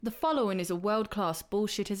The following is a world-class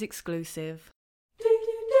Bullshitters exclusive.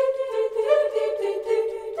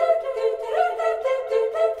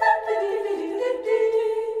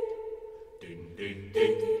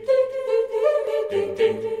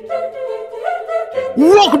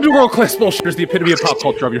 Welcome to World Class Bullshitters, the epitome of pop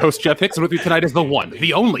culture. I'm your host, Jeff Hicks, and with me tonight is the one,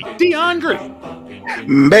 the only, Dion Green.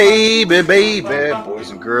 Baby,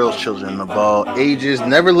 boys and girls, children of all ages,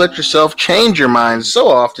 never let yourself change your mind so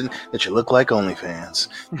often that you look like OnlyFans.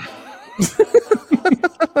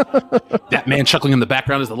 That man chuckling in the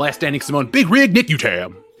background is the last standing Simone Big Rig Nick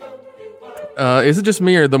Utam. Is it just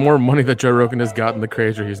me, or the more money that Joe Rogan has gotten, the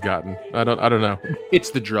crazier he's gotten? I don't know.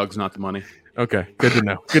 It's the drugs, not the money. Okay, good to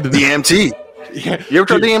know. Good to know. DMT. Yeah. You ever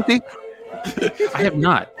tried DMT? I have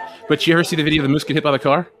not. But you ever see the video of the moose get hit by the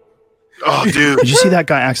car? Oh, dude. Did you see that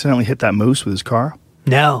guy accidentally hit that moose with his car?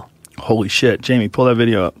 No. Holy shit. Jamie, pull that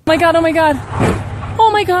video up. Oh my god, oh my god.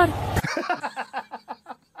 Oh my god.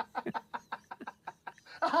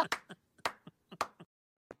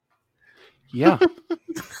 Yeah.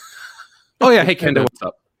 Oh, yeah. Hey, Kendo, what's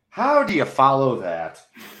up? How do you follow that?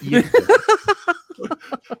 Yeah.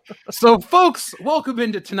 So, folks, welcome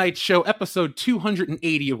into tonight's show, episode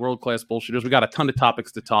 280 of World Class Bullshitters. We got a ton of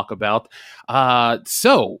topics to talk about.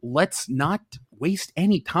 So let's not waste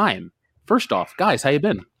any time. First off, guys, how you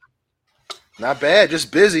been? Not bad,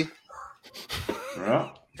 just busy.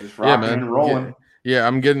 Well, just rocking and rolling. Yeah,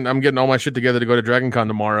 I'm getting all my shit together to go to Dragon Con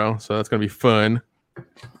tomorrow, so that's gonna be fun.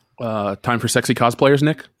 Time for sexy cosplayers,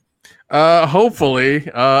 Nick? Hopefully.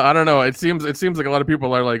 I don't know. It seems like a lot of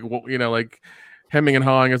people are like, like hemming and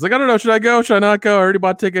hawing. It's like, I don't know, should I go? Should I not go? I already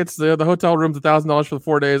bought tickets. The hotel room's $1,000 for the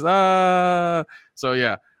 4 days. So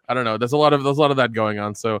yeah, I don't know. There's a lot of that going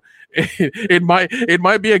on. So it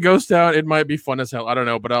might be a ghost town. It might be fun as hell. I don't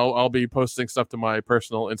know, but I'll be posting stuff to my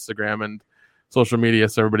personal Instagram and social media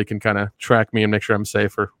so everybody can kind of track me and make sure I'm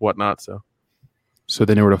safe or whatnot. So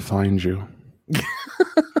they know where to find you.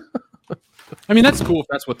 I mean, that's cool if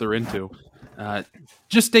that's what they're into.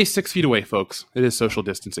 Just stay 6 feet away, folks. It is social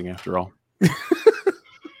distancing after all.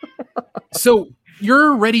 So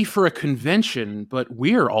you're ready for a convention, but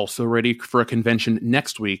we're also ready for a convention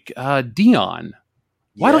next week. Dion,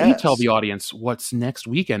 why don't you tell the audience what's next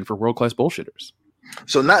weekend for World Class Bullshitters?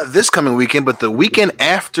 So not this coming weekend, but the weekend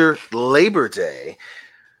after Labor Day.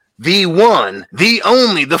 The one, the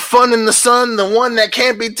only, the fun in the sun, the one that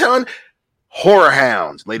can't be done. Horror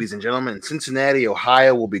Hounds, ladies and gentlemen, in Cincinnati,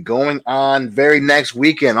 Ohio, will be going on very next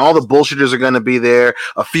weekend. All the bullshitters are going to be there.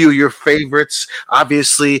 A few of your favorites,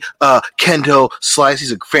 obviously, Kendo Slice.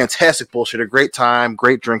 He's a fantastic bullshitter, great time,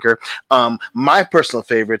 great drinker. My personal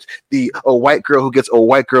favorite, the white girl who gets a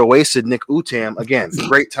white girl wasted, Nick Utam. Again,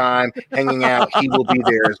 great time hanging out. He will be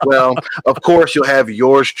there as well. Of course, you'll have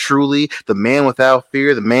yours truly, the man without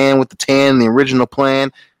fear, the man with the tan, the original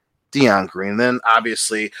plan, Dion Green. Then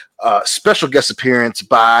obviously special guest appearance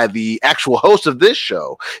by the actual host of this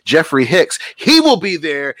show, Jeffrey Hicks. He will be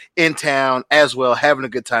there in town as well, having a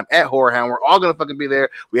good time at Horror Hound. We're all gonna fucking be there.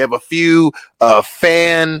 We have a few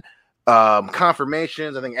fan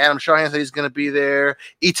confirmations. I think Adam Shahan said he's gonna be there.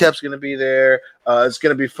 ETEP's gonna be there. It's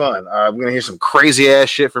gonna be fun. We're gonna hear some crazy ass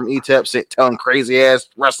shit from ETEP telling crazy ass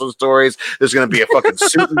wrestling stories. There's gonna be a fucking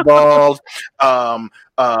suit involved.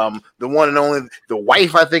 The one and only, the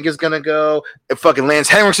wife, I think, is gonna go. Fucking Lance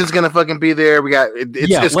Henriksen's gonna fucking be there.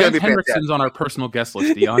 It's gonna be Henriksen's fantastic. on our personal guest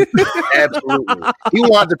list, Dion. Absolutely, he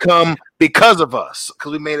wanted to come because of us,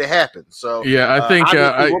 because we made it happen. So yeah, I think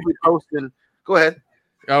we'll be posting. Go ahead.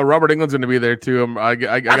 Robert England's going to be there too. I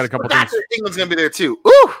got a couple things. England's going to be there too.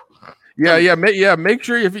 Ooh. Yeah. Make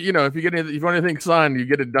sure if you want anything signed, you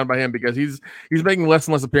get it done by him, because he's making less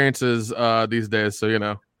and less appearances these days.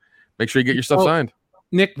 So make sure you get your stuff signed.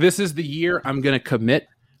 Nick, this is the year I'm going to commit.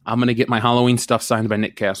 I'm going to get my Halloween stuff signed by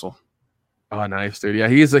Nick Castle. Oh, nice, dude. Yeah,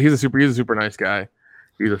 he's a super nice guy.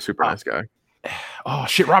 He's a super nice guy. Oh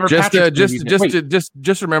shit, Robert Patrick.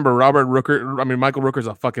 Just remember, Michael Rooker's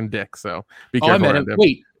a fucking dick. So be careful. I meant him.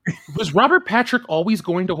 Wait, was Robert Patrick always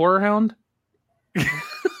going to Horror Hound?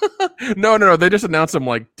 No. They just announced him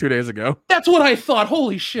like 2 days ago. That's what I thought.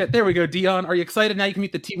 Holy shit! There we go, Dion. Are you excited now? You can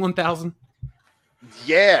meet the T1000.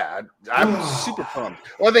 Yeah, I'm super pumped.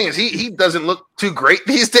 One thing is he doesn't look too great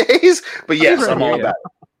these days, but yes, I'm all about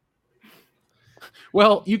it.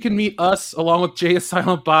 Well, you can meet us along with Jay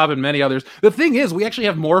Silent Bob and many others. The thing is, we actually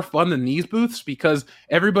have more fun than these booths because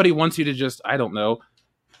everybody wants you to just, I don't know,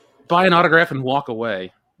 buy an autograph and walk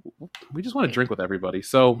away. We just want to drink with everybody.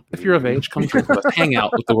 So if you're of age, come drink with us. Hang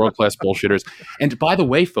out with the World Class Bullshitters. And by the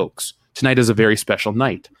way, folks, tonight is a very special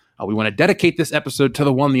night. We want to dedicate this episode to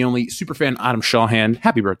the one, the only superfan Adam Shahan.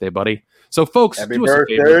 Happy birthday, buddy. So, folks, happy do us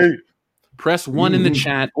birthday. a favor. press 1 in the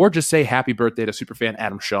chat or just say happy birthday to superfan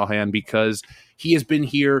Adam Shawhan, because he has been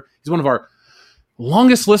here. He's one of our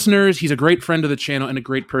longest listeners. He's a great friend of the channel and a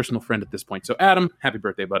great personal friend at this point. So Adam, happy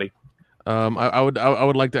birthday, buddy. I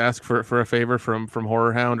would like to ask for a favor from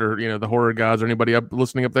Horror Hound, or the horror gods, or anybody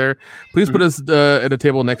listening up there. Please put us at a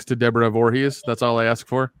table next to Deborah Voorhees. That's all I ask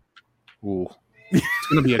for. Ooh, it's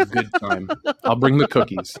gonna be a good time. I'll bring the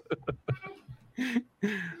cookies.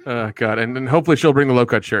 God, and hopefully she'll bring the low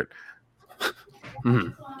cut shirt.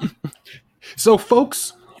 So,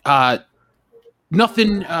 folks,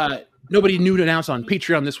 nobody new to announce on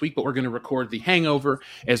Patreon this week, but we're going to record The Hangover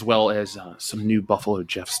as well as some new Buffalo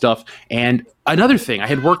Jeff stuff. And another thing, I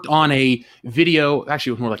had worked on a video,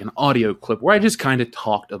 actually it was more like an audio clip, where I just kind of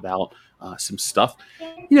talked about some stuff.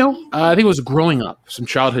 I think it was growing up, some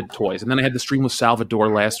childhood toys. And then I had the stream with Salvador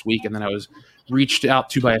last week, and then I was reached out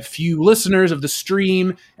to by a few listeners of the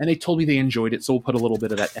stream, and they told me they enjoyed it, so we'll put a little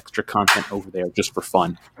bit of that extra content over there just for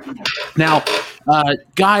fun. Now,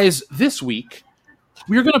 guys, this week,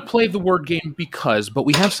 we're going to play the word game but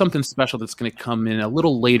we have something special that's going to come in a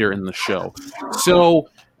little later in the show. So,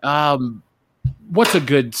 what's a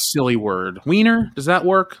good silly word? Wiener? Does that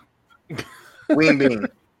work? Ween bean.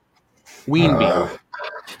 Ween bean.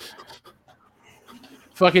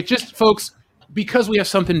 Fuck it. Just, folks, because we have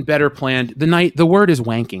something better planned, the word is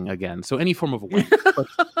wanking again. So any form of wank. But,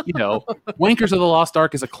 Wankers of the Lost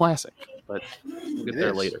Ark is a classic, but we'll get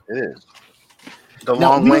there later. It is. The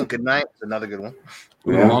Long Wank Good Night is another good one.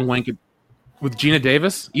 Yeah. Long Wank with Gina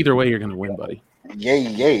Davis. Either way, you're going to win, buddy.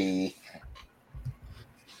 Yay.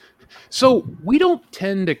 So we don't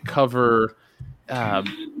tend to cover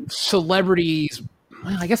celebrities.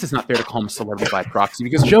 Well, I guess it's not fair to call him a celebrity by proxy,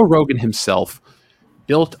 because Joe Rogan himself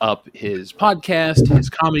built up his podcast, his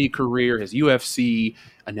comedy career, his UFC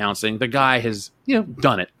announcing. The guy has,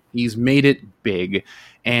 done it. He's made it big,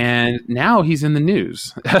 and now he's in the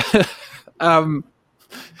news.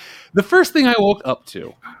 The first thing I woke up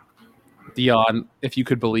to, Dion, if you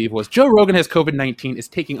could believe, was Joe Rogan has COVID-19, is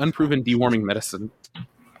taking unproven deworming medicine.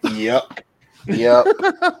 Yep.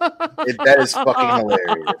 That is fucking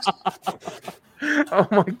hilarious. Oh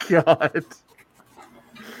my God.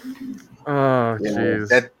 Oh,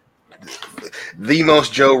 jeez. The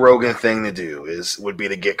most Joe Rogan thing to do would be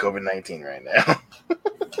to get COVID-19 right now.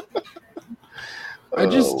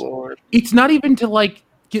 It's not even to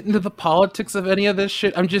get into the politics of any of this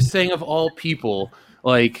shit. I'm just saying, of all people,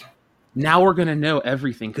 now we're going to know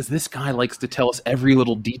everything, because this guy likes to tell us every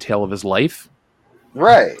little detail of his life.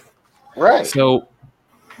 Right. So,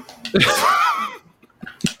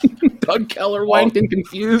 Doug Keller wanked and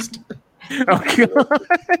confused. Oh, God.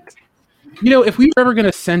 If we were ever going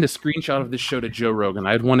to send a screenshot of this show to Joe Rogan,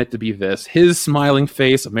 I'd want it to be this: his smiling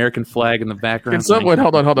face, American flag in the background.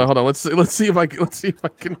 Hold on. Let's see if I can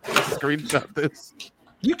screenshot this.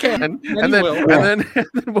 You can, and then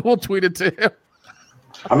we'll tweet it to him.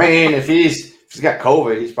 I mean, if he's got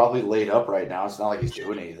COVID, he's probably laid up right now. It's not like he's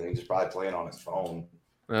doing anything. He's probably playing on his phone.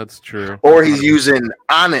 That's true. Or he's using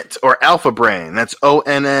Onnit or Alpha Brain. That's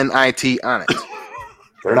ONNIT Onnit.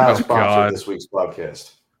 They're not sponsored this week's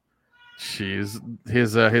podcast. Jeez,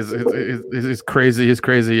 his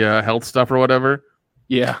crazy health stuff or whatever.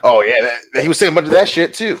 Yeah. Oh yeah, he was saying a bunch of that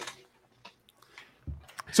shit too.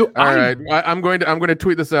 So all right, I'm going to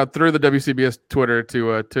tweet this out through the WCBS Twitter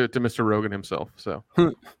to Mr. Rogan himself. So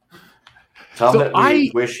tell him that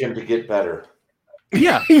we wish him to get better.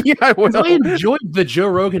 Yeah, I enjoyed the Joe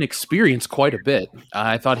Rogan experience quite a bit.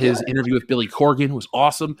 I thought his interview with Billy Corgan was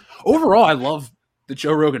awesome. Overall, I love the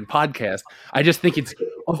Joe Rogan podcast. I just think it's,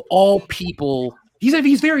 of all people,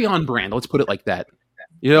 he's very on brand. Let's put it like that.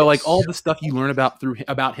 All the stuff you learn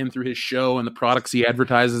about him through his show and the products he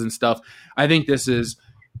advertises and stuff. I think this is,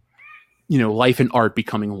 life and art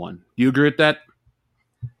becoming one. Do you agree with that?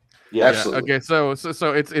 Yeah, absolutely. Okay, so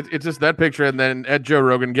it's just that picture, and then at Joe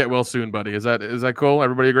Rogan, get well soon, buddy. Is that cool?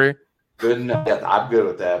 Everybody agree? Good enough. Yeah, I'm good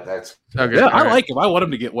with that. That's okay. Yeah, I like him. I want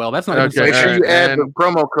him to get well. That's not okay. Make sure you add the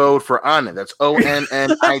promo code for Onnit. That's ONNIT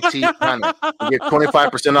Onnit. You get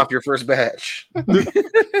 25% off your first batch. All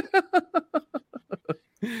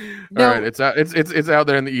right, it's out. It's out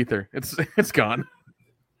there in the ether. It's gone.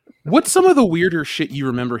 What's some of the weirder shit you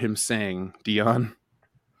remember him saying, Dion?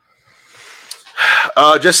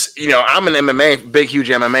 I'm an big, huge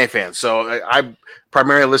MMA fan. So I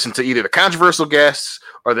primarily listen to either the controversial guests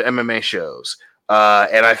or the MMA shows.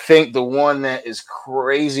 And I think the one that is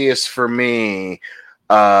craziest for me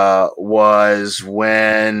was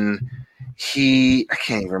when I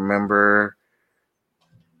can't even remember.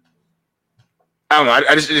 I don't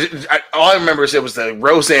know. All I remember is it was the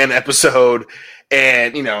Roseanne episode,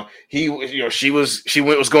 and she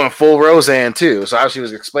was going full Roseanne too. So she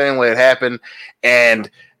was explaining what had happened,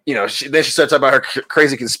 and then she started talking about her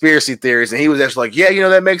crazy conspiracy theories, and he was actually like, yeah,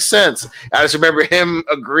 that makes sense. I just remember him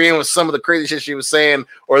agreeing with some of the crazy shit she was saying,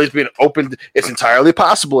 or at least being open. It's entirely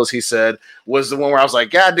possible, as he said, was the one where I was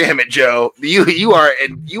like, God damn it, Joe, you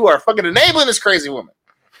are fucking enabling this crazy woman.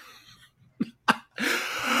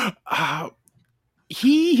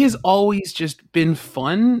 He has always just been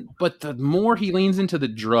fun, but the more he leans into the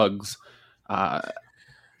drugs, I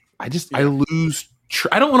lose.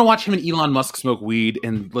 I don't want to watch him and Elon Musk smoke weed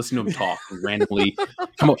and listen to him talk and randomly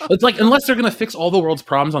come up. It's like, unless they're going to fix all the world's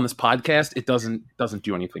problems on this podcast, it doesn't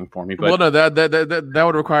do anything for me. But well, no, that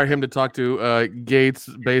would require him to talk to Gates,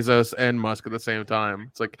 Bezos, and Musk at the same time.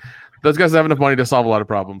 It's like those guys have enough money to solve a lot of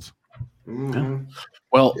problems. Mm-hmm.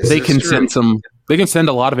 Well, they can send some. They can send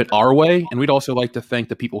a lot of it our way, and we'd also like to thank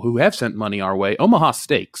the people who have sent money our way. Omaha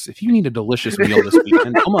Steaks. If you need a delicious meal this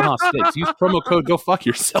weekend, Omaha Steaks. Use promo code Go Fuck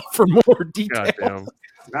Yourself for more details. Goddamn.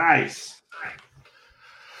 Nice.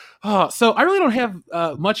 So I really don't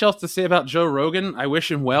have much else to say about Joe Rogan. I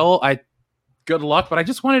wish him well. Good luck, but I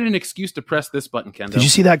just wanted an excuse to press this button, Kendo. Did you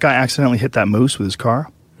see that guy accidentally hit that moose with his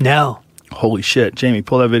car? No. Holy shit. Jamie,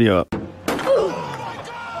 pull that video up.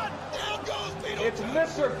 It's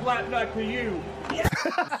Mr. Flatnut to you.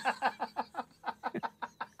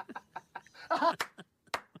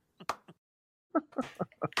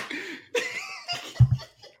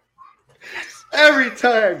 Every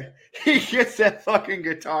time he gets that fucking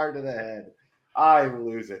guitar to the head, I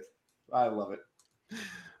lose it. I love it.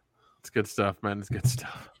 It's good stuff, man. It's good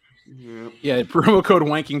stuff. Yeah, promo code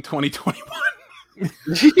Wanking 2021.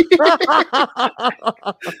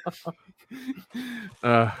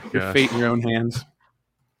 Your fate in your own hands.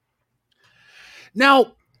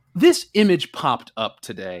 Now, this image popped up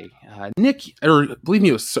today. Nick, or believe me,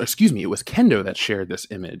 it was Kendo that shared this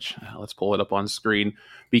image. Let's pull it up on screen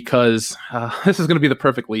because this is going to be the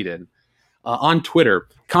perfect lead-in. On Twitter,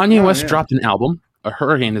 Kanye West dropped an album. A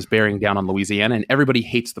hurricane is bearing down on Louisiana, and everybody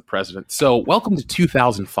hates the president. So, welcome to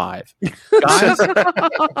 2005. Guys,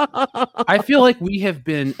 I feel like we have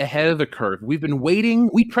been ahead of the curve. We've been waiting.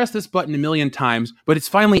 We pressed this button a million times, but it's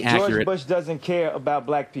finally accurate. George Bush doesn't care about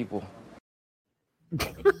black people.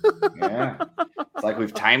 Yeah, it's like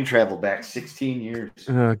we've time traveled back 16 years.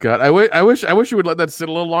 Oh God, I wish you would let that sit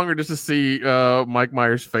a little longer just to see Mike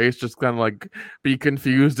Myers' face, just kind of like be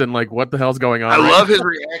confused and like what the hell's going on. I love his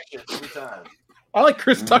reaction every time. I like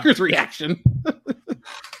Chris Tucker's reaction.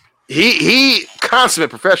 He consummate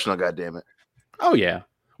professional. Goddamn it! Oh yeah.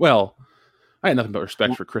 Well, I had nothing but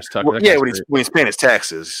respect for Chris Tucker. Well, yeah, when he's paying his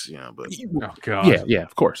taxes, But oh God, yeah,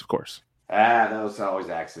 of course. Those always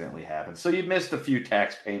accidentally happen. So you missed a few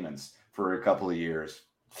tax payments for a couple of years.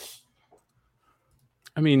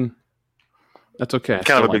 I mean, that's okay.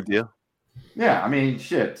 Kind of a big deal. Yeah, I mean,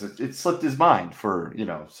 shit. It slipped his mind for,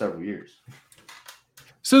 several years.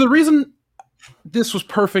 So the reason this was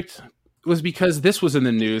perfect was because this was in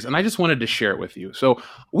the news, and I just wanted to share it with you. So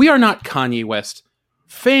we are not Kanye West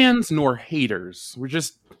fans nor haters.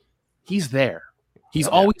 He's there. He's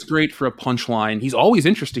always great for a punchline. He's always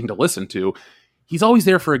interesting to listen to. He's always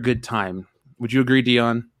there for a good time. Would you agree,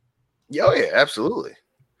 Dion? Oh, yeah, absolutely.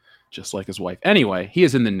 Just like his wife. Anyway, he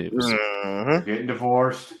is in the news. Mm-hmm. Getting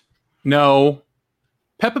divorced. No.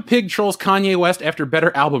 Peppa Pig trolls Kanye West after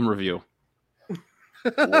better album review.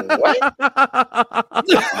 What?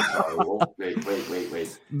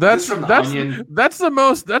 Wait. That's Onion. that's the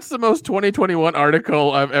most 2021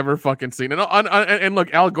 article I've ever fucking seen. And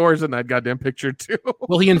look, Al Gore's in that goddamn picture too.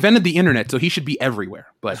 Well, he invented the internet, so he should be everywhere.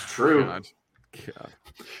 But True. God.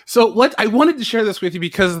 so I wanted to share this with you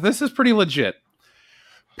because this is pretty legit.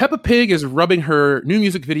 Peppa Pig is rubbing her new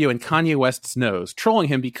music video in Kanye West's nose, trolling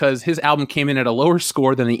him because his album came in at a lower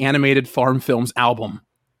score than the animated Farm Films album.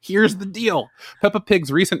 Here's the deal. Peppa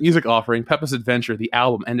Pig's recent music offering, Peppa's Adventure, the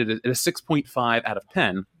album, ended at a 6.5 out of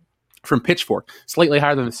 10 from Pitchfork, slightly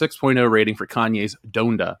higher than the 6.0 rating for Kanye's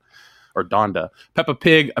Donda. Peppa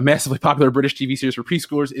Pig, a massively popular British TV series for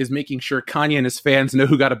preschoolers, is making sure Kanye and his fans know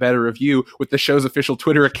who got a better review, with the show's official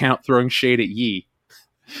Twitter account throwing shade at Ye.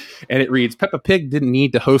 And it reads, Peppa Pig didn't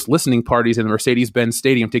need to host listening parties in the Mercedes-Benz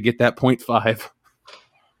Stadium to get that 0.5.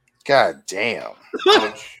 God damn.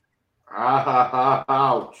 Ouch.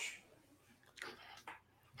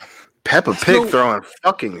 Peppa Pig throwing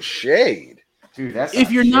fucking shade. Dude, that's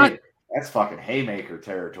If you're not- that's fucking haymaker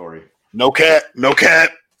territory. No cat.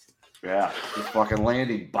 Yeah, just fucking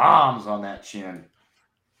landing bombs on that chin.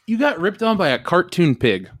 You got ripped on by a cartoon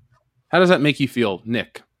pig. How does that make you feel,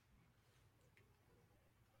 Nick?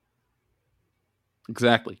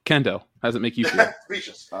 Exactly. Kendo. How does it make you feel?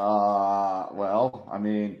 Speechless. Well, I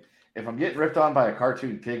mean, if I'm getting ripped on by a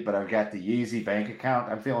cartoon pig, but I've got the Yeezy bank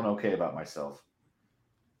account, I'm feeling okay about myself.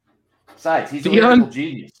 Besides, he's a lyrical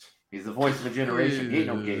genius. He's the voice of a generation. He ain't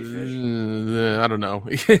no gay fish. I don't know.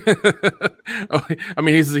 I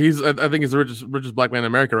mean, I think he's the richest black man in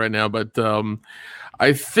America right now. But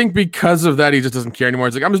I think because of that, he just doesn't care anymore.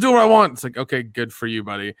 It's like, I'm just doing what I want. It's like, okay, good for you,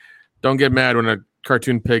 buddy. Don't get mad when a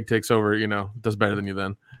cartoon pig takes over. Does better than you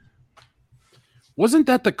then. Wasn't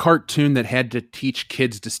that the cartoon that had to teach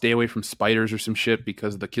kids to stay away from spiders or some shit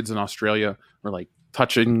because the kids in Australia were like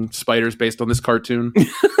touching spiders based on this cartoon?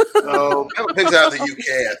 Oh, Peppa Pig's out of the UK,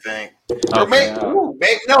 I think. Okay.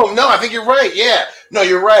 No, I think you're right. Yeah, no,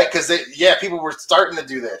 you're right because people were starting to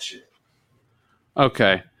do that shit.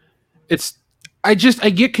 Okay, I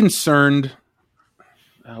get concerned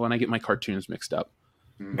when I get my cartoons mixed up.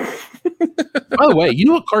 By the way, you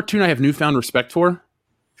know what cartoon I have newfound respect for?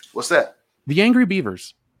 What's that? The Angry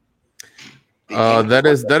Beavers. That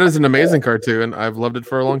is an amazing cartoon. I've loved it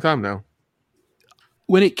for a long time now.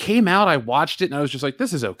 When it came out, I watched it and I was just like,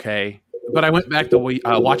 this is okay. But I went back to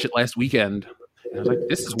watch it last weekend and I was like,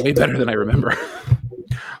 this is way better than I remember.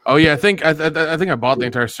 Oh yeah, I think I bought the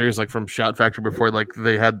entire series like from Shout Factory before like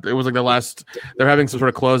they had it was like the last they're having some sort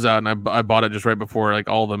of closeout and I bought it just right before like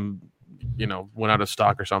all of them went out of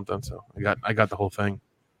stock or something. So I got the whole thing.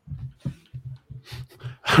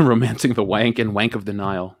 Romancing the Wank and Wank of the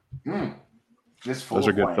Nile. Those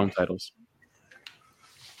are good film titles.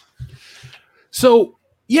 So,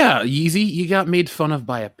 yeah, Yeezy, you got made fun of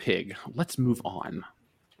by a pig. Let's move on.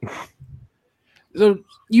 So,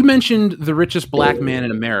 you mentioned the richest black man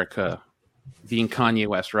in America being Kanye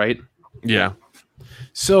West, right? Yeah.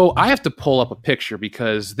 So, I have to pull up a picture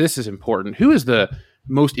because this is important. Who is the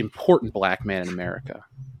most important black man in America?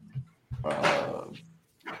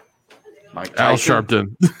 Mike Al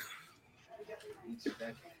Tyson. Sharpton.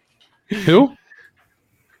 Who?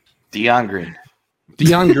 Dion Green.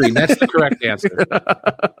 Dion Green. That's the correct answer.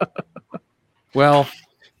 Well,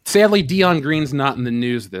 sadly, Dion Green's not in the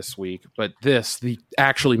news this week, but the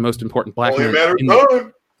actually most important black man.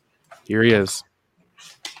 Here he is.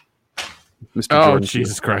 Mr. Oh, Jordan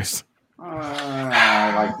Jesus Christ.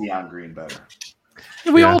 I like Dion Green better.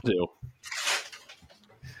 We all do.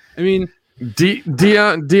 I mean,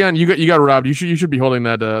 Dion, you got robbed. You should be holding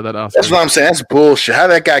that Oscar. That's what I'm saying. That's bullshit. How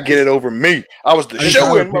that guy get it over me? I was the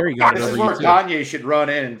show in. This is where Kanye should run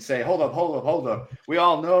in and say, hold up. We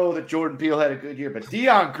all know that Jordan Peele had a good year, but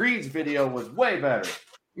Dion Green's video was way better.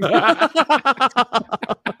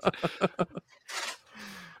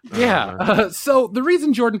 Yeah. So the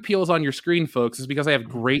reason Jordan Peele is on your screen, folks, is because I have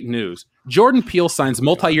great news. Jordan Peele signs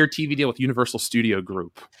multi-year TV deal with Universal Studio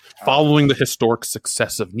Group. Following the historic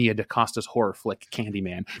success of Nia DaCosta's horror flick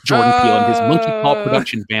Candyman, Jordan Peele and his Monkey Paw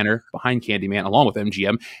production banner behind Candyman, along with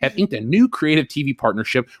MGM, have inked a new creative TV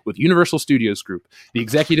partnership with Universal Studios Group. The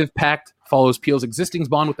executive pact follows Peele's existing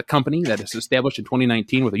bond with the company that is established in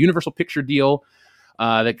 2019 with a Universal Picture deal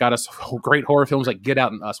that got us great horror films like Get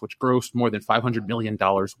Out and Us, which grossed more than $500 million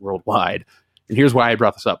worldwide. And here's why I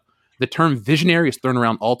brought this up. The term visionary is thrown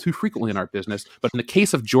around all too frequently in our business, but in the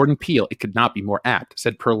case of Jordan Peele, it could not be more apt,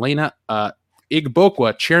 said Perlena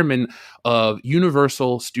Igbokwe, chairman of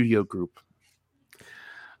Universal Studio Group.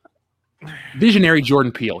 Visionary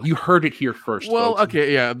Jordan Peele. You heard it here first. Well, folks.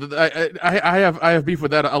 okay, yeah. I have beef with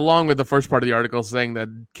that, along with the first part of the article saying that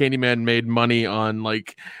Candyman made money on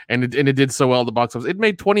and it did so well at the box office. It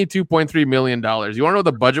made $22.3 million. You want to know what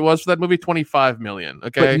the budget was for that movie? $25 million.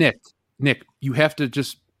 Okay, but Nick, you have to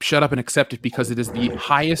just shut up and accept it because it is the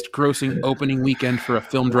highest grossing opening weekend for a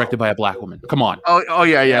film directed by a black woman. Come on. Oh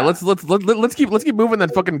yeah. Let's keep moving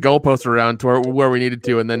that fucking goalpost around to where we needed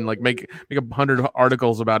to, and then make 100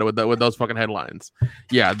 articles about it with those fucking headlines.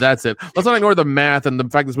 Yeah, that's it. Let's not ignore the math and the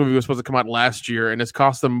fact this movie was supposed to come out last year, and it's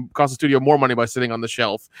cost the studio more money by sitting on the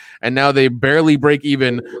shelf, and now they barely break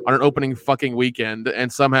even on an opening fucking weekend,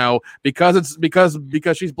 and somehow because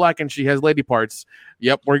she's black and she has lady parts.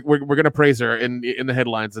 Yep, we're gonna praise her in the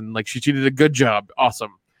headlines, and she did a good job.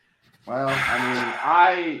 Awesome. Well,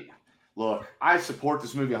 I support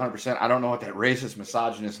this movie 100%. I don't know what that racist,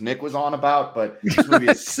 misogynist Nick was on about, but this movie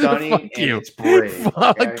is stunning and it's brave.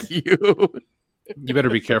 Fuck you. You better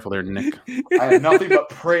be careful there, Nick. I have nothing but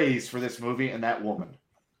praise for this movie and that woman.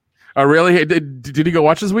 Oh, really? Hey, did he go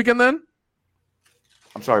watch this weekend then?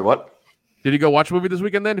 I'm sorry, what? Did he go watch a movie this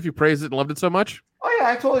weekend then? If you praised it and loved it so much? Oh yeah,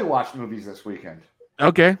 I totally watched movies this weekend.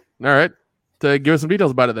 Okay, all right. Give us some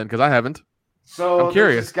details about it then, because I haven't. So I'm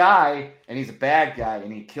curious. This guy, and he's a bad guy,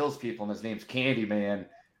 and he kills people, and his name's Candyman.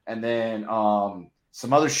 And then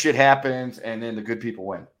some other shit happens, and then the good people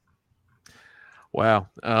win. Wow.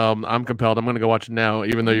 I'm compelled. I'm going to go watch it now,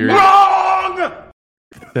 even though you're Wrong!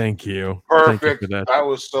 Thank you. Thank you Perfect. for that. That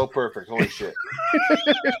was so perfect. Holy shit.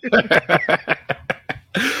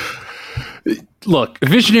 Look,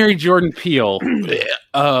 visionary Jordan Peele,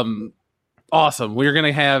 awesome. We're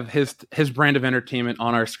gonna have his brand of entertainment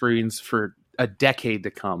on our screens for a decade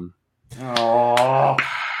to come. Oh,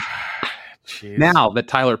 Jeez. Now that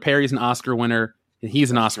Tyler Perry's an Oscar winner and he's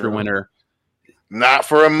an Oscar true. winner, Not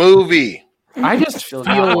for a movie. I just Still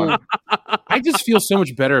got feel so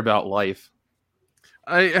much better about life.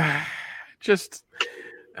 I just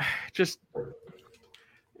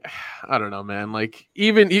I don't know, man. Like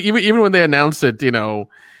even when they announced it,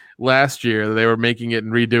 last year they were making it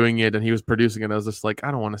and redoing it, and he was producing it. I was just like,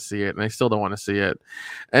 I don't want to see it, and I still don't want to see it.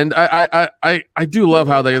 And I do love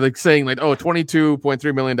how they're like saying like, oh,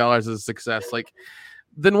 $22.3 million is a success. Like,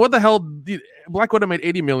 then what the hell? Black Widow made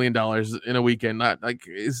 $80 million in a weekend. Not like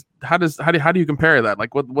how do you compare that?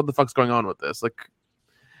 Like, what the fuck's going on with this? Like,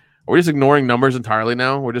 are we just ignoring numbers entirely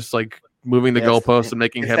now? We're just like moving the goalposts and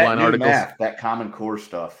making headline that new articles. math, that Common Core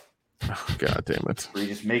stuff. Oh, God damn it! Where you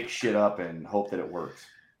just make shit up and hope that it works.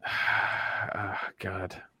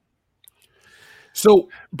 God. So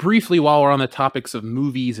briefly, while we're on the topics of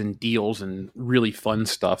movies and deals and really fun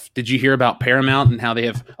stuff, did you hear about Paramount and how they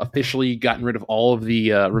have officially gotten rid of all of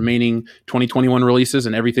the remaining 2021 releases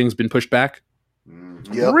and everything's been pushed back?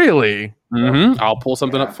 Yep. Really? Mm-hmm. I'll pull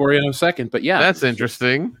something up for you in a second, but yeah, That's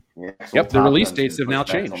interesting. Yeah, Yep, the Top release Gun's dates been have now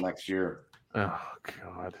pushed back changed. till next year. Oh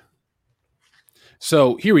God.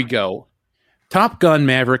 So here we go. Top Gun,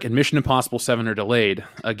 Maverick, and Mission Impossible 7 are delayed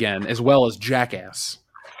again, as well as Jackass.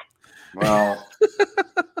 Well,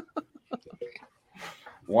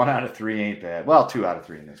 1 out of 3 ain't bad. Well, 2 out of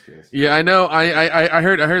 3 in this case. Yeah, I know. I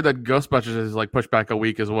heard that Ghostbusters is like pushed back a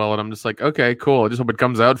week as well, and I'm just like, okay, cool. I just hope it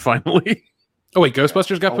comes out finally. Oh wait,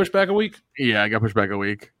 Ghostbusters got pushed back a week? Yeah, I got pushed back a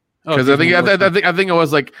week Oh, because I think it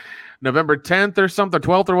was like November 10th or something,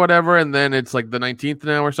 12th or whatever, and then it's like the 19th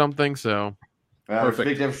now or something. So Well, there's a Perfect.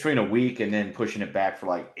 big difference between a week and then pushing it back for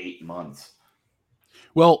like 8 months.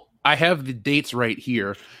 Well, I have the dates right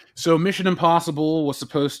here. So Mission Impossible was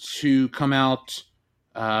supposed to come out.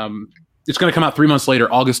 It's going to come out 3 months later,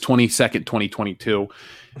 August 22nd, 2022.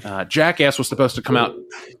 Jackass was supposed to come out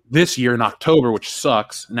this year in October, which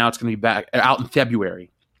sucks. Now it's going to be back out in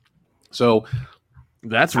February. So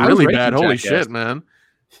that's I was really ready bad. for Holy Jackass. shit, man.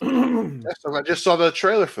 I just saw the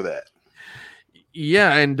trailer for that.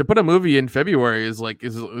 Yeah, and to put a movie in February is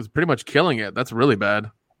pretty much killing it. That's really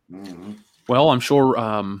bad. Mm-hmm. well, I'm sure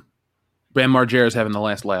Bam Margera's having the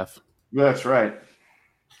last laugh. That's right.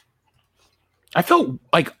 I felt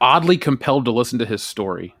like oddly compelled to listen to his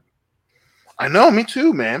story. I know, me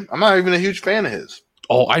too, man. I'm not even a huge fan of his.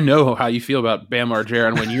 Oh, I know how you feel about Bam Margera,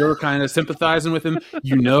 and when you're kind of sympathizing with him,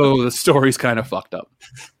 you know the story's kind of fucked up.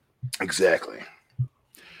 Exactly.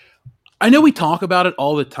 I know we talk about it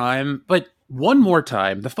all the time, but one more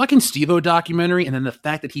time, the fucking Steve-O documentary, and then the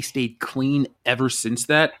fact that he stayed clean ever since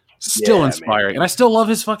that, still Yeah, inspiring. And I still love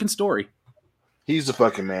his fucking story. He's the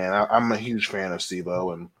fucking man. I'm a huge fan of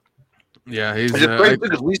Steve-O, and Yeah, he's it's crazy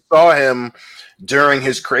because we saw him during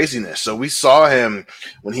his craziness. So we saw him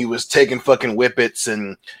when he was taking fucking whippets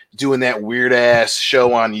and doing that weird ass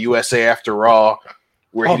show on USA After Raw,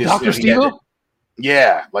 where Oh, he just Dr. he had Steve-O? to-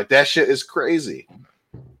 yeah, like that shit is crazy.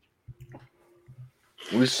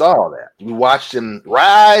 We saw that. We watched him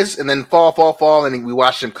rise and then fall, and we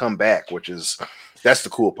watched him come back, that's the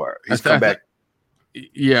cool part. He's come back,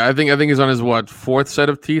 Yeah, I think he's on his fourth set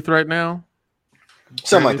of teeth right now.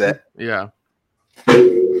 something like that. Yeah, Well,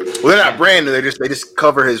 they're not brand new. They just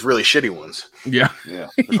cover his really shitty ones. yeah, Yeah.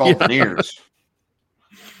 They're called veneers.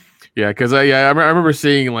 yeah. Because I remember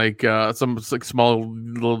seeing like some like small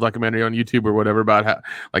little documentary on YouTube or whatever about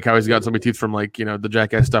how he's got so many teeth from the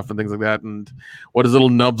Jackass stuff and things like that, and what his little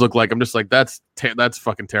nubs look like. I'm just like, that's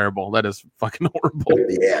fucking terrible. That is fucking horrible.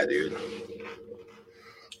 Yeah, dude.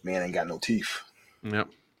 Man ain't got no teeth. Yep.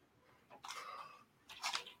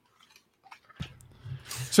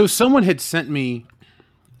 So someone had sent me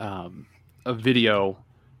a video.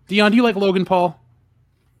 Dion, do you like Logan Paul?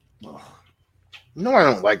 No, I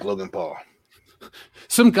don't like Logan Paul.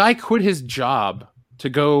 Some guy quit his job to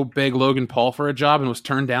go beg Logan Paul for a job and was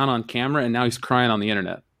turned down on camera, and now he's crying on the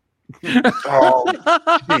internet. Oh,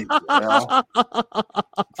 geez. Well,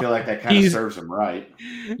 I feel like that kind of He's- serves him right.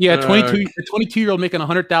 Yeah, a 22-year-old making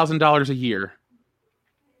 $100,000 a year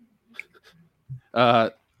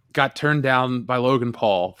got turned down by Logan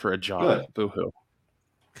Paul for a job. Good. Boo-hoo.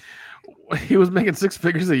 He was making 6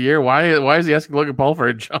 figures a year. Why is he asking Logan Paul for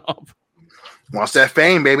a job? Wants that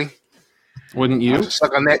fame, baby. Wouldn't you? Wants to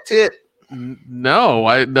suck on that tit.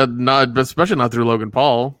 No, not especially not through Logan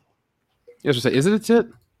Paul. Yes, I say, is it a tit?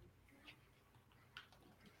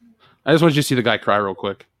 I just wanted you to see the guy cry real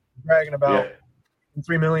quick. Bragging about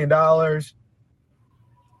 $3 million.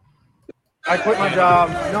 I quit my job.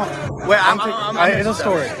 No, wait, it's a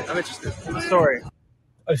story. I'm interested. It's a story.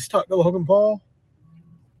 I just talked to Logan Paul.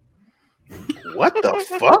 What the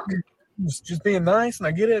fuck? Just being nice, and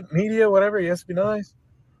I get it. Media, whatever. He has to be nice.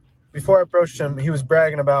 Before I approached him, he was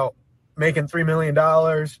bragging about making $3 million.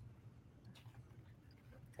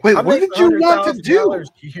 Wait, what did you want to do? A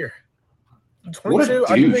year. 22.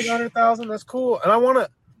 I can make $100,000. That's cool, and I want to.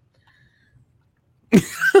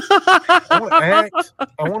 I want to act.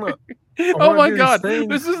 I want to. Oh my god,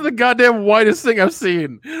 this is the goddamn whitest thing I've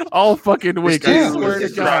seen all fucking week. I swear to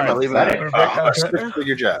God. A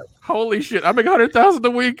six-figure job. Holy shit! I make $100,000 a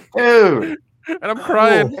week, dude, and I'm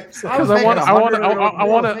crying because I want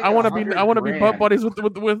to be butt buddies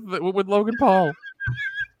with Logan Paul.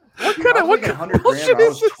 What kind of bullshit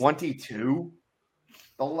is this? 22.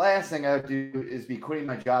 The last thing I would do is be quitting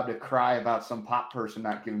my job to cry about some pop person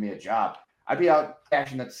not giving me a job. I'd be out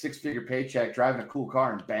cashing that six-figure paycheck, driving a cool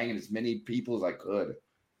car, and banging as many people as I could.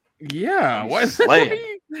 Yeah, what?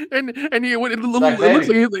 And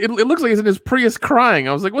it looks like he's in his Prius crying.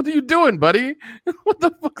 I was like, "What are you doing, buddy? What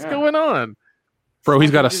the fuck's going on, bro?"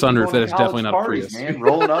 He's got a sunroof that is definitely not a Prius. Man,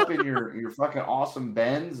 rolling up in your fucking awesome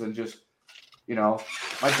Benz and just, my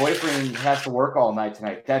boyfriend has to work all night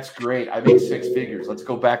tonight. That's great. I make six figures. Let's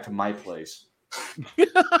go back to my place.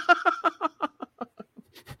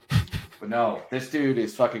 But no, this dude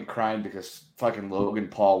is fucking crying because fucking Logan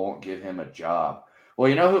Paul won't give him a job. Well,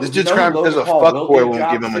 you know who? This dude's crying because a fuckboy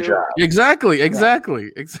won't give him a job. Exactly.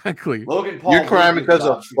 Logan Paul. You're crying because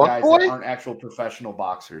a fuckboy aren't actual professional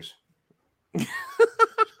boxers.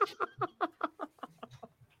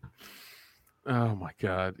 Oh my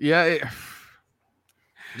god. Yeah.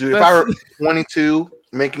 Dude, if I were 22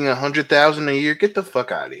 making $100,000 a year, get the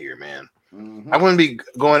fuck out of here, man. I wouldn't be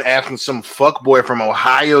going asking some fuckboy from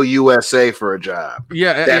Ohio, USA for a job.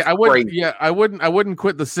 Yeah, I would. Crazy. Yeah, I wouldn't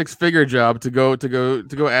quit the six-figure job to go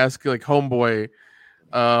ask like homeboy,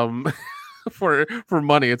 for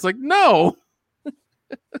money. It's like no.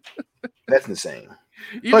 That's insane.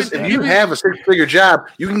 Plus, if you have a six-figure job,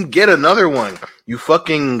 you can get another one. You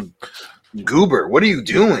fucking goober. What are you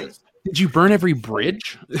doing? Did you burn every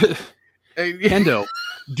bridge? Kendo,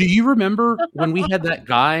 do you remember when we had that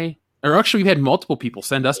guy? Or actually, we've had multiple people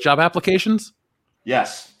send us job applications.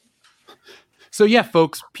 Yes. So yeah,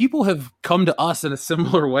 folks, people have come to us in a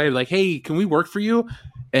similar way, like, "Hey, can we work for you?"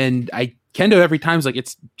 And Kendo every time is like,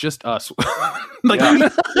 "It's just us." Like, I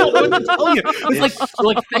don't know what to tell you. It's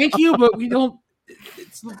like, "Thank you, but we don't."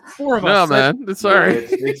 It's four of us. No, man, it's sorry.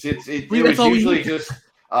 It was usually just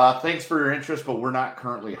thanks for your interest, but we're not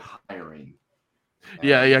currently hiring.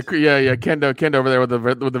 Yeah. Kendo over there with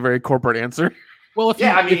a very corporate answer. Well, look,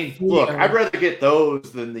 I'd rather get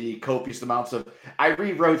those than the copious amounts of I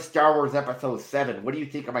rewrote Star Wars Episode 7. What do you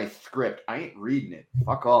think of my script? I ain't reading it.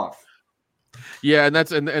 Fuck off. Yeah, and that's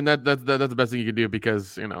the best thing you can do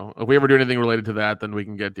because if we ever do anything related to that, then we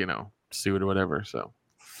can get sued or whatever. So,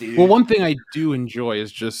 well, one thing I do enjoy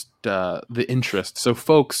is just the interest. So,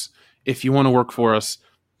 folks, if you want to work for us.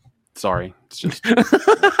 Sorry, it's just you can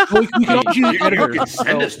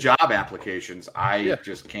send us job applications. I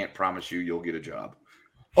just can't promise you'll get a job.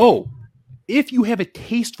 Oh, if you have a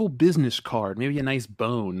tasteful business card, maybe a nice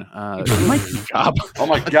bone, it might be a job. Oh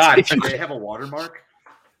my god, do they have a watermark?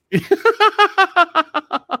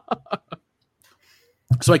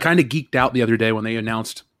 So I kind of geeked out the other day when they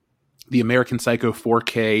announced the American Psycho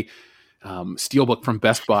 4K steelbook from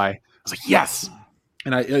Best Buy. I was like, yes.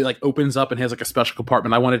 And it opens up and has a special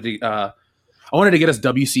compartment. I wanted to get us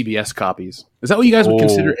WCBS copies. Is that what you guys would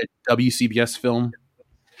consider a WCBS film?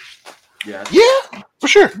 Yeah, for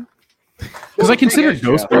sure. Because I consider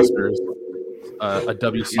Ghostbusters a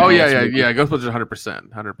WCBS. Oh yeah. Ghostbusters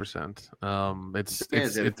 100%. It's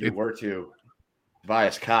if you were to buy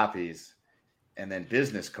us copies and then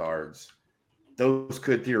business cards, those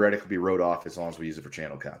could theoretically be wrote off as long as we use it for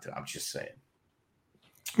channel content. I'm just saying.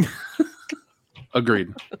 Agreed.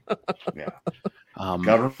 Yeah.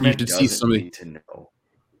 Government you should see somebody to know.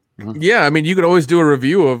 Yeah, I mean, you could always do a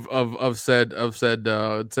review of said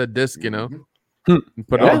disc, and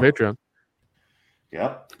put it on Patreon.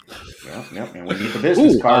 Yep. And we need the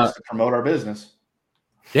business cards to promote our business.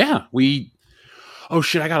 Yeah, Oh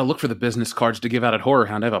shit! I gotta look for the business cards to give out at Horror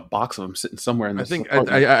Hound. I have a box of them sitting somewhere in this. I think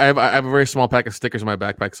I have a very small pack of stickers in my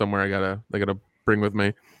backpack somewhere. I gotta bring with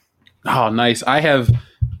me. Oh, nice! I have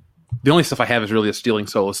The only stuff I have is really the Stealing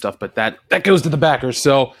Solo stuff, but that goes to the backers.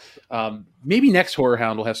 So maybe next Horror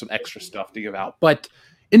Hound will have some extra stuff to give out. But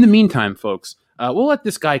in the meantime, folks, we'll let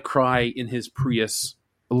this guy cry in his Prius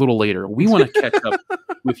a little later. We want to catch up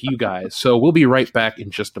with you guys. So we'll be right back in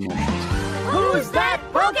just a moment. Who's that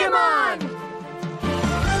Pokemon?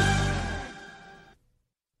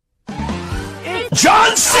 It's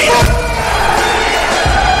John Cena!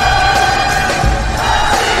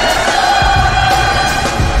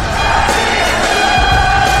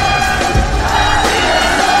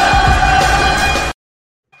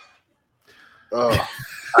 Oh,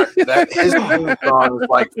 his theme song is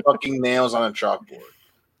like fucking nails on a chalkboard.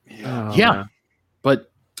 Yeah. But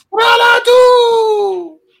what I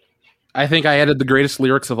do? I think I added the greatest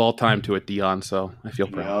lyrics of all time to it, Dion, so I feel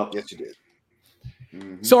proud. Yes, you did.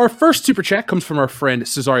 Mm-hmm. So our first super chat comes from our friend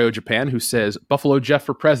Cesario Japan, who says, Buffalo Jeff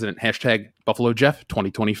for president, hashtag Buffalo Jeff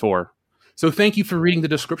 2024. So thank you for reading the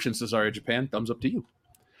description, Cesario Japan. Thumbs up to you.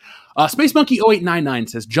 Space Monkey 0899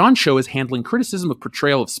 says, John Cho is handling criticism of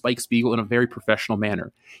portrayal of Spike Spiegel in a very professional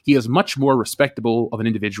manner. He is much more respectable of an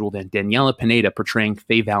individual than Daniela Pineda portraying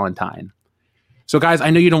Faye Valentine. So guys, I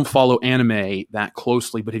know you don't follow anime that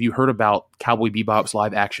closely, but have you heard about Cowboy Bebop's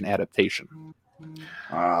live action adaptation? Did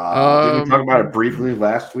we talk about it briefly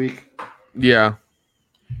last week? Yeah.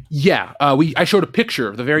 Yeah. I showed a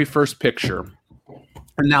picture, the very first picture.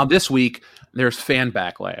 And now this week, there's fan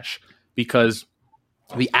backlash because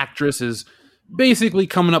the actress is basically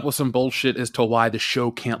coming up with some bullshit as to why the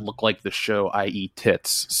show can't look like the show, i.e.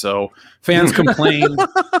 tits. So fans complain.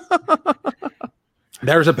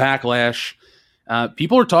 There's a backlash.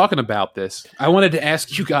 People are talking about this. I wanted to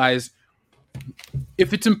ask you guys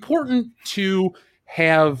if it's important to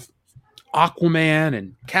have Aquaman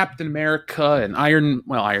and Captain America and Iron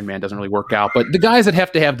Man doesn't really work out, but the guys that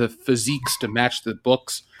have to have the physiques to match the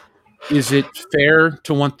books, is it fair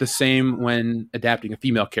to want the same when adapting a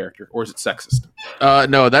female character, or is it sexist?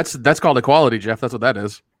 No, that's called equality, Jeff. That's what that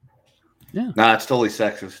is. Yeah. Nah, it's totally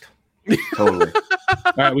sexist. Totally.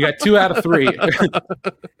 All right, we got 2 out of 3.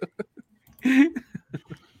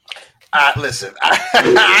 Listen,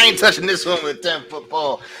 I ain't touching this one with 10-foot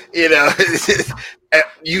pole. You know,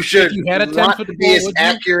 you should want to be as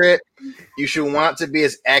accurate. You should want to be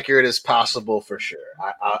as accurate as possible for sure.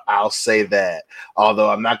 I'll say that. Although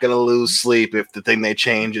I'm not going to lose sleep if the thing they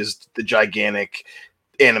change is the gigantic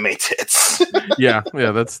anime tits. yeah.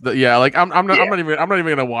 Like I'm not even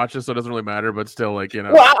gonna watch it, so it doesn't really matter. But still, like, you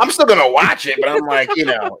know, well, I'm still gonna watch it, but I'm like, you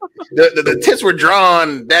know, the tits were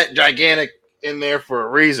drawn that gigantic in there for a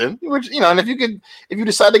reason, which, you know, and if you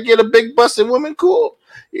decide to get a big busted woman, cool,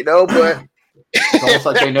 you know, but it's almost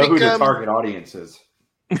like they know who the target audience is.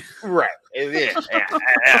 Right. Yeah.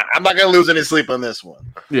 I'm not gonna lose any sleep on this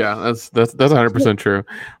one. Yeah, that's 100% true.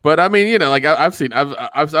 But I mean, you know, like I've seen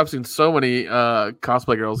so many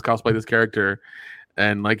cosplay girls cosplay this character,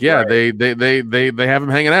 and like, yeah, right. they have him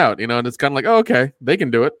hanging out, you know, and it's kind of like, oh, okay, they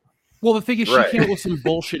can do it. Well, the thing is, she came up with some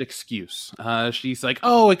bullshit excuse. She's like,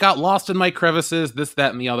 oh, it got lost in my crevices, this,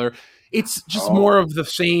 that, and the other. It's just more of the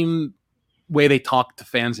same way they talk to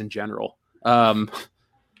fans in general.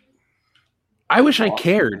 I wish I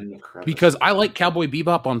cared, because I like Cowboy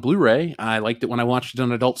Bebop on Blu-ray. I liked it when I watched it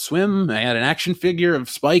on Adult Swim. I had an action figure of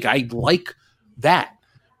Spike. I like that,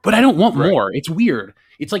 but I don't want more. It's weird.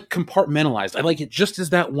 It's like compartmentalized. I like it just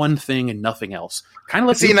as that one thing and nothing else. Kind of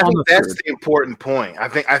like. See, and I think that's the important point. I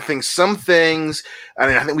think some things. I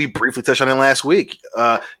mean, I think we briefly touched on it last week.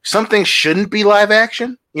 Some things shouldn't be live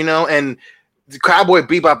action, you know, and Cowboy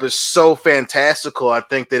Bebop is so fantastical. I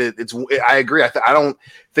think that I agree. I don't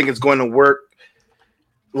think it's going to work.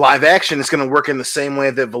 Live action is going to work in the same way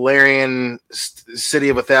that Valerian City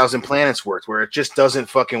of 1,000 Planets worked, where it just doesn't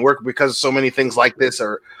fucking work because so many things like this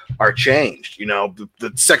are changed. You know,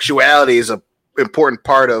 the sexuality is an important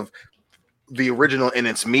part of the original in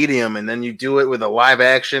its medium, and then you do it with a live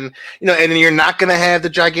action, you know, and then you're not going to have the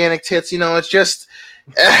gigantic tits. You know, it's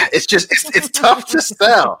tough to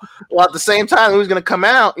sell. Well, at the same time, who's going to come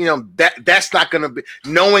out? You know, that's not going to be,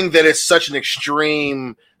 knowing that it's such an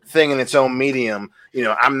extreme thing in its own medium. You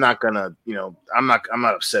know, I'm not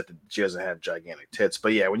upset that she doesn't have gigantic tits.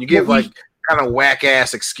 But yeah, when you give like kind of whack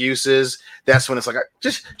ass excuses, that's when it's like,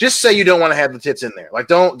 just say you don't want to have the tits in there. Like,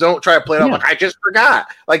 don't try to play it off like I just forgot.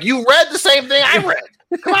 Like, you read the same thing I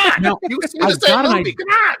read. Come on, now, you see the same movie. Come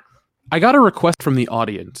on. I got a request from the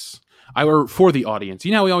audience. For the audience.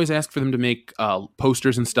 You know, we always ask for them to make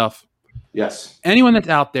posters and stuff. Yes. Anyone that's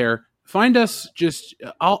out there, find us just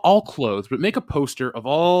all clothes, but make a poster of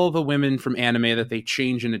all the women from anime that they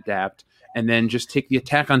change and adapt, and then just take the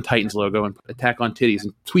Attack on Titans logo and put Attack on Titties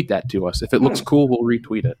and tweet that to us. If it looks cool, we'll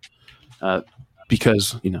retweet it.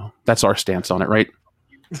 because that's our stance on it, right?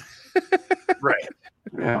 Right.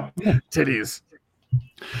 Yeah. Titties.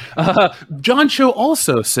 John Cho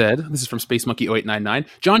also said, this is from Space Monkey 0899,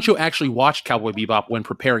 John Cho actually watched Cowboy Bebop when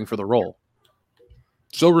preparing for the role.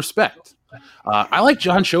 So respect. I like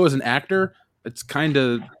John Cho as an actor. It's kind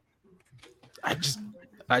of,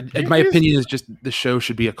 my opinion is just the show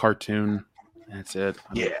should be a cartoon. That's it.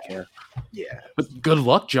 I don't care. Yeah. But good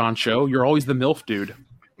luck, John Cho. You're always the MILF dude.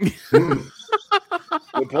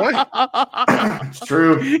 Good point. It's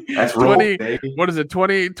true. That's 20. What is it?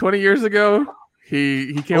 20 years ago.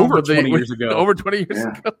 He came over up with 20 years ago. Over 20 years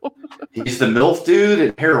ago. He's the MILF dude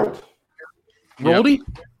and Harold. Roldy?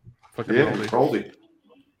 Fucking Yeah, Roldy. Roldy.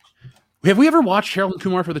 Have we ever watched Harold and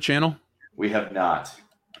Kumar for the channel? We have not.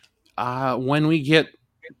 When we get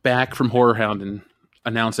back from Horror Hound and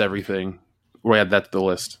announce everything, we'll add that to the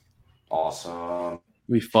list. Awesome. It'll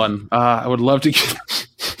be fun. I would love to get...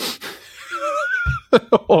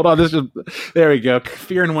 Hold on. There we go.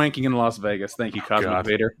 Fear and wanking in Las Vegas. Thank you, Cosmic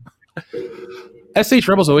Vader. SH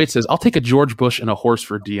Rebels 08 says, I'll take a George Bush and a horse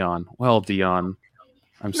for Dion. Well, Dion,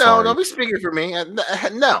 I'm sorry. No, don't be speaking for me.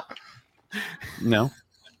 No. No.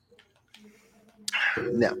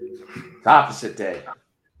 No. It's opposite day.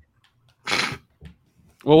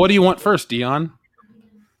 Well, what do you want first, Dion?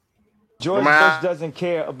 George Bush doesn't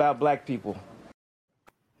care about black people.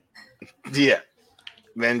 Yeah.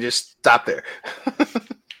 Then just stop there.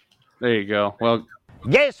 There you go. Well,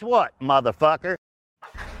 guess what, motherfucker?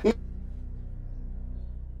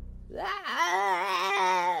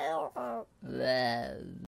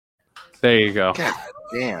 there you go. God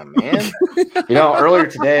damn, man. Earlier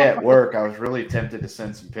today at work, I was really tempted to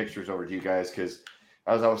send some pictures over to you guys because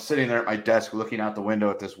as I was sitting there at my desk looking out the window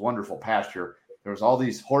at this wonderful pasture, there was all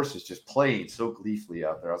these horses just playing so gleefully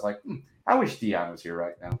out there. I was like, I wish Dion was here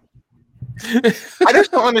right now. I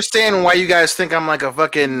just don't understand why you guys think I'm like a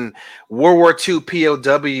fucking World War II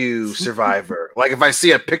POW survivor. Like if I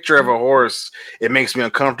see a picture of a horse, it makes me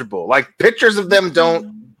uncomfortable. Like pictures of them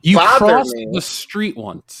don't bother crossed me. the street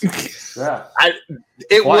once. Yeah.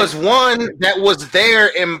 It was one that was there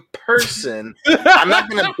in person. I'm not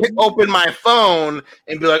gonna open my phone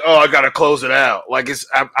and be like, "Oh, I gotta close it out." Like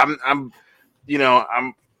I'm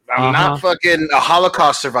not fucking a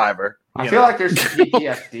Holocaust survivor. I feel like there's some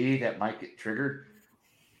PTSD that might get triggered.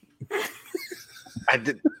 I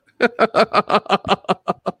did.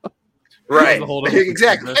 Right.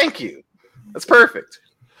 Exactly. Thank you. That's perfect.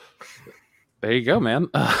 There you go, man.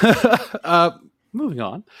 Moving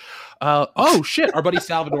on. Oh, shit. Our buddy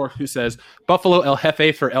Salvador, who says, Buffalo El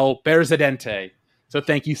Jefe for El Presidente. So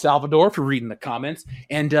thank you, Salvador, for reading the comments.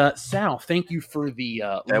 And Sal, thank you for the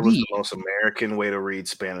That was the most American way to read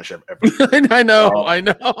Spanish I've ever heard. I know.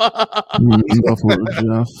 Buffalo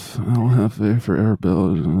Jeff, El Jefe for El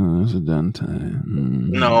Presidente.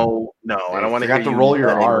 No, I don't want to have to roll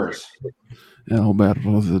your R's. El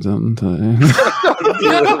Presidente.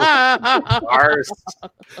 R's.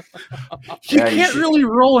 You can't really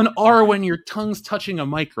roll an R when your tongue's touching a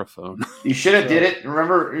microphone. You should have did it.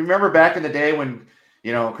 Remember back in the day when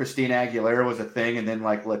Christina Aguilera was a thing, and then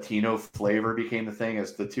like Latino flavor became the thing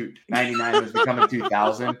as the 99 was becoming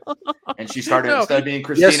 2000, and she started instead of being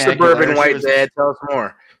Christina suburban Aguilera, white dad. Tell us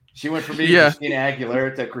more. She went from being Christina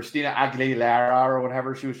Aguilera to Christina Aguilera or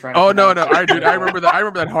whatever she was trying to. Oh no! I remember that. I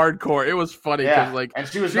remember that hardcore. It was funny because and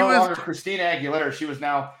she was no longer Christina Aguilera. She was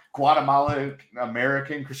now Guatemala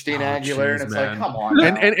American Christina Aguilera, and it's like, come on.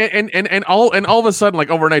 Now. And all of a sudden, like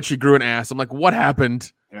overnight, she grew an ass. I'm like, what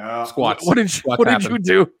happened? Yeah, squats. What did you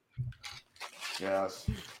do? Yes.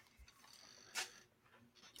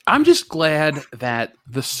 I'm just glad that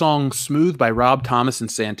the song "Smooth" by Rob Thomas and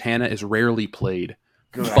Santana is rarely played.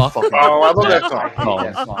 Good. I love that song. I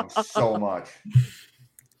hate that song so much.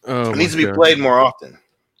 It needs to be played more often.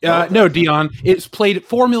 No, Dion. It's played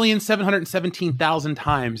 4,717,000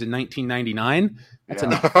 times in 1999. That's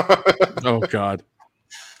enough. Oh God.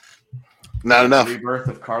 Not enough. Rebirth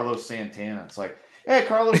of Carlos Santana. It's like, hey,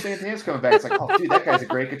 Carlos Santana's coming back. It's like, oh, dude, that guy's a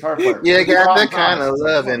great guitar player. You got the kind of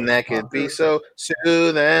loving that could be so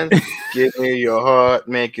soothing. Give me your heart,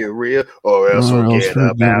 make it real, or else forget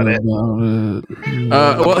about it.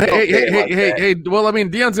 Well, hey. Well, I mean,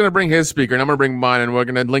 Dion's gonna bring his speaker, and I'm gonna bring mine, and we're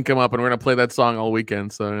gonna link them up, and we're gonna play that song all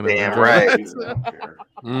weekend. So, damn right.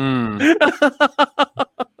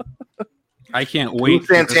 I can't wait. Who's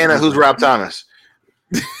Santana? Who's Rob Thomas?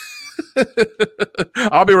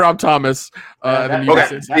 I'll be Rob Thomas. That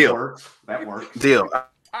works. Deal.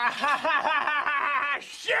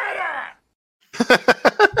 Shut up!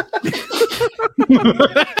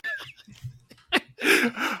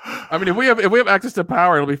 I mean, if we have access to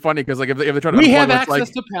power, it'll be funny because like if they try to we unplug have it, access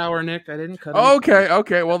like, to power, Nick. I didn't cut.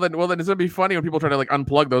 Okay. Well then it's gonna be funny when people try to like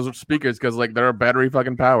unplug those speakers because like they're battery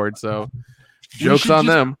fucking powered. So jokes on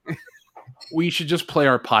them. We should just play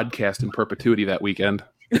our podcast in perpetuity that weekend.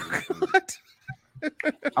 What?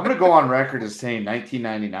 I'm gonna go on record as saying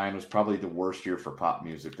 1999 was probably the worst year for pop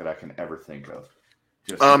music that I can ever think of.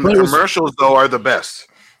 The commercials though are the best.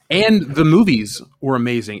 And the movies were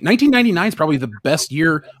amazing. 1999 is probably the best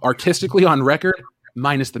year artistically on record,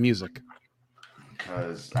 minus the music.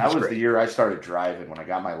 Because that was the year I started driving when I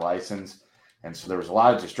got my license. And so there was a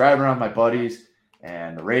lot of just driving around with my buddies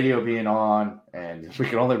and the radio being on. And we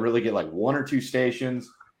could only really get like 1 or 2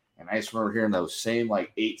 stations. And I just remember hearing those same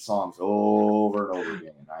like 8 songs over and over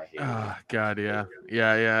again. And I hated it. God, yeah.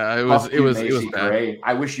 It was bad. Gray.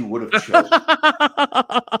 I wish you would have choked.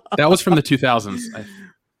 That was from the 2000s, I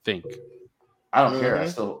think. I don't care. I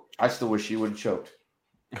still wish you would have choked.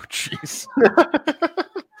 Oh, jeez.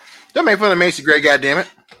 Don't make fun of Macy Gray, goddammit.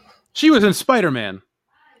 She was in Spider-Man.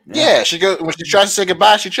 Yeah, she goes when she tries to say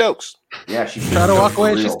goodbye, she chokes. Yeah, she tries to walk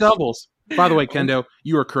away, she stumbles. By the way, Kendo,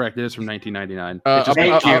 you are correct. It is from 1999.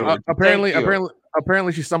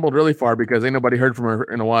 Apparently, she stumbled really far because ain't nobody heard from her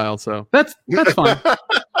in a while. So that's fine.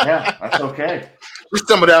 Yeah, that's okay. We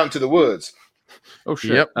stumbled out into the woods. Oh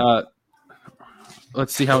shit. Yep.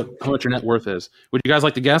 Let's see how much your net worth is. Would you guys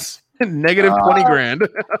like to guess? Negative 20 grand.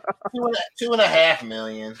 2.5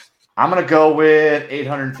 million. I'm gonna go with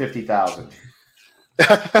 850,000.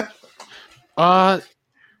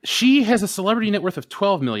 She has a celebrity net worth of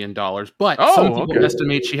 $12 million, but some people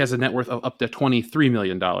estimate she has a net worth of up to $23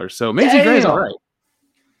 million. So Macy Gray's all right.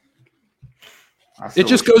 It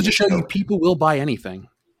just goes to show you people will buy anything.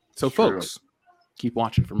 So folks, keep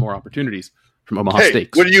watching for more opportunities from Omaha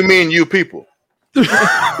Steaks. What do you mean, you people? What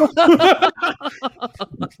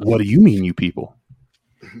do you mean, you people?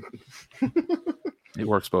 It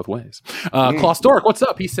works both ways. Klaus Dork, what's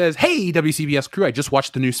up? He says, hey, WCBS crew, I just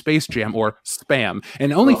watched the new Space Jam, or Spam.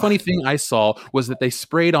 And the only funny thing I saw was that they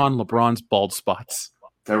sprayed on LeBron's bald spots.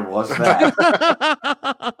 There was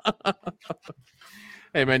that.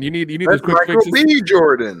 Hey, man, you need those quick fixes.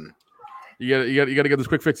 Jordan. You got to get those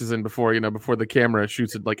quick fixes in before the camera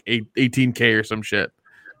shoots at like 18K or some shit.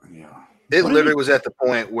 Yeah. It literally was at the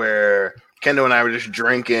point where Kendo and I were just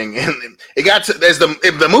drinking, and it got to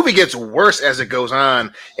the movie gets worse as it goes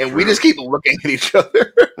on, and we just keep looking at each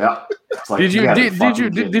other. Yeah. Like, did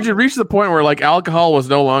you reach the point where like alcohol was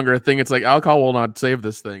no longer a thing? It's like alcohol will not save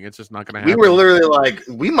this thing. It's just not going to happen. We were literally like,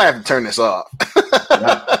 we might have to turn this off.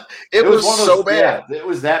 Yeah. It was so bad. Yeah, it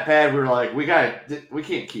was that bad. We were like, we can't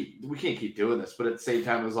keep doing this. But at the same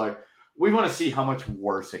time, it was like, we want to see how much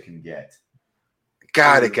worse it can get.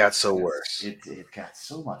 God, it got so worse. It got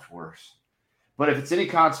so much worse. But if it's any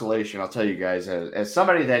consolation, I'll tell you guys, as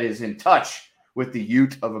somebody that is in touch with the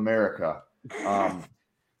youth of America, I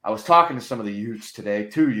was talking to some of the youths today,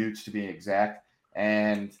 2 youths to be exact,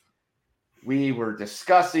 and we were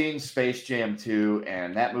discussing Space Jam 2,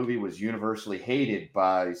 and that movie was universally hated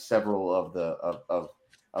by several of the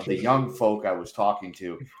young folk I was talking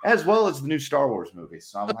to, as well as the new Star Wars movies.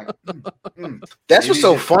 So I'm like, That's what's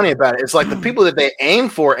so funny about it. It's like the people that they aim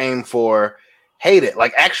for hate it,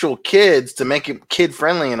 like actual kids, to make it kid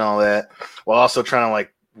friendly and all that, while also trying to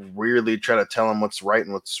like weirdly try to tell them what's right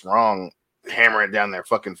and what's wrong, hammer it down their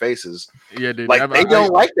fucking faces. Yeah, dude. Like they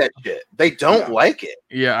don't like that shit. They don't like it.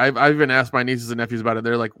 Yeah, I've even asked my nieces and nephews about it.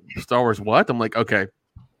 They're like, Star Wars what? I'm like, okay,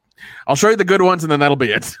 I'll show you the good ones and then that'll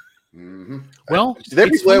be it. Mm-hmm. Well, there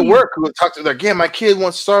people at work who talk to like, yeah, my kid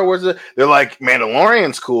wants Star Wars. They're like,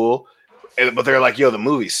 Mandalorian's cool, but they're like, yo, the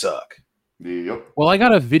movies suck. Yep. Well, I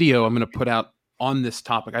got a video I'm going to put out on this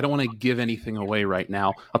topic. I don't want to give anything away right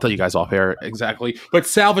now. I'll tell you guys off air exactly. But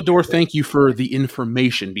Salvador, thank you for the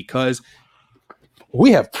information, because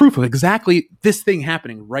we have proof of exactly this thing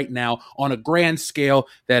happening right now on a grand scale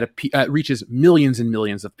that reaches millions and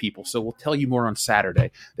millions of people. So we'll tell you more on Saturday.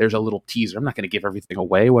 There's a little teaser. I'm not going to give everything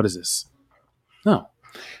away. What is this? No.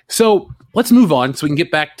 So let's move on so we can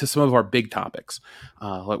get back to some of our big topics.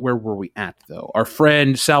 Where were we at, though? Our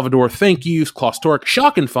friend Salvador, thank you. Klaus Torque,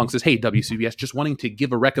 Shock and Funk says, hey, WCBS, just wanting to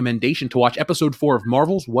give a recommendation to watch episode 4 of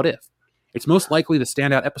Marvel's What If. It's most likely the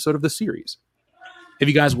standout episode of the series. Have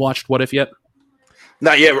you guys watched What If yet?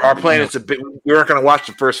 Not yet. Our plan is we weren't going to watch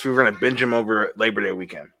the first few. We're going to binge them over Labor Day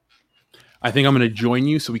weekend. I think I'm going to join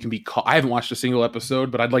you so we can be I haven't watched a single episode,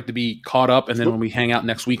 but I'd like to be caught up, and then when we hang out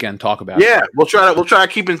next weekend, talk about it. Yeah, we'll try to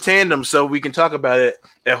keep in tandem so we can talk about it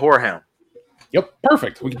at Horror Hound. Yep,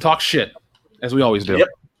 perfect. We can talk shit, as we always do. Yep.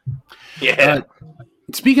 Yeah.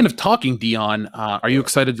 Speaking of talking, Dion, are you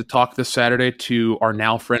excited to talk this Saturday to our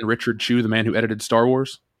now friend Richard Chu, the man who edited Star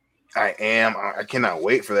Wars? I am. I cannot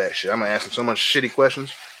wait for that shit. I'm gonna ask him so much shitty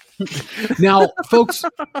questions. Now, folks,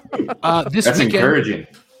 this That's weekend, encouraging.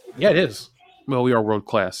 Yeah, it is. Well, we are world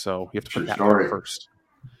class, so you have to put that story. first.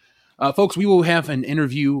 Folks, we will have an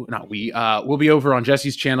interview. We'll be over on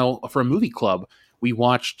Jesse's channel for a movie club. We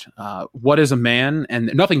watched What is a Man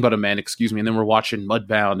and Nothing But a Man, excuse me, and then we're watching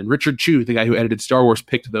Mudbound. And Richard Chu, the guy who edited Star Wars,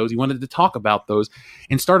 picked those. He wanted to talk about those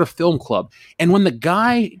and start a film club. And when the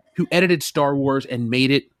guy who edited Star Wars and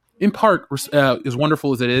made it, in part, as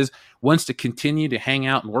wonderful as it is, wants to continue to hang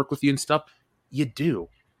out and work with you and stuff, you do.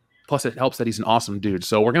 Plus, it helps that he's an awesome dude.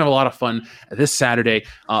 So we're going to have a lot of fun this Saturday.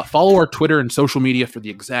 Follow our Twitter and social media for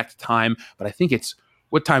the exact time. But I think it's,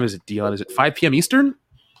 what time is it, Dion? Is it 5 p.m. Eastern?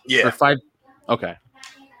 Yeah. Or 5? Okay.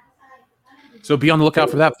 So be on the lookout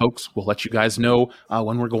for that, folks. We'll let you guys know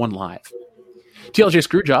when we're going live. TLJ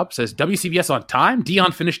Screwjob says, WCBS on time?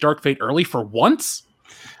 Dion finished Dark Fate early for once?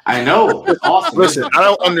 I know. Awesome. Listen, I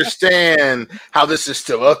don't understand how this is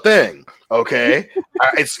still a thing. Okay,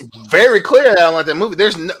 it's very clear that I don't like that movie.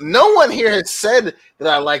 There's no one here has said that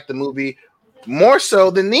I like the movie more so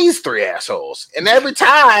than these three assholes, and every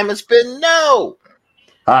time it's been no.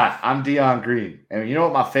 Hi, I'm Dion Green, and you know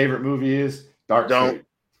what my favorite movie is? Dark Fate.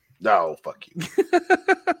 No, fuck you.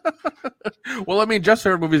 Well, I mean, Jeff's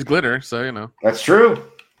favorite movie is Glitter, so you know. That's true.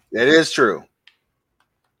 It is true.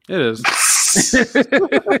 It is.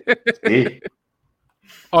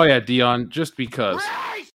 Oh yeah, Dion, just because.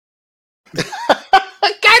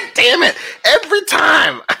 God damn it! Every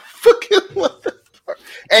time.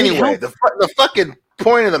 Anyway, the fucking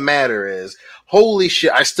point of the matter is, holy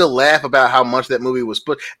shit! I still laugh about how much that movie was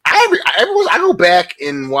put. I go back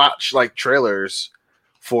and watch like trailers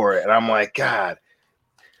for it, and I'm like, God.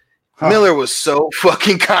 Miller was so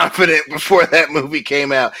fucking confident before that movie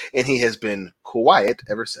came out, and he has been quiet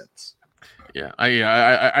ever since. Yeah,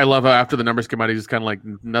 I love how after the numbers came out, he's just kind of like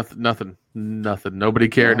nothing. Nobody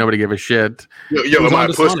cared. Nobody gave a shit. Yo, am I a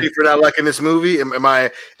pussy for not liking this movie? Am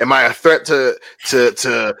I a threat to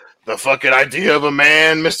the fucking idea of a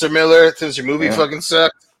man, Mr. Miller? Since your movie fucking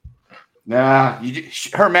sucked. Nah,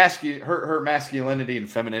 her masculinity and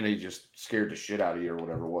femininity just scared the shit out of you or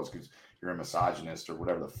whatever it was because you're a misogynist or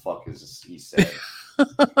whatever the fuck is he said.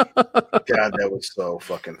 God, that was so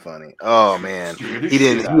fucking funny. Oh man, he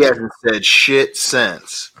hasn't said shit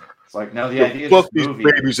since. It's like, no, the idea. Fuck these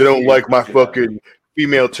babies that don't like my fucking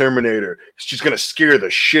female Terminator. She's gonna scare the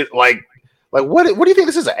shit. Like what do you think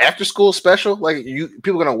this is, an after school special? Like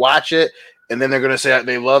people are gonna watch it and then they're gonna say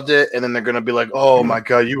they loved it, and then they're gonna be like, "Oh my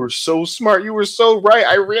god, you were so smart, you were so right.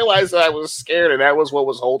 I realized that I was scared, and that was what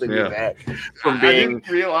was holding me back from being." I didn't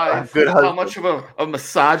realize how much of a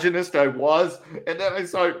misogynist I was, and then I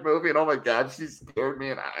saw your movie, and oh my god, she scared me,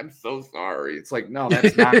 and I'm so sorry. It's like, no,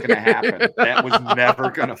 that's not gonna happen. That was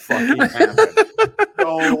never gonna fucking happen.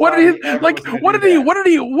 What did he like? What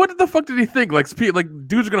the fuck did he think? Like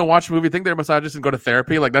dudes are gonna watch a movie, think they're misogynist, and go to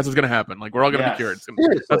therapy. Like that's what's gonna happen. Like we're all gonna be cured.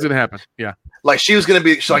 That's gonna happen. Yeah. Like she was gonna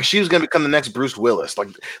become the next Bruce Willis. Like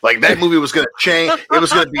that movie was gonna change. It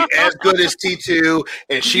was gonna be as good as T2,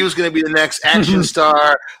 and she was gonna be the next action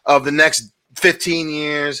star of the next 15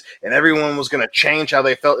 years, and everyone was gonna change how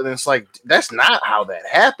they felt. And it's like, that's not how that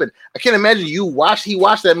happened. I can't imagine he watched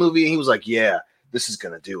that movie and he was like, yeah, this is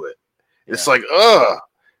gonna do it. It's like,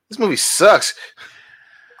 this movie sucks.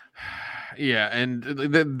 Yeah, and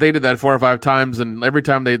they did that 4 or 5 times, and every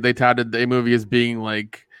time they touted a movie as being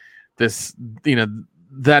like this,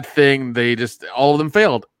 that thing, all of them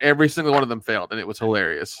failed. Every single one of them failed, and it was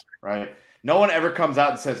hilarious. Right. No one ever comes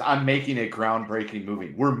out and says, I'm making a groundbreaking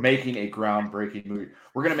movie. We're making a groundbreaking movie.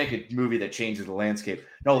 We're going to make a movie that changes the landscape.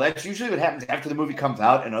 No, that's usually what happens after the movie comes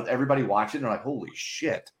out and everybody watches it and they're like, holy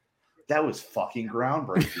shit, that was fucking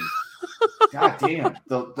groundbreaking. God damn.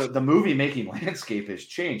 The movie making landscape has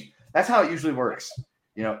changed. That's how it usually works.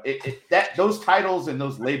 Those titles and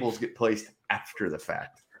those labels get placed after the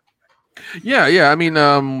fact. Yeah. I mean,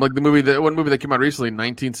 like one movie that came out recently,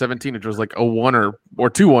 1917, which was like a one or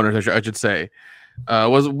 2 oneers, I should say,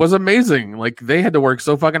 was amazing. Like they had to work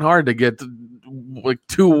so fucking hard to get like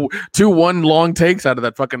two 1 long takes out of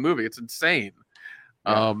that fucking movie. It's insane.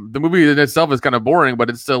 Yeah. The movie in itself is kind of boring, but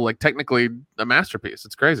it's still like technically a masterpiece.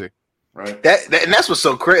 It's crazy. Right. And that's what's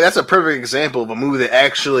so crazy. That's a perfect example of a movie that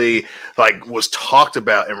actually like was talked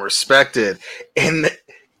about and respected. And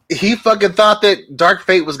he fucking thought that Dark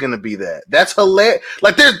Fate was going to be that. That's hilarious.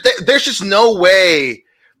 Like there's just no way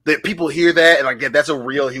that people hear that and like, yeah, that's a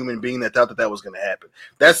real human being that thought that was going to happen.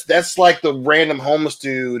 That's like the random homeless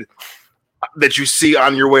dude that you see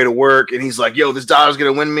on your way to work, and he's like, "Yo, this dollar's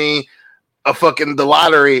going to win me the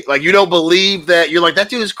lottery." Like you don't believe that. You're like, that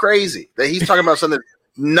dude is crazy. That he's talking about something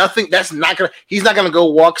nothing. That's not gonna. He's not gonna go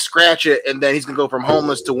walk, scratch it, and then he's gonna go from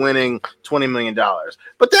homeless to winning $20 million.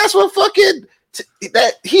 But that's what fucking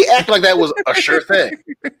that he acted like that was a sure thing.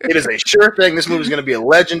 It is a sure thing. This movie is gonna be a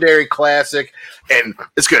legendary classic, and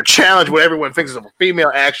it's gonna challenge what everyone thinks of a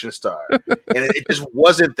female action star. And it just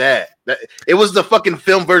wasn't that. It was the fucking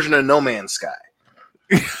film version of No Man's Sky.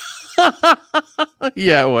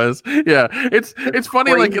 Yeah, it was. Yeah, it's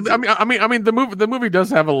funny. Crazy. Like I mean, the movie does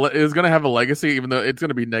have is going to have a legacy, even though it's going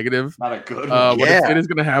to be negative. Not a good one. But it is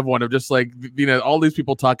going to have one of just like all these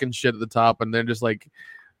people talking shit at the top, and then just like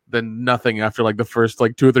then nothing after like the first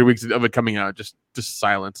like 2 or 3 weeks of it coming out, just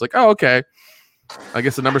silence. Like, oh, okay. I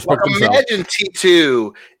guess the numbers spoke themselves. Imagine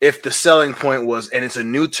T2 if the selling point was, and it's a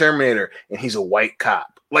new Terminator, and he's a white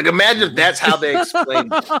cop. Like, imagine if that's how they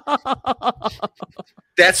explained it.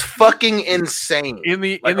 That's fucking insane. In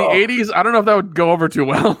the 80s, I don't know if that would go over too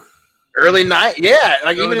well. Early night, yeah.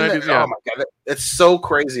 Like early even 90s, yeah. Oh my god, it's so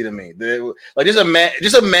crazy to me. Like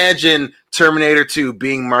just imagine Terminator 2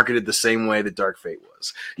 being marketed the same way that Dark Fate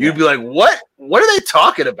was. You'd be like, what? What are they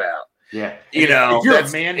talking about? Yeah, if you're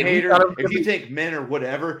a man hater, if you think men are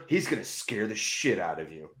whatever, he's gonna scare the shit out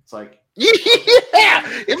of you. It's like, yeah,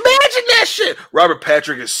 imagine that shit. Robert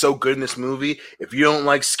Patrick is so good in this movie. If you don't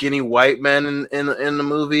like skinny white men in the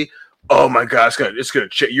movie, oh my god, it's gonna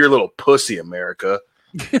you're a little pussy, America.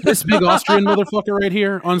 This big Austrian motherfucker right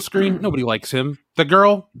here on screen, nobody likes him. The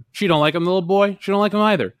girl, she don't like him. The little boy, she don't like him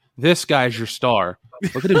either. This guy's your star.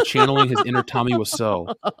 Look at him channeling his inner Tommy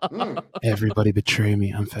Wiseau. Everybody betray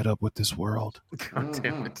me. I'm fed up with this world. God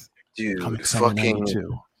damn it, dude! Fucking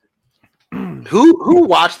who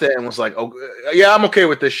watched that and was like, "Oh, yeah, I'm okay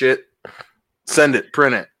with this shit. Send it,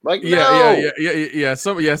 print it." Like, yeah.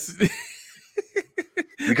 So yes.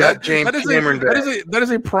 You got James Cameron. That is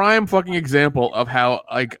a prime fucking example of how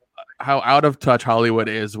out of touch Hollywood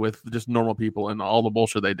is with just normal people and all the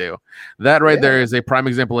bullshit they do. That right there is a prime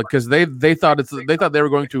example, because they thought they were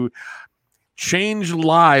going to change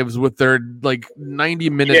lives with their like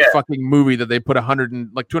 90-minute fucking movie that they put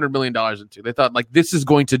 $200 million into. They thought like, this is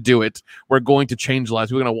going to do it. We're going to change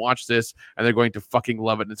lives. We're going to watch this and they're going to fucking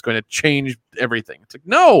love it. And it's going to change everything. It's like,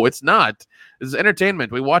 no, it's not. This is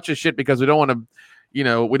entertainment. We watch this shit because we don't want to, we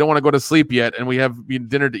don't want to go to sleep yet, and we have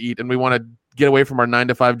dinner to eat, and we want to get away from our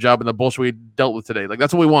 9-to-5 job and the bullshit we dealt with today. Like,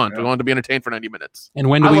 that's what we want. We want to be entertained for 90 minutes. And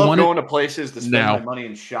when do I we love want going to places to spend now. my money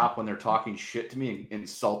and shop when they're talking shit to me and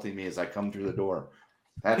insulting me as I come through the door.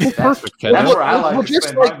 That's perfect. That's where I like to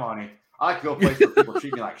spend my money. I like to go places where people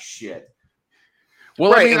treat me like shit.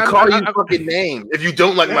 Well, right, and call you fucking name. If you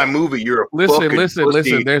don't like my movie, you're a listen.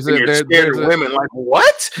 pussy, There's women. Like,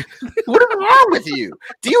 what? What is wrong with you?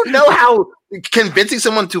 Do you know how convincing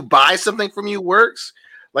someone to buy something from you works?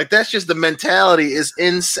 Like, that's just the mentality is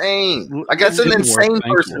insane. Like, that's an insane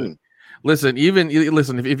person. Listen,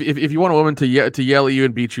 if you want a woman to yell at you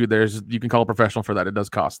and beat you, you can call a professional for that. It does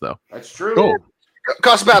cost though. That's true. Cool. It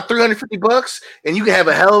costs about $350, and you can have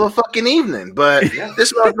a hell of a fucking evening. But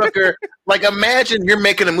this motherfucker, like, imagine you're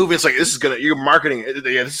making a movie. It's like, you're marketing it.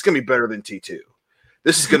 Yeah, this is gonna be better than T2.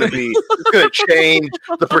 This is gonna change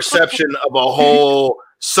the perception of a whole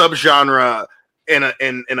subgenre in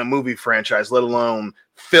a movie franchise, let alone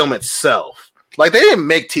film itself. Like, they didn't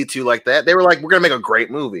make T2 like that. They were like, we're gonna make a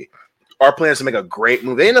great movie. Our plan is to make a great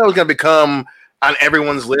movie. They know it's gonna become on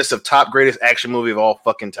everyone's list of top greatest action movie of all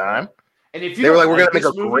fucking time. And if you they were like, we're like gonna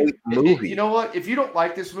make a great movie. You know what? If you don't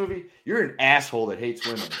like this movie, you're an asshole that hates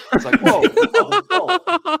women. It's like, whoa.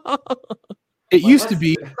 It used to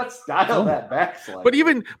be. Let's dial that back. But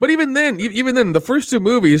even then, the first two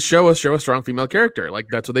movies show a strong female character. Like,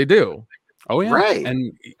 that's what they do. Oh yeah, right.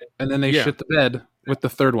 And then they shit the bed with the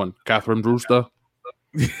third one, Catherine Brewster.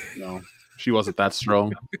 No, she wasn't that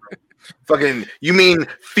strong. Fucking, you mean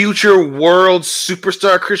future world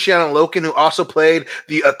superstar Christiana Loken, who also played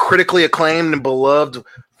the critically acclaimed and beloved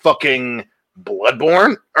fucking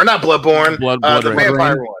Bloodborne? Or not Bloodborne, the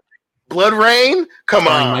vampire one. Blood Rain? Come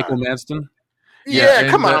on. Michael Madsen? Yeah,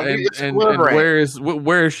 come on. And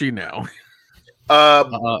where is she now?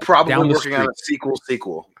 Probably working on a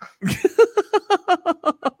sequel.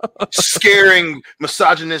 Scaring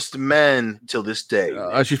misogynist men till this day.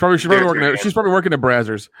 She's probably working at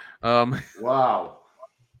Brazzers. Wow.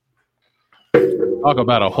 Talk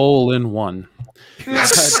about a hole in one.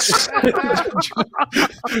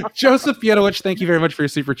 Joseph Pianowicz, thank you very much for your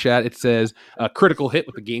super chat. It says a critical hit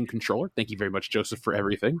with the game controller. Thank you very much, Joseph, for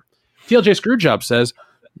everything. TLJ Screwjob says,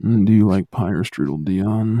 do you like pie or strudel,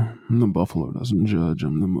 Dion? The buffalo doesn't judge.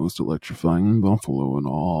 I'm the most electrifying buffalo in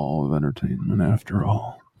all of entertainment, after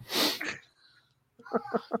all.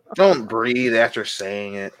 Don't breathe after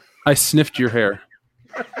saying it. I sniffed your hair.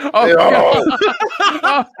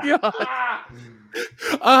 Oh, God.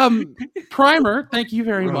 Primer, thank you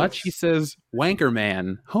very much. He says Wanker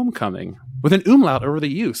Man Homecoming with an umlaut over the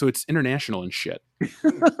U, so it's international and shit. I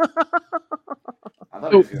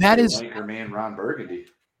thought he was that say is Wanker Man Ron Burgundy.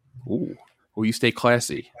 Ooh, will you stay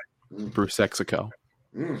classy, Bruce Sexico?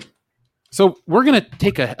 So we're going to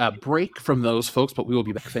take a break from those folks, but we will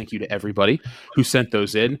be back. Thank you to everybody who sent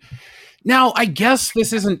those in. Now, I guess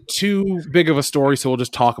this isn't too big of a story, so we'll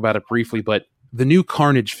just talk about it briefly, but the new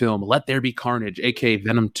Carnage film, Let There Be Carnage, aka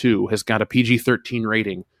Venom 2, has got a PG-13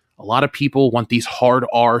 rating. A lot of people want these hard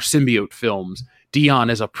R symbiote films. Dion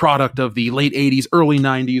is a product of the late 80s, early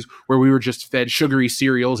 90s, where we were just fed sugary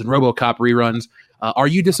cereals and RoboCop reruns. Are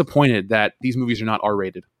you disappointed that these movies are not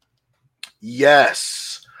R-rated?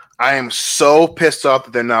 Yes. I am so pissed off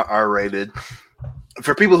that they're not R-rated.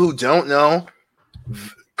 For people who don't know,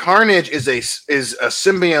 Carnage is a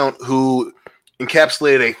symbiote who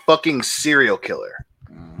encapsulated a fucking serial killer.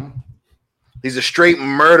 Mm-hmm. He's a straight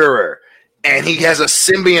murderer, and he has a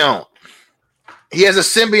symbiote. He has a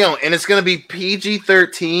symbiote, and it's going to be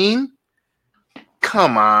PG-13?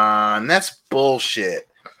 Come on, that's bullshit.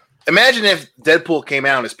 Imagine if Deadpool came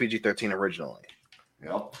out as PG-13 originally.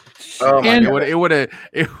 Yep. Oh my God. It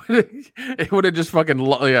would have just fucking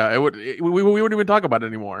we wouldn't even talk about it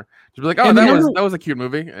anymore. Just be like, oh, that was a cute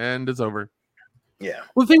movie, and it's over. Yeah.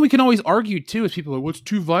 Well, the thing we can always argue too is people are, what's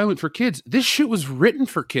too violent for kids? This shit was written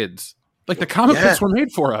for kids. Like the comic books were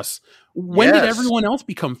made for us. When did everyone else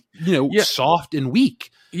become, soft and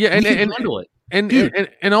weak? Yeah, and handle it.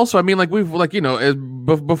 And also, I mean, like we've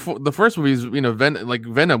before the first movies,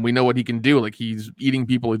 Venom, we know what he can do. Like he's eating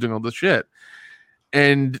people, he's doing all this shit.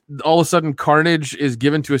 And all of a sudden, Carnage is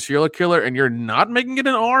given to a serial killer, and you're not making it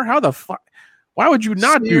an R? How the fuck? Why would you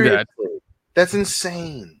not do that? That's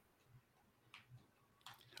insane.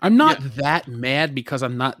 I'm not that mad because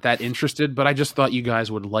I'm not that interested, but I just thought you guys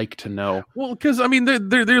would like to know. Well, because I mean,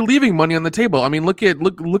 they're leaving money on the table. I mean, look at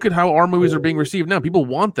how R movies are being received now. People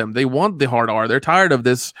want them. They want the hard R. They're tired of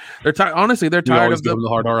this. Honestly, they're tired of the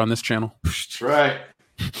hard R on this channel. Right.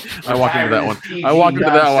 I walked into that one.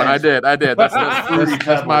 I did. That's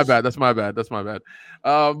my bad. That's my bad.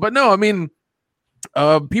 But no, I mean,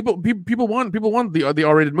 people want the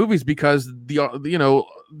R-rated movies because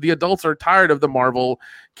the adults are tired of the Marvel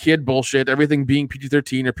kid bullshit, everything being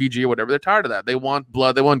PG-13 or PG or whatever. They're tired of that. They want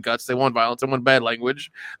blood, they want guts, they want violence, they want bad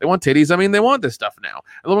language, they want titties. I mean, they want this stuff now.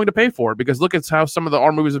 They're willing to pay for it because look at how some of the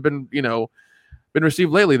R movies have been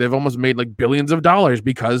received lately. They've almost made like billions of dollars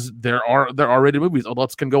because they're R-rated movies.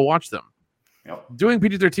 Adults can go watch them. Yep. Doing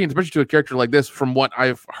PG-13, especially to a character like this, from what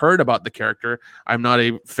I've heard about the character, I'm not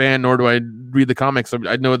a fan, nor do I read the comics.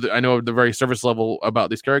 I know the very surface level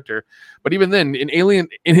about this character. But even then, an alien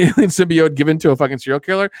symbiote given to a fucking serial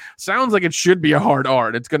killer sounds like it should be a hard R.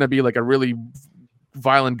 And it's going to be like a really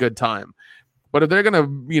violent good time. But if they're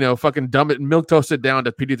going to, fucking dumb it, milk toast it down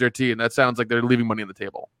to PG-13, that sounds like they're leaving money on the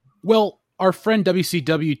table. Well, our friend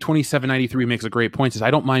WCW 2793 makes a great point. Says, I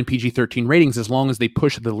don't mind PG-13 ratings as long as they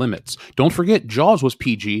push the limits. Don't forget, Jaws was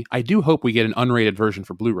PG. I do hope we get an unrated version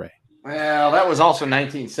for Blu-ray. Well, that was also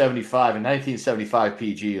 1975, and 1975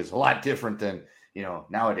 PG is a lot different than,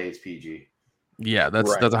 nowadays PG. Yeah, that's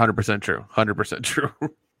 100% true. 100% true.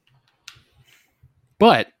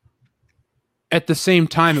 But at the same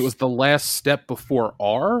time, it was the last step before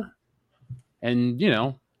R. And,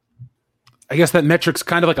 I guess that metric's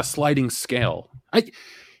kind of like a sliding scale. I'd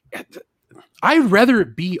rather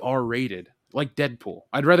it be R-rated, like Deadpool.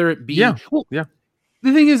 I'd rather it be... Yeah. The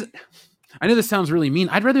thing is, I know this sounds really mean.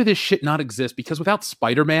 I'd rather this shit not exist because without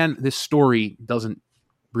Spider-Man, this story doesn't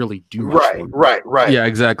really do much. Right. Yeah,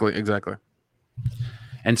 exactly.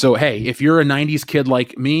 And so, hey, if you're a 90s kid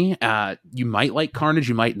like me, you might like Carnage,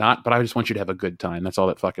 you might not, but I just want you to have a good time. That's all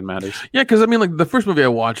that fucking matters. Yeah, because I mean, like the first movie I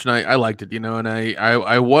watched, and I liked it, and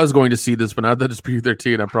I was going to see this, but now that it's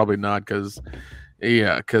PG-13, I'm probably not, because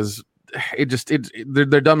they're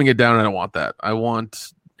dumbing it down, and I don't want that. I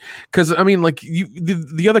want, because I mean, like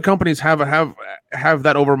the other companies have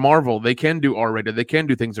that over Marvel. They can do R-rated, they can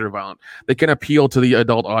do things that are violent, they can appeal to the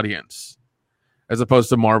adult audience. As opposed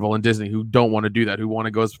to Marvel and Disney, who don't want to do that, who want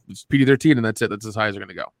to go as PG-13, and that's it. That's as high as they're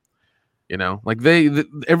going to go. Like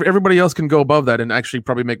everybody else can go above that and actually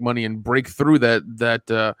probably make money and break through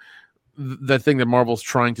that thing that Marvel's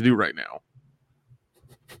trying to do right now.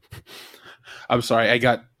 I'm sorry, I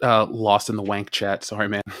got lost in the wank chat. Sorry,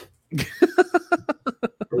 man.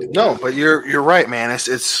 No, but you're right, man.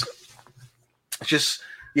 It's just.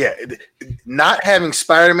 Yeah, not having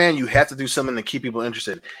Spider-Man, you have to do something to keep people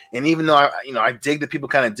interested. And even though I dig that people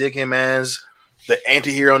kind of dig him as the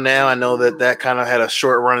anti-hero now, I know that kind of had a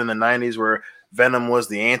short run in the 90s where Venom was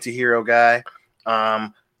the anti-hero guy.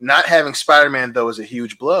 Not having Spider-Man though is a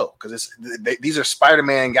huge blow because these are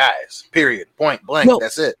Spider-Man guys. Period. Point blank. Well,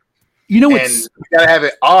 that's it. You know, and you gotta have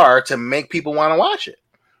it R to make people want to watch it.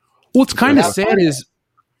 What's kind of sad is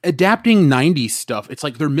adapting 90s stuff. It's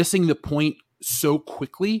like they're missing the point so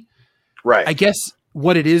quickly. Right. I guess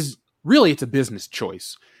what it is, really, it's a business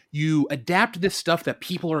choice. You adapt this stuff that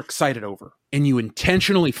people are excited over, and you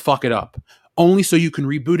intentionally fuck it up, only so you can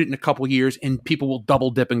reboot it in a couple years, and people will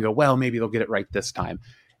double dip and go, well, maybe they'll get it right this time.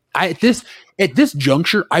 At this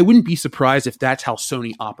juncture, I wouldn't be surprised if that's how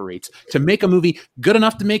Sony operates. To make a movie good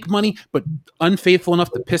enough to make money, but unfaithful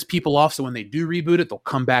enough to piss people off, so when they do reboot it, they'll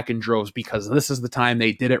come back in droves because this is the time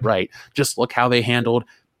they did it right. Just look how they handled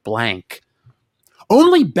blank.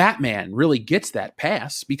 Only Batman really gets that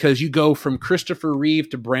pass because you go from Christopher Reeve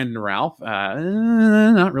to Brandon Routh.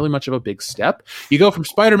 Not really much of a big step. You go from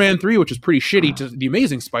Spider-Man 3, which is pretty shitty, to The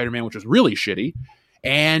Amazing Spider-Man, which is really shitty.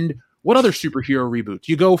 And what other superhero reboots?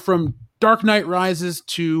 You go from Dark Knight Rises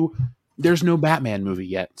to there's no Batman movie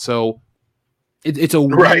yet. So it's a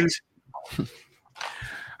weird... Right.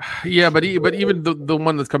 Yeah, but even the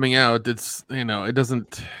one that's coming out, it's, you know, it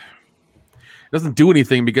doesn't do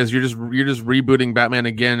anything because you're just rebooting Batman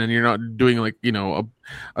again, and you're not doing, like, you know,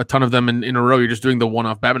 a ton of them in a row. You're just doing the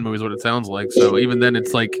one-off Batman movies, what it sounds like. So even then,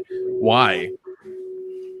 it's like, why?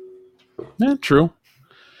 Yeah, true.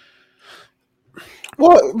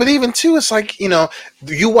 Well, but even too, it's like, you know,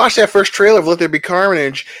 you watch that first trailer of Let There Be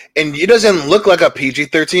Carnage, and it doesn't look like a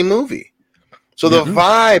PG-13 movie. So the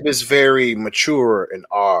vibe is very mature and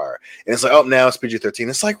R. And it's like, oh, now it's PG-13.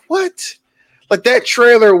 It's like, what? Like, that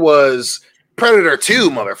trailer was Predator 2,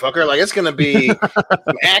 motherfucker. Like, it's going to be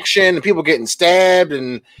some action and people getting stabbed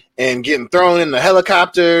and getting thrown in the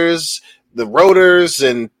helicopters, the rotors,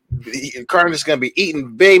 and Carnage is going to be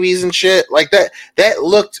eating babies and shit. Like, that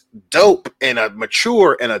looked dope and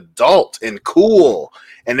mature and adult and cool.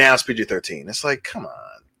 And now it's PG-13. It's like, come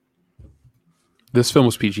on. This film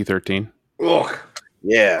was PG-13. Ugh.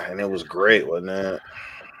 Yeah, and it was great, wasn't it?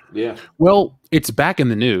 Yeah. Well, it's back in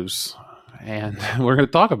the news, and we're going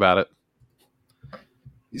to talk about it.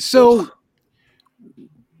 So,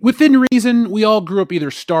 within reason, we all grew up either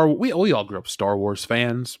we all grew up Star Wars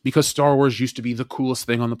fans because Star Wars used to be the coolest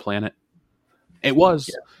thing on the planet. It was.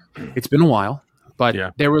 Yeah. It's been a while, but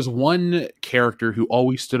there was one character who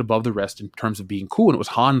always stood above the rest in terms of being cool, and it was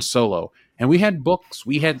Han Solo. And we had books,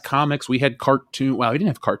 we had comics, we had cartoons. Well, we didn't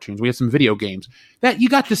have cartoons. We had some video games that you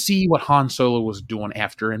got to see what Han Solo was doing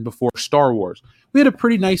after and before Star Wars. We had a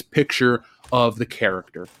pretty nice picture of the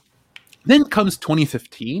character. Then comes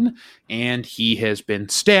 2015, and he has been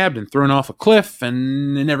stabbed and thrown off a cliff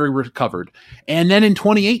and never recovered. And then in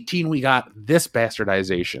 2018, we got this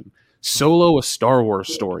bastardization. Solo, a Star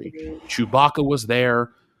Wars story. Chewbacca was there,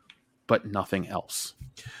 but nothing else.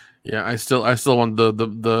 Yeah, I still want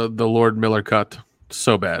the Lord Miller cut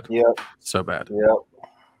so bad. Yep. So bad. Yep.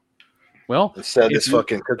 Well, instead of this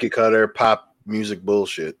fucking cookie cutter pop music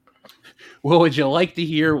bullshit. Well, would you like to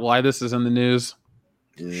hear why this is in the news?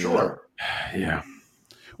 Sure. Yeah.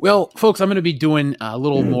 Well, folks, I'm going to be doing a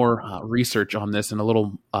little more research on this and a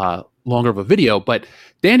little longer of a video, but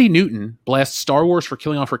Danny Newton blasts Star Wars for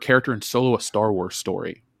killing off her character in Solo, a Star Wars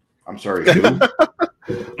story. I'm sorry, who?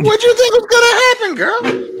 What'd you think was going to happen, girl?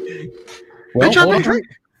 Well,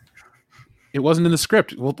 it wasn't in the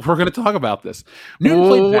script. We're going to talk about this. Newton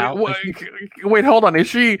played Val. Wait, hold on. Is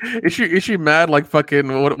she mad like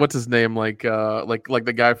fucking what's his name? Like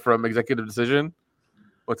the guy from Executive Decision?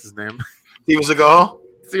 What's his name? Steven Seagal?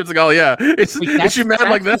 Steven Seagal, yeah. Is she mad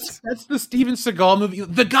like this? That's the Steven Seagal movie.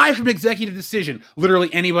 The guy from Executive Decision.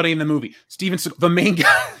 Literally anybody in the movie. Steven Seagal, the main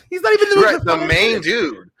guy. He's not even the movie. Right, the main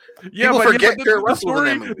dude. Yeah, people forget Kurt Russell in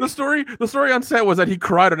that movie. The story on set was that he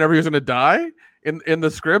cried whenever he was going to die in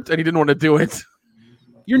the script, and he didn't want to do it.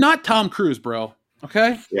 You're not Tom Cruise, bro.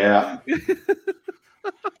 Okay? Yeah.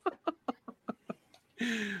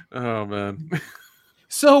 Oh man.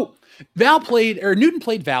 So Newton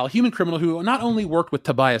played Val, a human criminal who not only worked with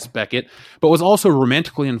Tobias Beckett, but was also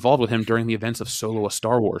romantically involved with him during the events of Solo, a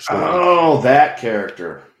Star Wars story. Oh, that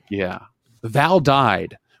character. Yeah. Val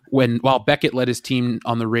died while Beckett led his team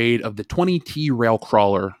on the raid of the 20T rail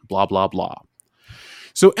crawler, blah, blah, blah.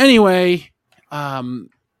 So anyway,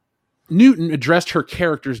 Newton addressed her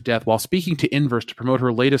character's death while speaking to Inverse to promote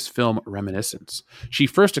her latest film, Reminiscence. She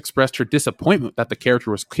first expressed her disappointment that the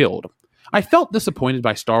character was killed. I felt disappointed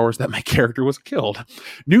by Star Wars that my character was killed.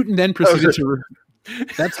 Newton then proceeded to...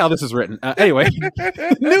 That's how this is written. Anyway,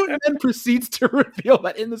 Newton then proceeds to reveal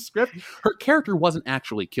that in the script, her character wasn't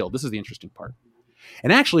actually killed. This is the interesting part.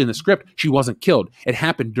 And actually in the script, she wasn't killed. It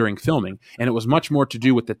happened during filming, and it was much more to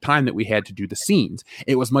do with the time that we had to do the scenes.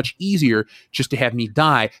 It was much easier just to have me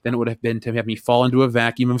die than it would have been to have me fall into a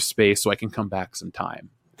vacuum of space so I can come back some time.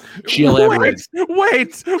 She elaborated.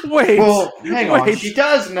 Wait. Well, hang on. She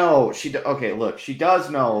does know. Okay, look. She does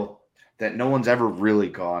know that no one's ever really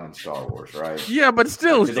gone in Star Wars, right? Yeah, but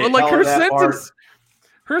still, like her sentence.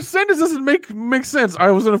 Her sentence doesn't make sense. I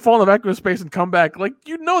was going to fall in the vacuum of space and come back. Like,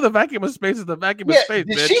 you know, the vacuum of space is the vacuum of space.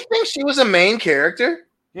 Did bitch. she think she was a main character?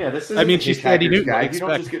 Yeah, this is. I mean, she's Sandy Newton. You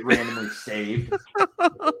don't just get randomly saved.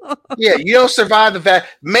 Yeah, you don't survive the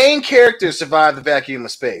main characters survive the vacuum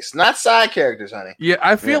of space, not side characters, honey. Yeah,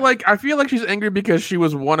 I feel like she's angry because she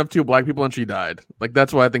was one of 2 black people and she died. Like,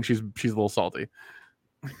 that's why I think she's a little salty.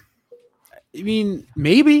 I mean,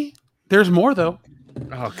 maybe there's more though.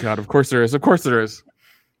 Oh God, of course there is.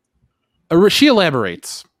 She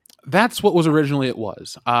elaborates. That's what was originally it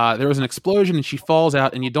was. There was an explosion and she falls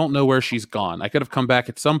out and you don't know where she's gone. I could have come back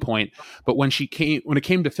at some point, but when it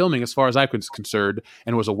came to filming, as far as I was concerned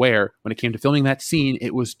and was aware, when it came to filming that scene,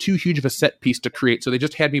 it was too huge of a set piece to create. So they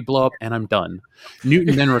just had me blow up and I'm done.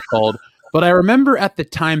 Newton then recalled, but I remember at the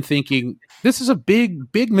time thinking, this is a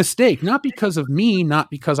big, big mistake. Not because of me, not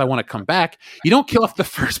because I want to come back. You don't kill off the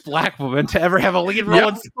first black woman to ever have a lead role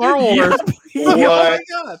in Star Wars. What? Oh my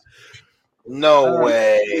God. No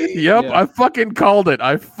way. Yep, yeah. I fucking called it.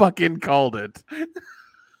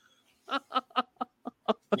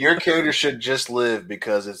 Your character should just live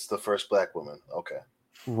because it's the first black woman. Okay.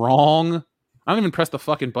 Wrong. I don't even press the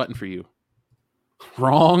fucking button for you.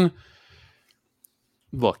 Wrong.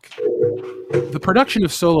 Look, the production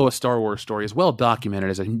of Solo: A Star Wars Story is well documented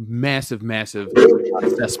as a massive, massive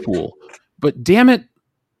cesspool. But damn it,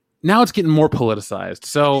 now it's getting more politicized.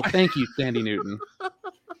 So thank you, Sandy Newton.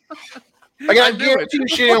 I guarantee you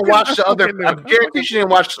she didn't watch the other. I guarantee she didn't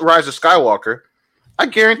watch Rise of Skywalker. I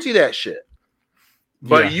guarantee that shit.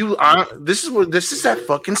 But this is that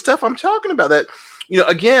fucking stuff I'm talking about. That,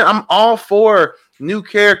 again, I'm all for new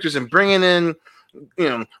characters and bringing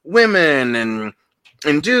in, women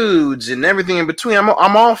and dudes and everything in between.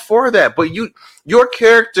 I'm all for that. But your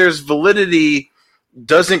character's validity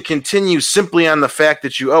doesn't continue simply on the fact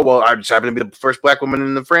that I just happen to be the first black woman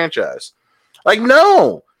in the franchise. Like,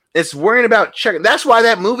 no. It's worrying about checking. That's why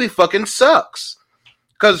that movie fucking sucks.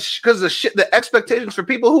 Because the expectations for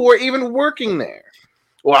people who were even working there.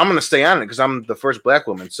 Well, I'm gonna stay on it because I'm the first black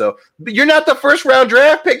woman. So, but you're not the first round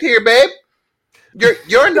draft pick here, babe.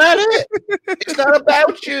 You're not it. It's not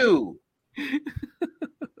about you.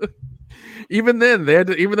 Even then, they had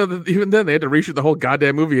to reshoot the whole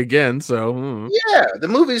goddamn movie again. So yeah, the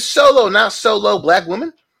movie's Solo, not Solo Black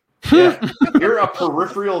Woman. Yeah. You're a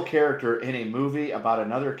peripheral character in a movie about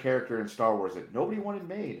another character in Star Wars that nobody wanted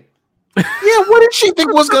made. Yeah, what did she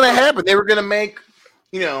think was going to happen? They were going to make,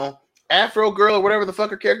 Afro Girl or whatever the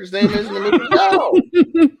fuck her character's name is in the movie? No.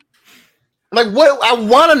 Like, what? I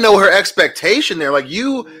want to know her expectation there. Like,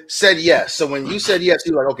 you said yes. So when you said yes,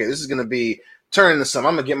 you were like, okay, this is going to be turned into something.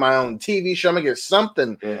 I'm going to get my own TV show. I'm going to get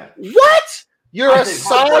something. Yeah. What? You're a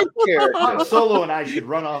side character. Solo and I should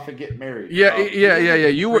run off and get married. Yeah.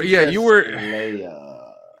 You were.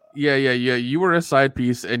 Leia. Yeah. You were a side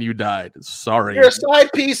piece and you died. Sorry. You're a side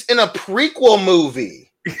piece in a prequel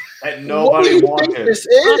movie that nobody wanted. Think this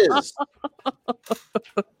is.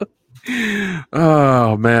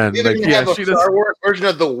 Oh man! You're gonna have a Star Wars version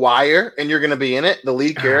of The Wire, and you're going to be in it, the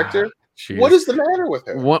lead character. What is the matter with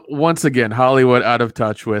her? Once again, Hollywood out of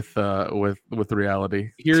touch with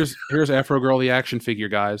reality. Here's Afro Girl, the action figure,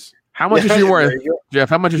 guys. How much is she worth, Jeff?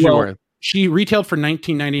 How much is she worth? She retailed for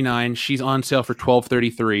 $19.99. She's on sale for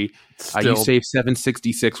 $12.33. You save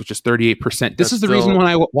 $7.66, which is 38%. This is the reason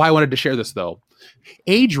why I wanted to share this, though.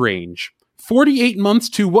 Age range: 48 months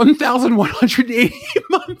to 1,188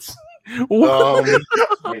 months.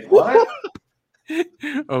 Wait, what?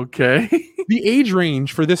 Okay. The age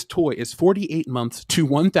range for this toy is 48 months to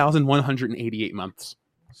 1,188 months.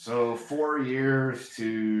 So 4 years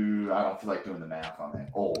to, I don't feel like doing the math on that.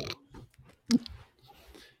 Old.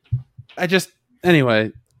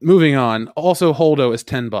 Anyway, moving on. Also, Holdo is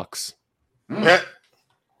 $10.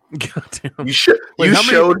 Goddamn. You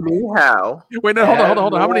showed me how. Wait, no,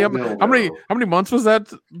 hold on. How many months was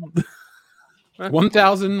that?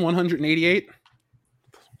 1,188.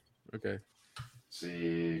 See, Okay.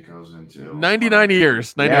 it goes into 99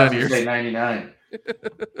 years. 99 years. Say 99.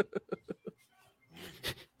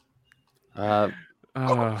 Oh,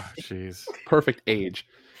 jeez. Perfect age.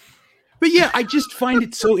 But yeah, I just find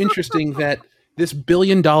it so interesting that this $1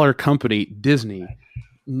 billion company, Disney,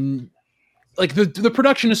 like the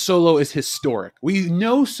production of Solo is historic. We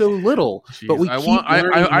know so little, but we keep learning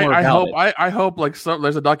more about it. I hope like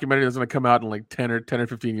there's a documentary that's going to come out in like 10 or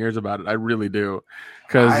 15 years about it. I really do,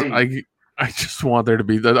 because I just want there to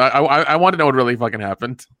be. I want to know what really fucking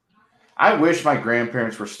happened. I wish my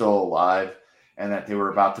grandparents were still alive and that they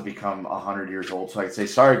were about to become 100 years old, so I could say,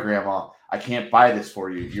 "Sorry, Grandma, I can't buy this for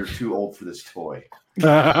you. You're too old for this toy."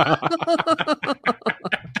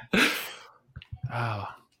 Oh,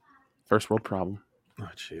 first world problem. Oh,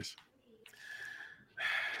 jeez.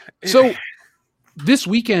 So this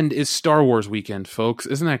weekend is Star Wars weekend, folks.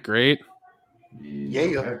 Isn't that great?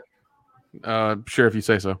 Yeah. Sure, if you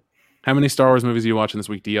say so. How many Star Wars movies are you watching this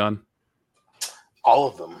week, Dion? All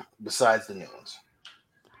of them, besides the new ones.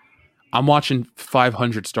 I'm watching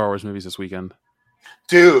 500 Star Wars movies this weekend.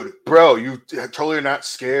 Dude, bro, you totally are not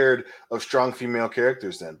scared of strong female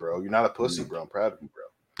characters then, bro. You're not a pussy, bro. I'm proud of you, bro.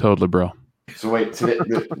 Totally, bro. So wait,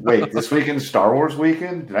 this weekend Star Wars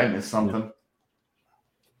weekend? Did I miss something?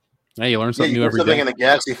 Hey, you learn something new every something day. in a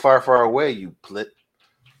galaxy far, far away, you plit.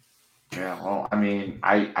 Yeah, well, I mean,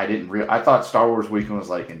 I didn't I thought Star Wars weekend was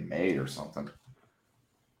like in May or something.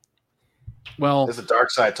 Well, there's a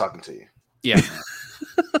dark side talking to you. Yeah.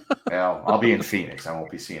 Well, I'll be in Phoenix. I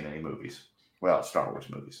won't be seeing any movies. Well, Star Wars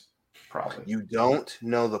movies, probably. You don't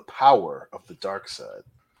know the power of the dark side.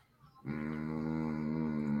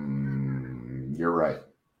 You're right.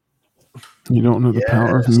 You don't know the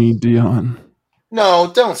power of me, Dion.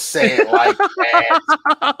 No, don't say it like that.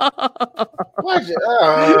 Why'd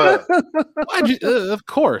you? Of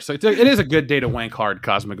course. It is a good day to wank hard,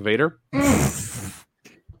 Cosmic Vader.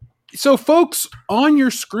 So, folks, on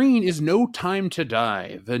your screen is No Time to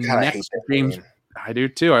Die. The next James. I do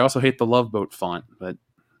too. I also hate the Love Boat font. But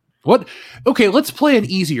what? Okay, let's play an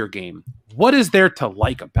easier game. What is there to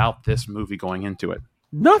like about this movie going into it?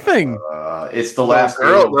 Nothing. It's the last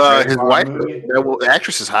girl. His wife, the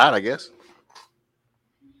actress is hot, I guess.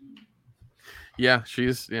 Yeah,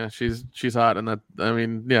 she's hot, and that's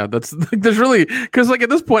there's really, because like at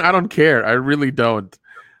this point I don't care. I really don't.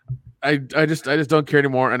 I just don't care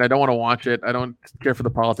anymore, and I don't want to watch it. I don't care for the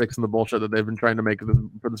politics and the bullshit that they've been trying to make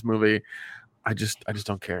for this movie. I just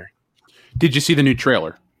don't care. Did you see the new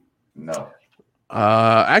trailer? No.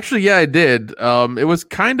 Actually, yeah, I did. It was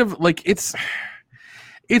kind of like it's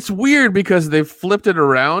weird because they flipped it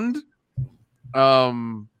around.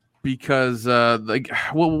 Because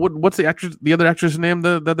what's the other actress name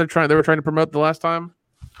that they were trying to promote the last time?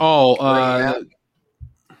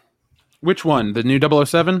 Which one? The new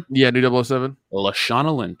 007? Yeah, new 007.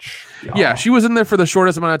 Lashana Lynch. Yeah, she was in there for the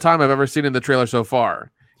shortest amount of time I've ever seen in the trailer so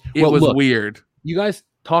far. It was weird. You guys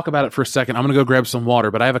talk about it for a second. I'm going to go grab some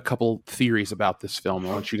water, but I have a couple theories about this film. I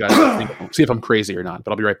want you guys to see if I'm crazy or not,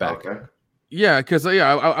 but I'll be right back. Okay. Yeah, because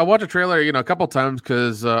I watched a trailer, a couple times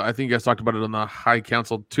because I think you guys talked about it on the High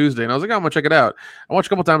Council Tuesday, and I was like, I'm gonna check it out. I watched a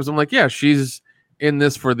couple times. I'm like, yeah, she's in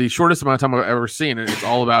this for the shortest amount of time I've ever seen, and it's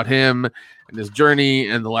all about him and his journey.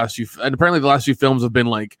 And apparently the last few films have been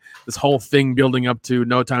like this whole thing building up to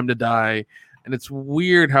No Time to Die, and it's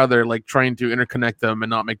weird how they're like trying to interconnect them and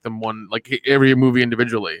not make them one, like every movie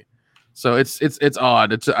individually. So it's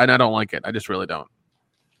odd. And I don't like it. I just really don't.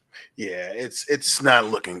 Yeah, it's not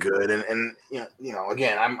looking good, and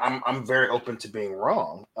again, I'm very open to being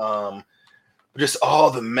wrong. Just all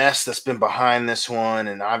the mess that's been behind this one,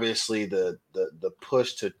 and obviously the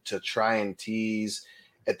push to try and tease,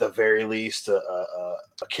 at the very least, a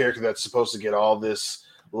character that's supposed to get all this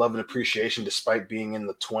love and appreciation despite being in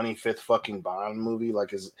the 25th fucking Bond movie,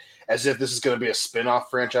 like as if this is going to be a spin-off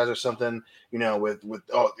franchise or something,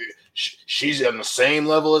 she's on the same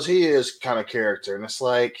level as he is kind of character, and it's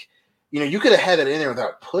like, you could have had that in there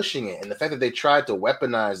without pushing it. And the fact that they tried to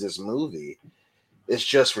weaponize this movie is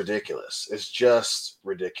just ridiculous. It's just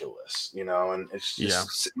ridiculous, and it's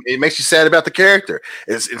just, It makes you sad about the character.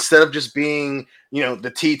 It's instead of just being,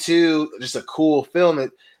 the T2, just a cool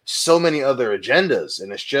film, so many other agendas,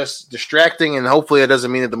 and it's just distracting. And hopefully it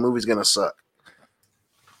doesn't mean that the movie's going to suck.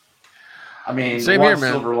 I mean, one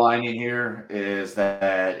silver lining here is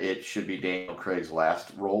that it should be Daniel Craig's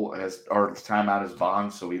last role or time out as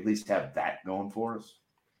Bond, so we at least have that going for us.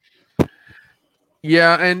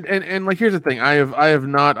 Yeah, and like here's the thing, I have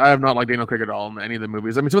not liked Daniel Craig at all in any of the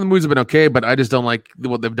movies. I mean, some of the movies have been okay, but I just don't like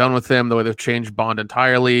what they've done with him, the way they've changed Bond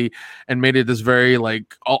entirely and made it this very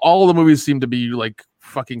like all of the movies seem to be like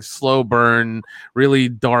fucking slow burn, really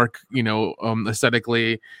dark,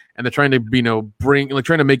 aesthetically. And they're trying to,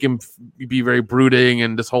 trying to make him be very brooding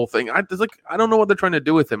and this whole thing. I don't know what they're trying to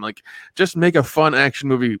do with him. Like, just make a fun action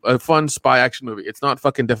movie, a fun spy action movie. It's not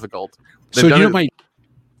fucking difficult.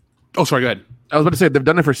 Oh, sorry, go ahead. I was about to say they've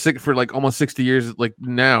done it for like almost 60 years, like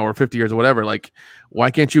now, or 50 years or whatever. Like, why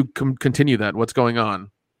can't you continue that? What's going on?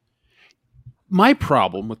 My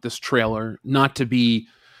problem with this trailer, not to be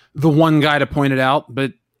the one guy to point it out,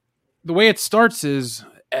 but the way it starts is,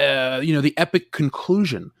 the epic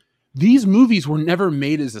conclusion. These movies were never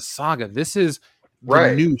made as a saga. This is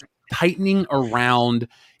the new tightening around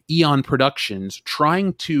Eon Productions,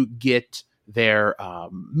 trying to get their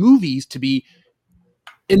movies to be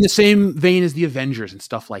in the same vein as the Avengers and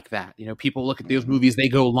stuff like that. People look at those movies, they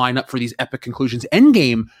go line up for these epic conclusions.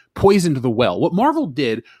 Endgame poisoned the well. What Marvel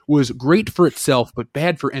did was great for itself, but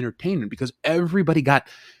bad for entertainment because everybody got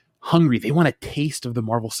hungry. They want a taste of the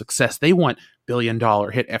Marvel success. They want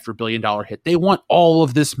billion-dollar hit after billion-dollar hit. They want all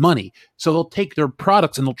of this money. So they'll take their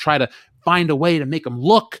products and they'll try to find a way to make them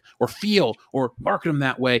look or feel or market them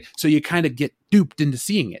that way. So you kind of get duped into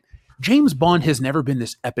seeing it. James Bond has never been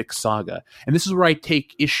this epic saga. And this is where I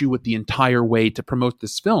take issue with the entire way to promote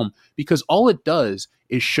this film, because all it does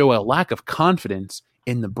is show a lack of confidence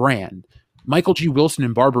in the brand. Michael G. Wilson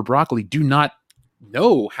and Barbara Broccoli do not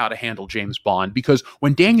know how to handle James Bond, because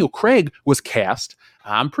when Daniel Craig was cast,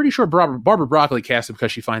 I'm pretty sure Barbara Broccoli cast him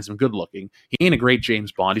because she finds him good looking. He ain't a great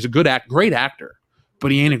James Bond. He's a great actor, but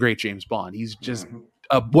he ain't a great James Bond. He's just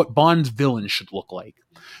what Bond's villain should look like.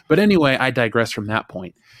 But anyway, I digress from that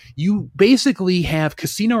point. You basically have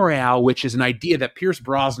Casino Royale, which is an idea that Pierce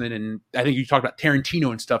Brosnan, and I think you talked about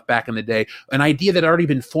Tarantino and stuff back in the day, an idea that had already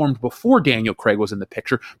been formed before Daniel Craig was in the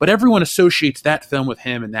picture, but everyone associates that film with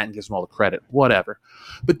him and that and gives him all the credit, whatever.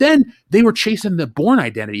 But then they were chasing the Bourne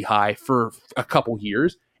Identity high for a couple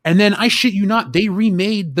years, and then, I shit you not, they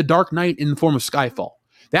remade The Dark Knight in the form of Skyfall.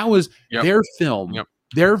 That was their film,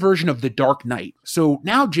 their version of The Dark Knight. So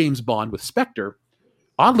now James Bond with Spectre,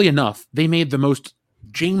 oddly enough, they made the most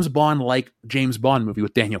James Bond-like James Bond movie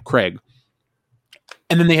with Daniel Craig.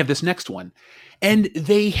 And then they have this next one. And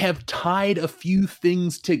they have tied a few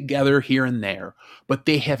things together here and there, but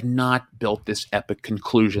they have not built this epic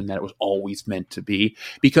conclusion that it was always meant to be,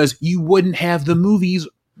 because you wouldn't have the movies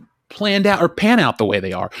planned out or pan out the way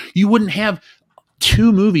they are. You wouldn't have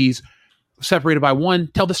two movies separated by one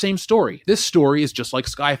tell the same story. This story is just like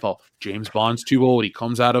Skyfall. James Bond's too old. He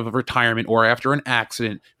comes out of retirement or after an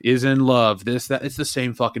accident, is in love, this, that. It's the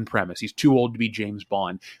same fucking premise. He's too old to be James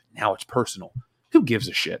Bond. Now it's personal. Who gives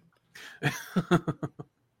a shit?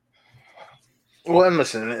 Well, and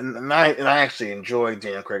listen, and I actually enjoy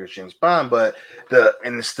Daniel Craig as James Bond, but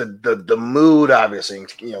the mood, obviously,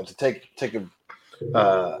 to take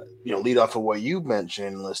a lead off of what you mentioned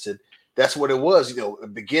and listed. That's what it was. At the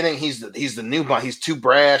beginning, he's the new Bond. He's too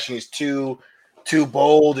brash and he's too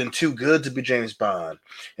bold and too good to be James Bond.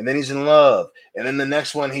 And then he's in love. And then the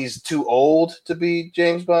next one, he's too old to be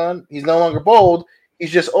James Bond. He's no longer bold.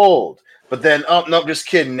 He's just old. But then, oh no, just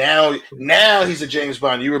kidding. Now he's a James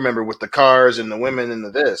Bond. You remember, with the cars and the women and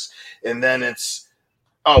the this. And then it's,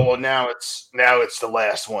 oh well, now it's the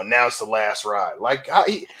last one. Now it's the last ride. Like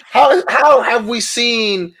how have we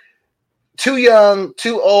seen too young,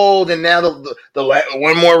 too old, and now the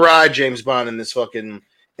one more ride James Bond in this fucking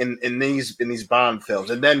in these Bond films,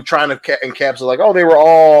 and then trying to encapsulate like, oh, they were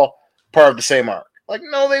all part of the same arc. Like,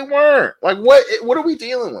 no, they weren't. Like, what are we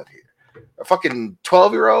dealing with here? A fucking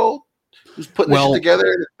 12-year-old who's putting this shit together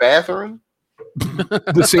in his bathroom?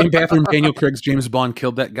 The same bathroom Daniel Craig's James Bond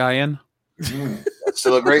killed that guy in. That's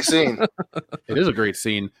still a great scene. It is a great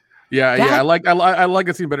scene. Yeah, I like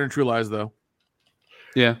the scene better in True Lies, though.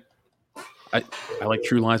 Yeah. I like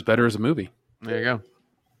True Lies better as a movie. There you go.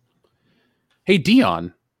 Hey,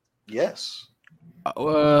 Dion. Yes.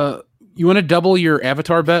 You want to double your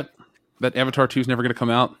Avatar bet? That Avatar 2 is never going to come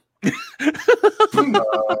out?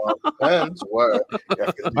 Depends. What?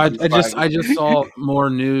 I just saw more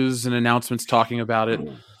news and announcements talking about it.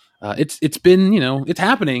 It's been, it's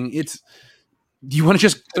happening. Do you want to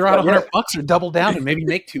just throw out $100 or double down and maybe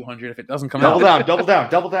make 200 if it doesn't come out?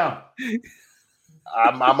 Double down.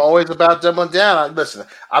 I'm always about doubling down. Listen,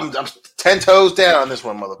 I'm 10 toes down on this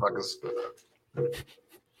one, motherfuckers.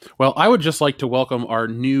 Well, I would just like to welcome our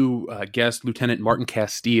new guest, Lieutenant Martin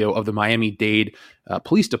Castillo of the Miami-Dade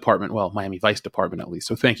Police Department. Well, Miami Vice Department, at least.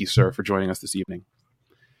 So thank you, sir, for joining us this evening.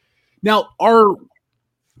 Now,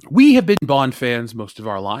 we have been Bond fans most of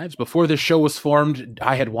our lives. Before this show was formed,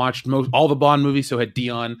 I had watched all the Bond movies, so had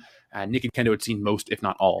Dion. Nick and Kendo had seen most, if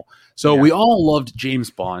not all. So we all loved James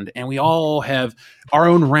Bond, and we all have our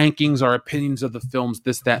own rankings, our opinions of the films,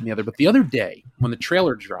 this, that, and the other. But the other day, when the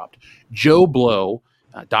trailer dropped,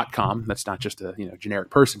 JoeBlow.com, that's not just a generic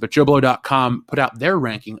person, but JoeBlow.com put out their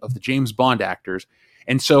ranking of the James Bond actors.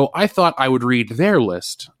 And so I thought I would read their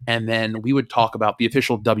list, and then we would talk about the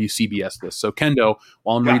official WCBS list. So Kendo,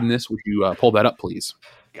 while I'm reading this, would you pull that up, please?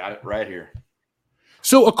 Got it right here.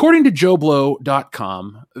 So according to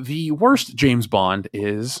JoeBlow.com, the worst James Bond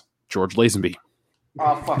is George Lazenby.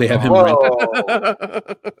 Oh, fuck they have him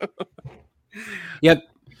ranked. Yep.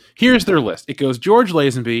 Here's their list. It goes George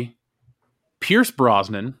Lazenby, Pierce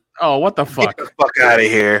Brosnan. Oh, what the fuck? Get the fuck out of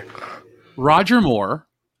here. Roger Moore.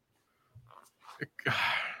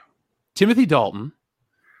 Timothy Dalton.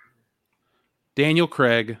 Daniel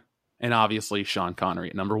Craig. And obviously Sean Connery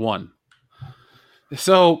at number 1.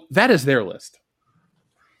 So that is their list.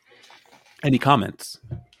 Any comments?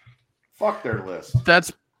 Fuck their list.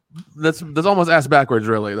 That's almost ass backwards,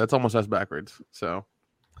 really. That's almost ass backwards. So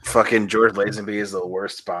fucking George Lazenby is the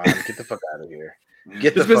worst Bond. Get the fuck out of here.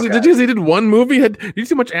 Get the fuck out. Did you see he did one movie? Did you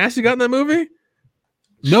see how much ass he got in that movie?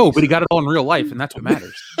 No, but he got it all in real life, and that's what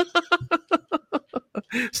matters.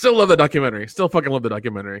 Still love the documentary. Still fucking love the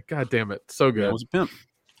documentary. God damn it, so good. He was a pimp.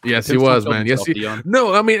 Yes, he was, man. Yes,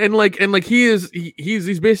 no, I mean, and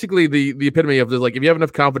he's basically the epitome of this. Like, if you have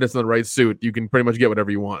enough confidence in the right suit, you can pretty much get whatever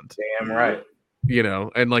you want. Damn right. You know,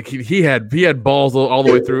 and like he had balls all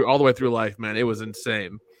the way through life, man. It was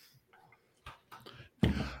insane.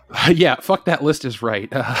 Yeah, fuck that list is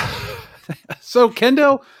right. So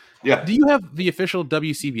Kendo, yeah, do you have the official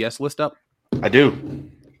WCBS list up? I do.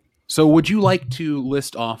 So would you like to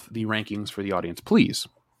list off the rankings for the audience, please?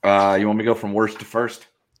 You want me to go from worst to first?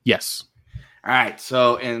 Yes. All right.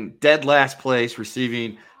 So in dead last place,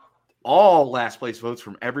 receiving all last place votes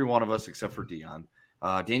from every one of us except for Dion,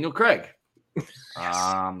 Daniel Craig.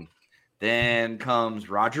 Then comes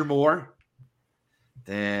Roger Moore.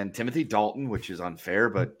 Then Timothy Dalton, which is unfair,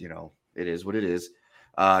 but you know it is what it is.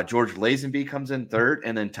 George Lazenby comes in third,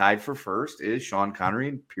 and then tied for first is Sean Connery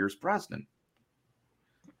and Pierce Brosnan.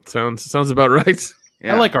 Sounds about right.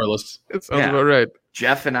 Yeah. I like our list. It sounds about right.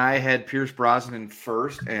 Jeff and I had Pierce Brosnan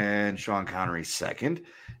first and Sean Connery second.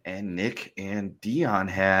 And Nick and Dion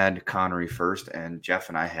had Connery first and Jeff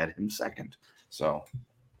and I had him second. So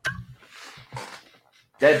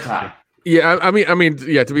dead tie. Yeah, I mean,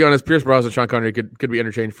 yeah. To be honest, Pierce Brosnan and Sean Connery could be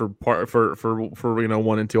interchanged for 1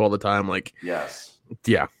 and 2 all the time. Like, yes,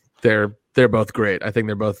 yeah, they're both great. I think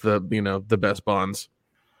they're both the best Bonds.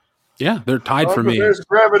 Yeah, they're tied for me. There's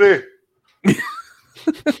gravity.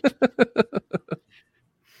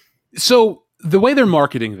 So the way they're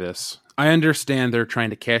marketing this, I understand they're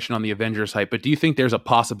trying to cash in on the Avengers hype, but do you think there's a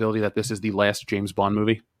possibility that this is the last James Bond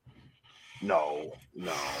movie? No.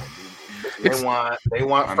 They want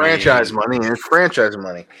franchise money, and it's franchise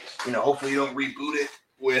money. You know, hopefully you don't reboot it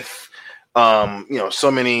with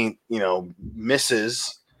so many,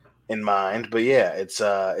 misses in mind. But yeah, this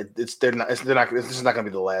is not going to be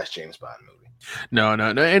the last James Bond movie. No,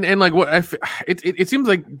 and like what it seems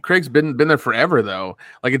like Craig's been there forever though.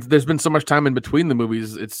 Like there's been so much time in between the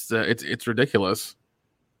movies. It's ridiculous.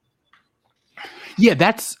 Yeah,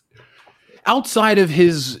 that's outside of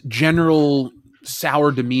his general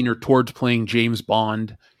sour demeanor towards playing James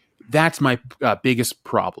Bond. That's my biggest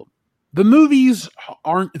problem. The movies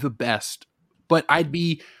aren't the best, but I'd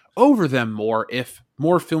be over them more if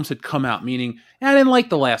more films had come out, meaning, I didn't like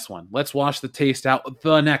the last one. Let's wash the taste out with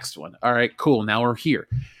the next one. All right, cool. Now we're here.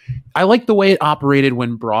 I like the way it operated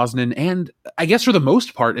when Brosnan, and I guess for the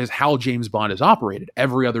most part, is how James Bond is operated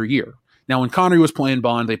every other year. Now, when Connery was playing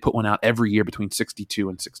Bond, they put one out every year between 62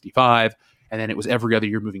 and 65, and then it was every other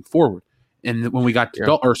year moving forward. And when we got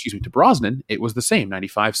to Brosnan, it was the same,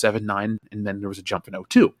 95, 7, 9, and then there was a jump in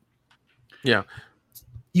 02. Yeah.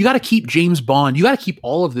 You got to keep James Bond, you got to keep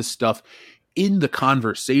all of this stuff in the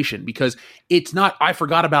conversation, because it's not, I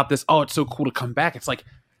forgot about this, oh, it's so cool to come back. It's like,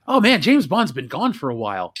 oh man, James Bond's been gone for a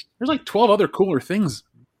while. There's like 12 other cooler things.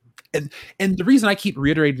 And the reason I keep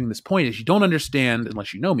reiterating this point is you don't understand,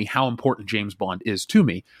 unless you know me, how important James Bond is to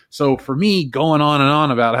me. So for me, going on and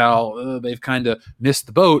on about how they've kind of missed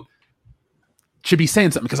the boat should be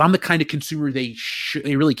saying something, because I'm the kind of consumer they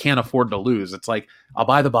really can't afford to lose. It's like, I'll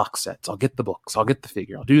buy the box sets, I'll get the books, I'll get the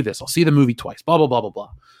figure, I'll do this, I'll see the movie twice, blah, blah, blah, blah, blah.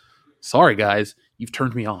 Sorry, guys, you've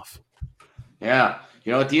turned me off. Yeah.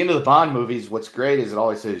 At the end of the Bond movies, what's great is it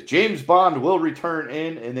always says, James Bond will return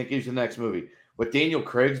in, and it gives you the next movie. With Daniel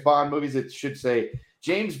Craig's Bond movies, it should say,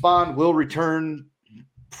 James Bond will return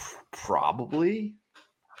probably.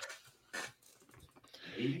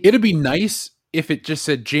 It'd be nice if it just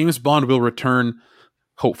said, James Bond will return,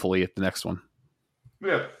 hopefully, at the next one.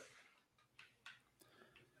 Yeah.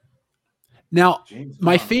 Now,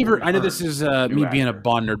 my favorite, I know this is me being a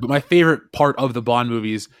Bond nerd, but my favorite part of the Bond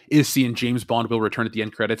movies is seeing James Bond will return at the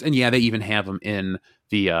end credits. And yeah, they even have him in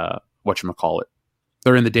the, whatchamacallit,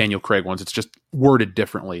 They're in the Daniel Craig ones. It's just worded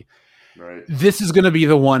differently. Right. This is going to be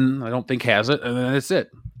the one I don't think has it, and then that's it.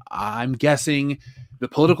 I'm guessing the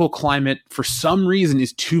political climate, for some reason,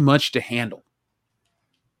 is too much to handle.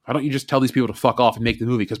 Why don't you just tell these people to fuck off and make the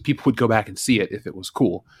movie? Because people would go back and see it if it was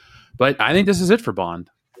cool. But I think this is it for Bond.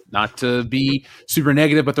 Not to be super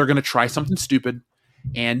negative, but they're going to try something stupid.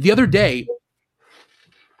 And the other day,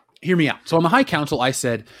 hear me out. So on the High Council, I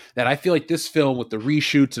said that I feel like this film with the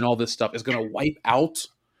reshoots and all this stuff is going to wipe out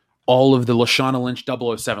all of the Lashana Lynch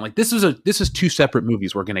 007. Like this is two separate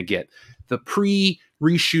movies we're going to get. The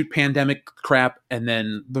pre-reshoot pandemic crap and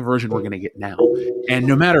then the version we're going to get now. And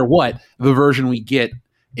no matter what, the version we get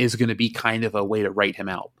is going to be kind of a way to write him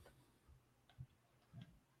out.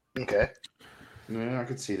 Okay. Yeah, I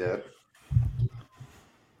could see that.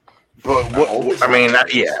 But what? I mean,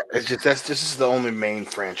 yeah, it's just this is the only main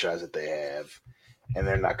franchise that they have, and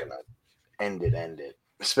they're not gonna end it,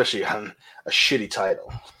 especially on a shitty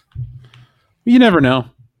title. You never know.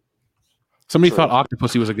 Somebody thought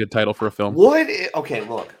Octopussy was a good title for a film. Okay,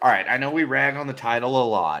 look. All right, I know we rag on the title a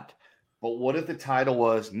lot, but what if the title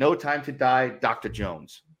was No Time to Die, Dr.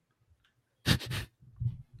 Jones?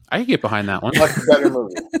 I could get behind that one. Much better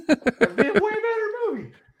movie. That'd be a way better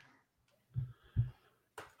movie.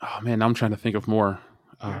 Oh man, now I'm trying to think of more.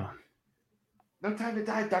 No Time to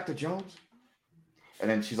Die, Dr. Jones. And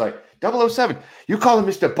then she's like, 007, you call him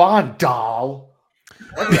Mr. Bond, doll.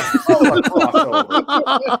 That'd be a hell of a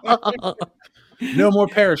crossover. No more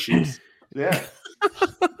parachutes. Yeah.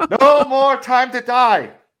 No more Time to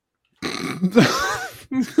Die.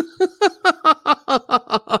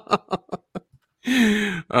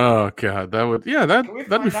 Oh god, that'd be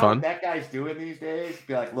fun. What that guy's doing these days?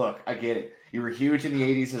 Be like, look, I get it. You were huge in the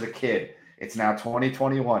 80s as a kid. It's now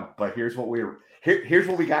 2021, but here's what we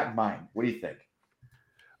got in mind. What do you think?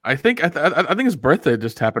 I think his birthday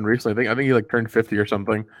just happened recently. I think he like turned 50 or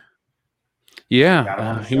something.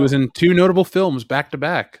 Yeah, he was in two notable films back to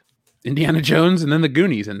back, Indiana Jones and then The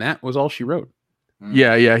Goonies, and that was all she wrote.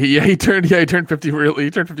 Yeah, he turned 50. Really,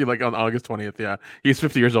 he turned 50 like on August 20th. Yeah, he's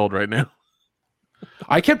 50 years old right now.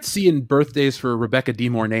 I kept seeing birthdays for Rebecca De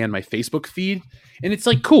Mornay on my Facebook feed, and it's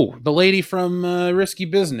like, cool, the lady from Risky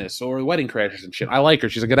Business or Wedding Crashers and shit. I like her;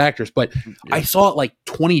 she's a good actress. But I saw it like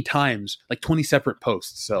 20 times, like 20 separate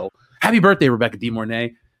posts. So, happy birthday, Rebecca De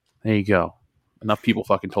Mornay! There you go. Enough people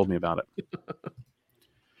fucking told me about it.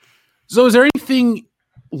 So, is there anything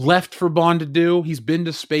left for Bond to do? He's been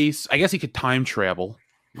to space. I guess he could time travel.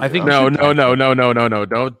 I think no. Don't put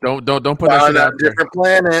that shit out there. Different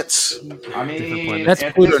planets. I mean, that's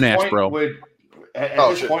Pluto Nash, bro. At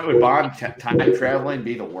this point, would Bond time traveling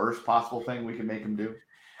be the worst possible thing we can make him do?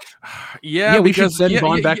 Yeah, we should send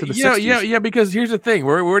Bond back to the 60s. Yeah, because here's the thing: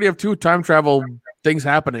 we already have two time travel things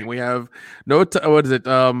happening. We have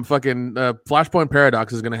Flashpoint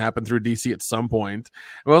Paradox is going to happen through DC at some point.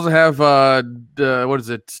 We also have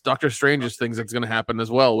Doctor Strange's things that's going to happen as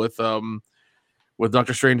well with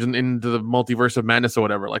Doctor Strange into the Multiverse of Madness or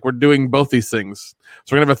whatever. Like, we're doing both these things,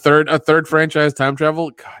 so we're gonna have a third franchise time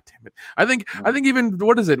travel. God damn it! I think even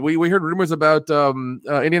we heard rumors about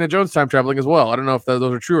Indiana Jones time traveling as well. I don't know if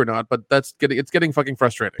those are true or not, but it's getting fucking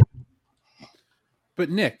frustrating.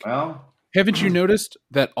 But Nick, haven't you noticed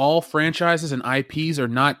that all franchises and IPs are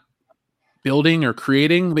not building or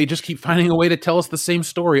creating? They just keep finding a way to tell us the same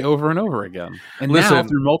story over and over again. And now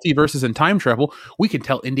through multiverses and time travel, we can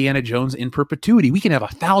tell Indiana Jones in perpetuity. We can have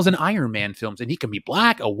 1,000 Iron Man films, and he can be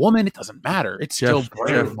black, a woman. It doesn't matter. It's still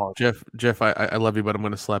Jeff. I love you, but I'm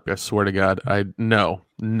going to slap you. I swear to God. No.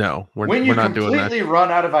 We're not doing that. When you completely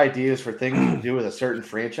run out of ideas for things to do with a certain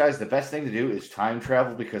franchise, the best thing to do is time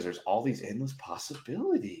travel, because there's all these endless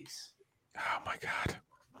possibilities. Oh my God.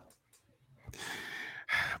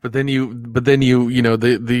 But then you know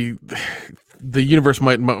the universe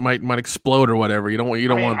might explode or whatever. You don't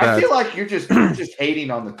want that. I feel like you're just hating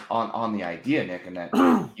on the idea, Nick, and that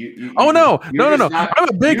you no. I'm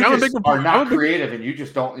a big are not creative, and you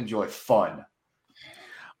just don't enjoy fun.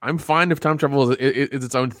 I'm fine if time travel is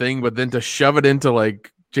its own thing, but then to shove it into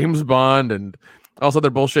like James Bond and all this other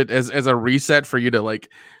bullshit as a reset for you to like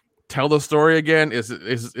tell the story again is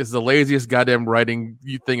the laziest goddamn writing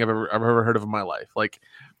thing I've ever heard of in my life. Like,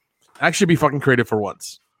 actually be fucking creative for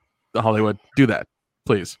once. The Hollywood, do that,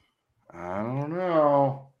 please. I don't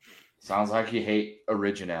know. Sounds like you hate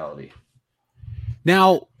originality.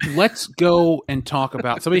 Now let's go and talk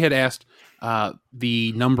about. Somebody had asked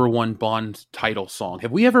the number one Bond title song.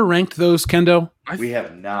 Have we ever ranked those, Kendo? We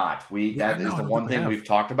have not. That is the one thing we've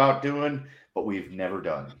talked about doing, but we've never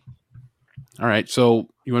done. All right, so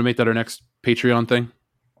you want to make that our next Patreon thing?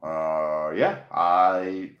 Yeah,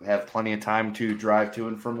 I have plenty of time to drive to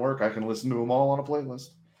and from work. I can listen to them all on a playlist.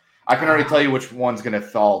 I can already tell you which one's going to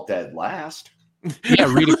fall dead last.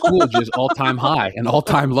 Yeah, Rita Coolidge is all-time high and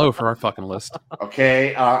all-time low for our fucking list.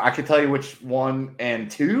 Okay, I can tell you which 1 and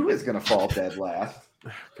 2 is going to fall dead last.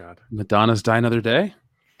 God. Madonna's Die Another Day.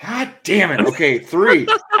 God damn it. Okay, 3.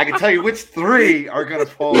 I can tell you which 3 are going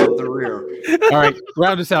to fall up the rear. All right,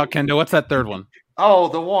 round us out, Kendo. What's that third one? Oh,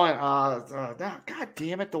 the one. God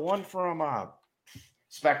damn it. The one from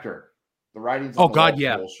Spectre. The writings. Oh, God,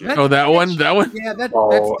 yeah. That one? Yeah, that's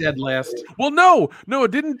dead last. Well, no, it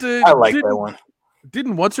didn't. I like that one.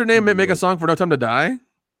 Didn't what's her name make a song for No Time to Die?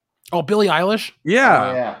 Oh, Billie Eilish?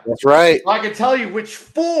 Yeah. Yeah. That's right. I can tell you which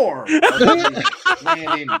 4 are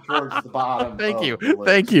landing towards the bottom.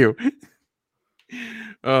 Thank you.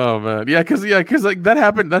 Oh man, because like that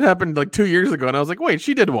happened like 2 years ago, and I was like, wait,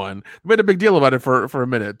 she did one. Made a big deal about it for a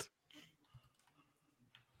minute.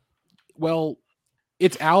 Well,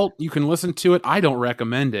 it's out. You can listen to it. I don't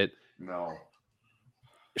recommend it. No.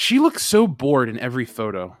 She looks so bored in every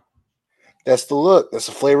photo. That's the look. That's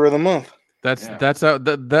the flavor of the month. That's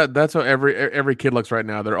how every kid looks right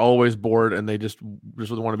now. They're always bored and they just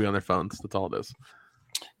want to be on their phones. That's all it is.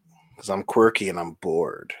 Because I'm quirky and I'm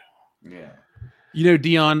bored. Yeah. You know,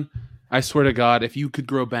 Dion, I swear to God, if you could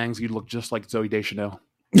grow bangs, you'd look just like Zooey Deschanel.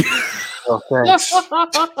 Oh, thanks.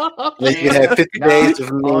 Make me have 50 days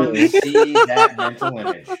of me. See that mental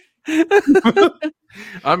image.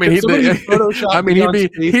 I mean, he'd be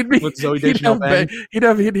with Zooey Deschanel bangs. He'd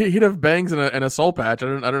have bangs and a soul patch. I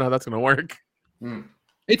don't know how that's gonna work.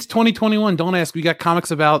 It's 2021. Don't ask. We got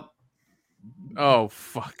comics about oh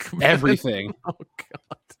fuck everything. Oh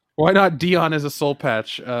god. Why not Dion as a soul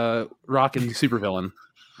patch, rocking supervillain?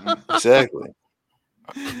 Exactly.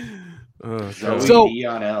 So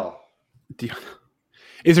Dion L.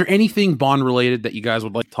 Is there anything Bond related that you guys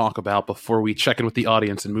would like to talk about before we check in with the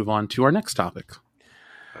audience and move on to our next topic?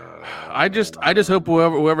 I just hope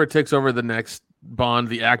whoever takes over the next Bond,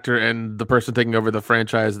 the actor and the person taking over the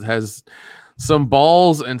franchise, has some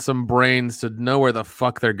balls and some brains to know where the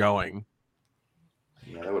fuck they're going.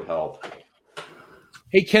 Yeah, that would help.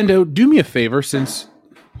 Hey, Kendo, do me a favor since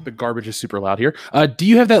the garbage is super loud here. Do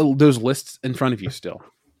you have those lists in front of you still?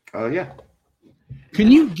 Oh, yeah.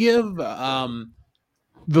 Can you give the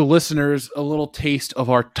listeners a little taste of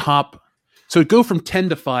our top? So go from 10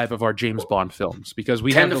 to 5 of our James Bond films because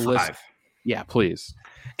we have the list. Yeah, please.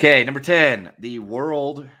 Okay, number 10. The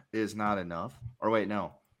World Is Not Enough. Or wait,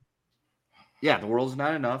 no. Yeah, The World Is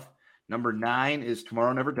Not Enough. Number 9 is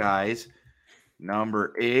Tomorrow Never Dies.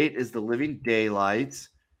 Number 8 is The Living Daylights.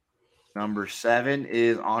 Number 7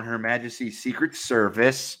 is On Her Majesty's Secret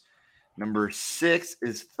Service. Number 6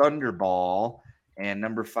 is Thunderball. And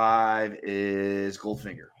number 5 is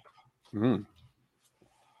Goldfinger.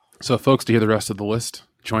 So, folks, to hear the rest of the list,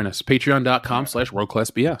 join us.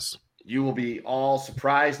 Patreon.com/WorldClassBS. You will be all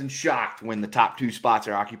surprised and shocked when the top 2 spots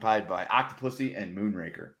are occupied by Octopussy and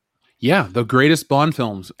Moonraker. Yeah, the greatest Bond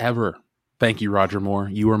films ever. Thank you, Roger Moore.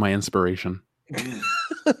 You were my inspiration.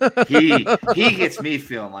 He gets me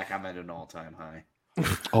feeling like I'm at an all-time high.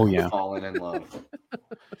 Oh, yeah. Falling in love.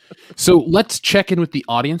 So let's check in with the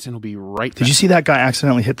audience, and we'll be right back. Did you see that guy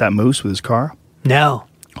accidentally hit that moose with his car? No.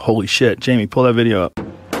 Holy shit. Jamie, pull that video up.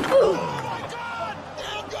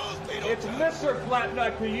 It's Mr.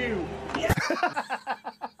 Flatnut to you.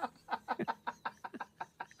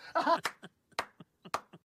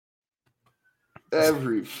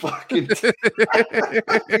 Every fucking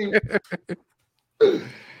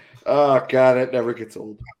Oh, God, it never gets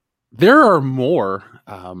old. There are more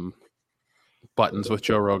buttons with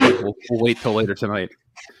Joe Rogan. We'll wait till later tonight.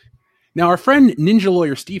 Now, our friend Ninja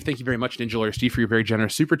Lawyer Steve, thank you very much, Ninja Lawyer Steve, for your very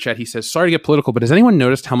generous super chat. He says, sorry to get political, but has anyone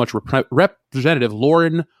noticed how much Representative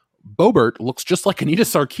Lauren Boebert looks just like Anita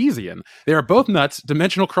Sarkeesian? They are both nuts,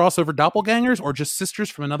 dimensional crossover doppelgangers, or just sisters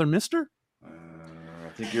from another mister? I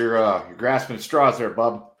think you're grasping straws there,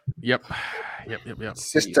 bub. Yep.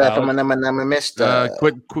 Sister from another mister.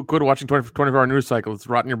 Quit watching 24-hour news cycle. It's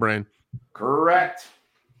rotting your brain. Correct.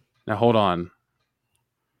 Now, hold on.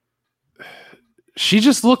 She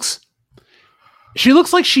looks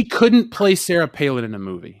like she couldn't play Sarah Palin in a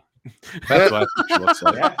movie. That's what I think she looks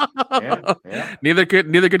like. Yeah. Neither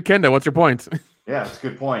could Kendo. What's your point? Yeah, that's a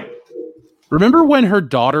good point. Remember when her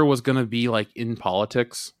daughter was going to be like in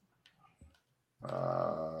politics?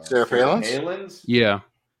 Sarah Palin's? Palin's? Yeah.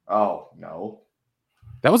 Oh, no.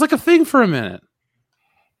 That was like a thing for a minute.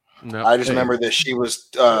 No. I just remember that she was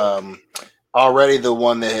already the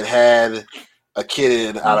one that had a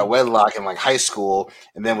kid out of wedlock in like high school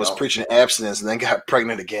and then was preaching abstinence and then got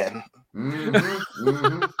pregnant again.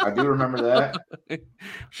 I do remember that.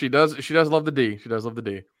 She does love the D. She does love the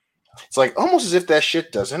D. It's like almost as if that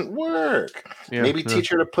shit doesn't work. Yeah, Maybe teach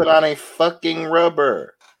her to put on a fucking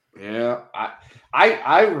rubber. Yeah,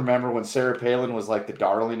 I remember when Sarah Palin was like the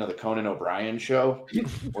darling of the Conan O'Brien show,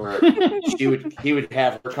 where he would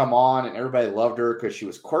have her come on and everybody loved her because she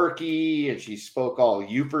was quirky and she spoke all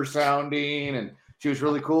Uper sounding and she was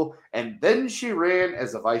really cool. And then she ran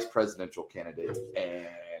as a vice presidential candidate and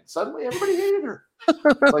suddenly everybody hated her.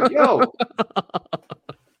 It's like, yo.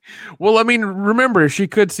 Well, I mean, remember, she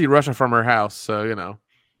could see Russia from her house, so, you know.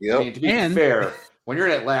 Yep. I mean, to be fair, when you're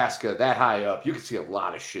in Alaska that high up, you can see a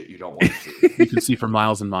lot of shit you don't want to see. You can see for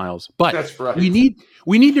miles and miles. But that's right. we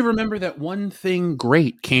need to remember that one thing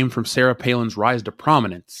great came from Sarah Palin's rise to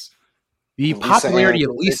prominence. The popularity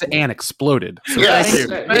of Lisa Ann exploded. So Yes.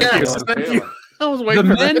 Thank you. I was waiting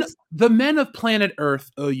for this. The men of planet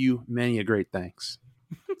Earth owe you many a great thanks.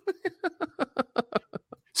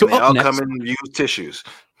 So they all next, come in and use tissues.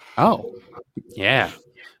 Oh, yeah.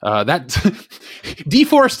 That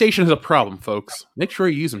deforestation is a problem, folks. Make sure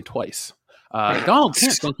you use them twice. Donald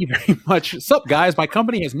Kent, thank you very much. Sup, guys? My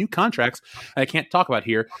company has new contracts I can't talk about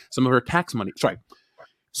here. Some of her tax money. Sorry.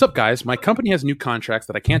 Sup, guys? My company has new contracts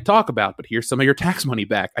that I can't talk about, but here's some of your tax money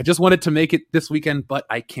back. I just wanted to make it this weekend, but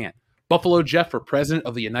I can't. Buffalo Jeff for President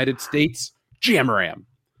of the United States. Jamaram.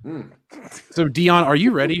 So, Dion, are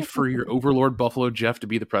you ready for your overlord Buffalo Jeff to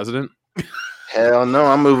be the president? Hell no,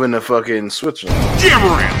 I'm moving to fucking Switzerland.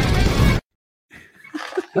 Jamaram!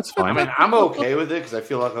 That's fine. I mean, I'm okay with it because I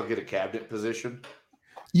feel like I'll get a cabinet position.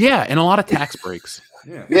 Yeah, and a lot of tax breaks.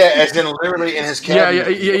 Yeah, as in literally in his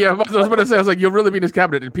cabinet. Yeah. I was about to say, I was like, you'll really be in his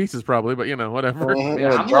cabinet in pieces, probably, but you know, whatever.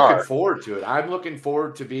 Yeah, I'm looking forward to it. I'm looking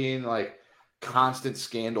forward to being like constant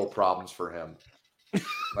scandal problems for him.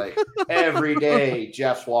 Like every day,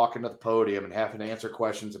 Jeff's walking to the podium and having to answer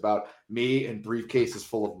questions about me and briefcases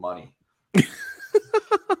full of money.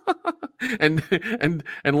 and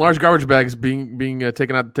large garbage bags being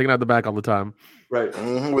taken out the back all the time. Right.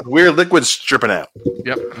 Mm-hmm, with weird liquids dripping out.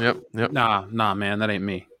 Yep. Nah, man, that ain't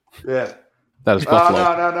me. Yeah. That is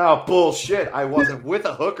Buffalo. No. Bullshit. I wasn't with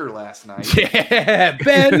a hooker last night. Yeah,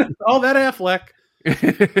 Ben. All that Affleck.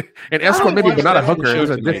 An escort maybe, but not a hooker. There's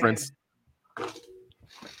a difference.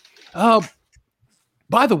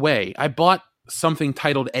 By the way, I bought something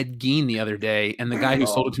titled Ed Gein the other day, and the guy who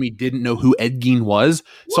sold it to me didn't know who Ed Gein was.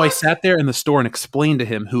 What? So I sat there in the store and explained to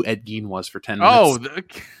him who Ed Gein was for 10 minutes. Oh,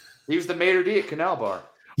 he was the maitre d' at Canal Bar.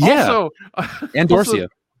 Yeah. Also, and Dorcia.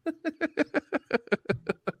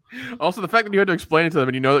 Also, the fact that you had to explain it to them,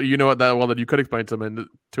 and you know it that well that you could explain it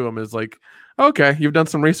to him is like, okay, you've done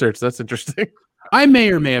some research. That's interesting. I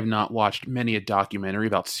may or may have not watched many a documentary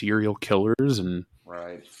about serial killers and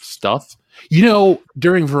stuff. You know,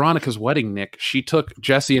 during Veronica's wedding, Nick, she took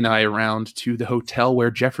Jesse and I around to the hotel where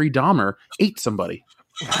Jeffrey Dahmer ate somebody.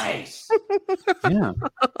 Nice. Yeah.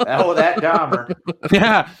 Oh, that Dahmer.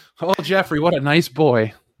 Yeah. Oh, Jeffrey, what a nice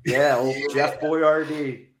boy. Yeah, old Jeff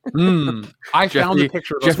Boyardee. I found the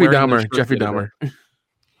picture of Jeffrey Dahmer. Jeffrey Dahmer.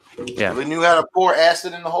 Yeah. They knew how to pour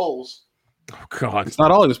acid in the holes. Oh, God. It's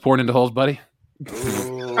not all he was pouring into holes, buddy.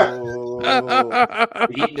 I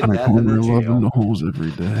pour my love in the holes every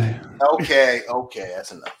day. Okay,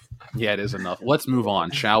 that's enough. Yeah, it is enough. Let's move on,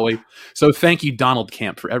 shall we? So thank you, Donald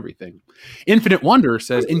Camp, for everything. Infinite Wonder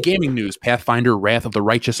says, in gaming news, Pathfinder Wrath of the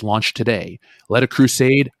Righteous launched today. Lead a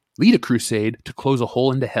crusade to close a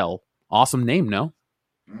hole into hell. Awesome name, no?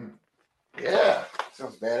 Yeah,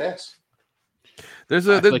 sounds badass. There's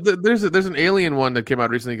an Alien one that came out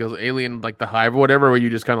recently. It goes Alien, like the Hive or whatever, where you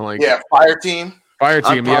just kind of like Fire Team.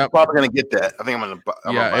 I'm probably gonna get that. I think I'm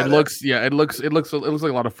gonna. It looks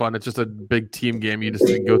like a lot of fun. It's just a big team game. You just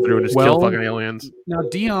go through and just kill fucking aliens. Now,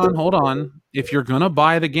 Dion, hold on. If you're gonna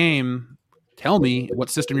buy the game, tell me what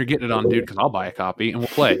system you're getting it on, dude, because I'll buy a copy and we'll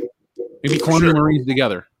play. Maybe Colonial Marines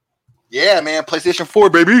together. Yeah, man, PlayStation 4,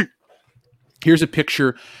 baby. Here's a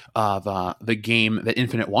picture of the game that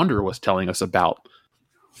Infinite Wonder was telling us about.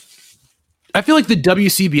 I feel like the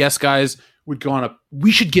WCBS guys would go on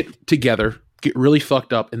we should get together, get really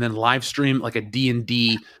fucked up, and then live stream like a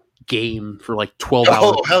D&D game for like 12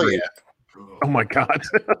 hours. Oh, hell yeah. Oh my God.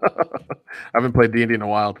 I haven't played D&D in a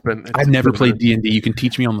while. I've never played D&D. You can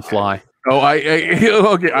teach me on the fly. Oh,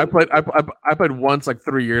 okay. I played once like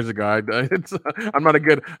 3 years ago. I'm not a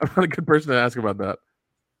good person to ask about that.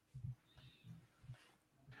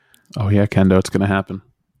 Oh yeah, Kendo, it's gonna happen.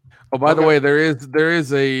 Oh, by the way, there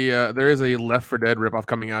is a Left 4 Dead ripoff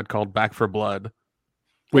coming out called Back 4 Blood.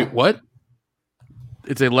 Wait, what?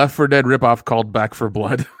 It's a Left 4 Dead ripoff called Back 4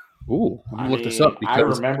 Blood. Ooh, I'm gonna look this up. I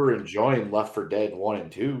remember enjoying Left 4 Dead 1 and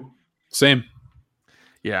 2. Same.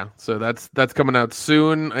 Yeah, so that's coming out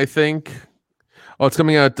soon, I think. Oh, it's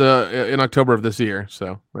coming out in October of this year,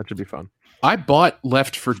 so that should be fun. I bought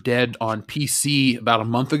Left 4 Dead on PC about a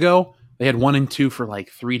month ago. They had 1 and 2 for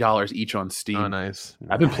like $3 each on Steam. Oh, nice.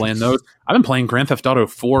 I've been playing those. I've been playing Grand Theft Auto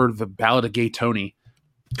 4, The Ballad of Gay Tony.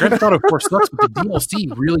 Grand Theft Auto 4 sucks, but the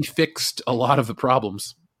DLC really fixed a lot of the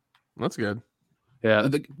problems. That's good. Yeah,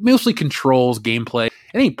 mostly controls, gameplay.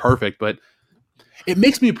 It ain't perfect, but it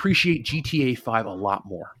makes me appreciate GTA 5 a lot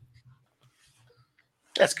more.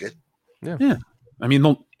 That's good. Yeah. I mean,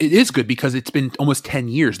 it is good because it's been almost 10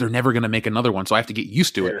 years. They're never going to make another one, so I have to get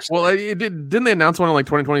used to it. Well, didn't they announce one in like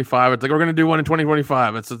 2025? It's like, we're going to do one in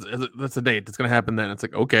 2025. That's a date. It's going to happen then. It's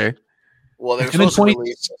like, okay. Well, they were supposed to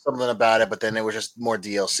release something about it, but then there was just more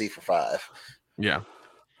DLC for 5. Yeah.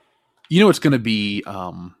 You know what's going to be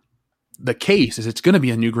the case is it's going to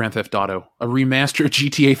be a new Grand Theft Auto, a remastered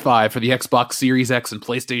GTA 5 for the Xbox Series X and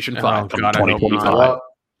PlayStation 5 God, 2025.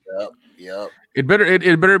 Yep. It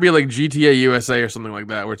better be like GTA USA or something like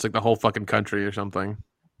that, where it's like the whole fucking country or something.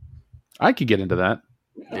 I could get into that.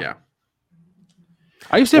 Yeah.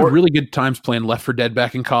 I used to have really good times playing Left 4 Dead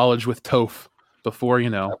back in college with Toph before,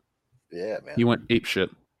 Yeah, man. he went ape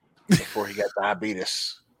shit. Before he got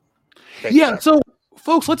diabetes. Yeah, so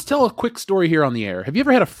folks, let's tell a quick story here on the air. Have you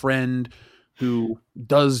ever had a friend who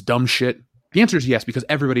does dumb shit? The answer is yes, because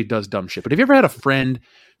everybody does dumb shit. But have you ever had a friend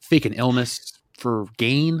fake an illness for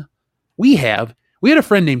gain? We had a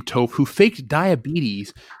friend named Toph who faked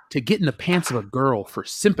diabetes to get in the pants of a girl for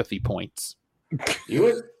sympathy points.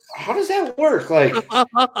 How does that work? Like,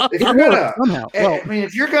 if you're gonna,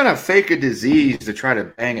 if you're gonna fake a disease to try to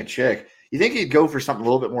bang a chick, you think you'd go for something a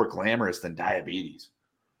little bit more glamorous than diabetes?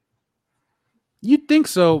 You'd think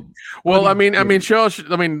so. Well,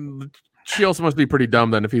 she also must be pretty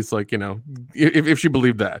dumb then if he's like, if she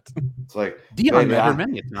believed that. It's like Dion met her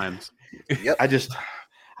many times. Yep.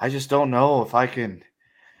 I just don't know if I can.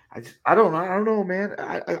 I don't know, man.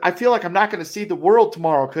 I feel like I'm not going to see the world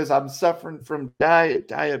tomorrow because I'm suffering from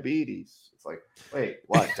diabetes. It's like, wait,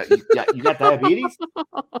 what? You got diabetes?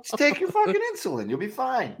 Just take your fucking insulin. You'll be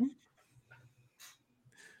fine.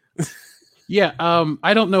 Yeah,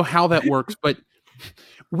 I don't know how that works, but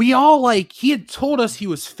we all he had told us he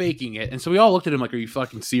was faking it, and so we all looked at him like, "Are you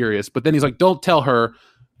fucking serious?" But then he's like, "Don't tell her."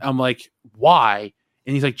 I'm like, "Why?"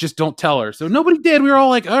 And he's like, "Just don't tell her." So nobody did. We were all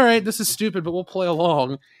like, "All right, this is stupid, but we'll play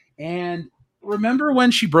along." And remember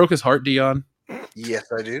when she broke his heart, Dion? Yes,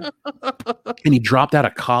 I do. And he dropped out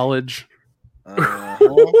of college.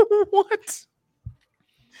 What?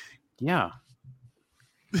 Yeah.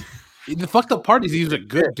 The fucked up part is he was a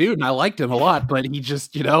good dude, and I liked him a lot, but he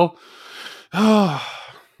just, may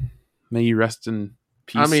you rest in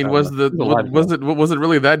peace. I mean, was it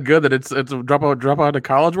really that good that it's a drop out of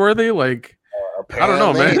college worthy? Like, I don't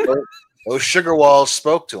know, man. Those sugar walls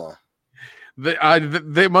spoke to him.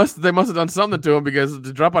 They must have done something to him, because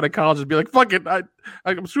to drop out of college and be like, fuck it,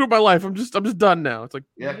 I'm screwed my life. I'm just done now. It's like,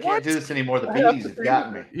 I can't do this anymore. The bees have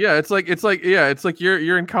gotten me. Yeah, it's like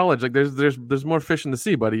you're in college. Like there's more fish in the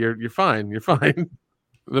sea, buddy. You're fine. You're fine.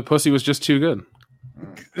 The pussy was just too good.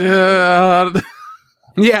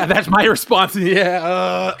 Yeah, that's my response.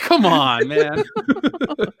 Yeah, come on, man.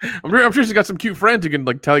 I'm sure she's got some cute friends who can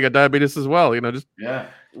tell you got diabetes as well. Just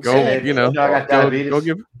go. I got diabetes.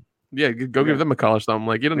 Go give them a call or something.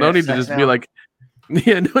 Like, no need to just be like,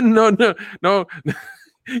 yeah, no.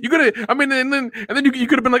 You could have. I mean, and then you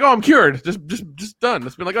could have been like, oh, I'm cured. Just done.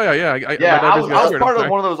 It's been like, oh yeah. I was part of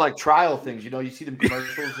one of those trial things. You see them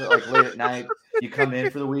commercials late at night. You come in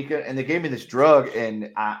for the weekend, and they gave me this drug, and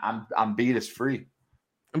I'm beatus free.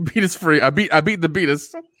 I'm beatus free. I beat the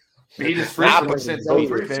beatus. Beatus free since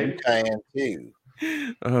 03, baby.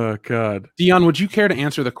 Oh God, Dion, would you care to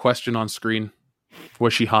answer the question on screen?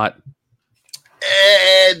 Was she hot?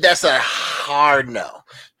 That's a hard no.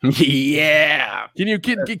 Yeah. Can you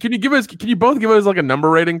both give us a number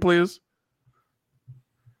rating, please?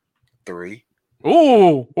 3.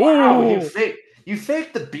 Oh, wow, you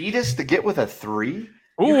fake the beatus to get with a 3?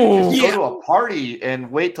 You just go to a party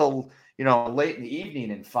and wait till late in the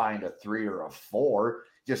evening and find a 3 or a 4.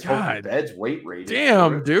 Just hope your bed's weight rated.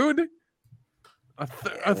 Damn, dude. A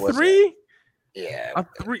 3? Yeah. A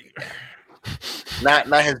 3. Not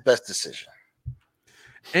his best decision.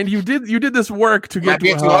 And you did this work to get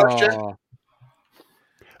to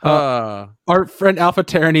our friend Alpha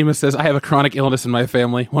Terranema says, I have a chronic illness in my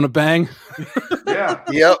family. Want to bang? Yeah.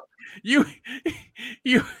 Yep. You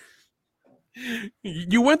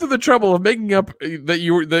went through the trouble of making up that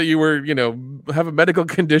you were have a medical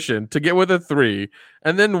condition to get with a 3,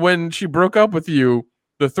 and then when she broke up with you,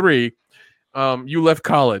 the 3, you left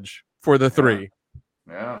college for the 3.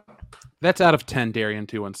 Yeah. That's out of 10, Darian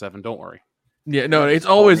 217. Don't worry. Yeah, no, it's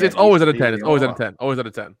always at a 10. It's always at a 10. Always at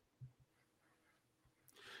a 10.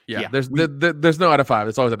 Yeah, there's no out of 5.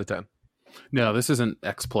 It's always at a 10. No, this isn't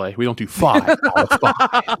X-Play. We don't do 5 out of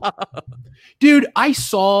 5. Dude, I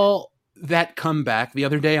saw that come back the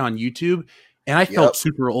other day on YouTube, and I felt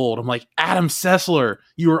super old. I'm like, Adam Sessler,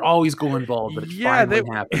 you were always going bald, but it finally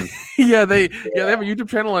happened. Yeah, they have a YouTube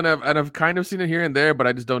channel, and I've kind of seen it here and there, but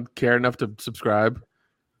I just don't care enough to subscribe.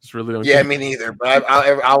 Just really don't. Yeah, me neither. But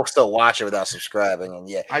I'll still watch it without subscribing. And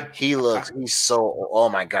he's so. Oh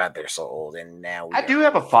my God, they're so old. And now I do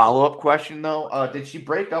have a follow-up question though. Did she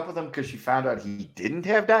break up with him because she found out he didn't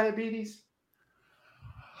have diabetes,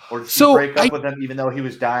 or did she break up with him even though he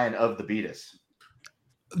was dying of the beatus?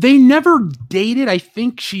 They never dated. I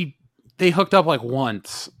think they hooked up like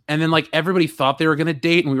once, and then like everybody thought they were gonna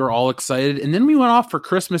date, and we were all excited. And then we went off for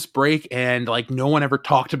Christmas break, and like no one ever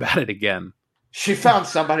talked about it again. She found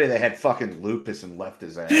somebody that had fucking lupus and left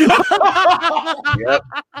his ass. Yep.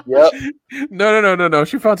 No.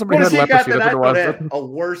 She found somebody who had leprosy. That's what it was. A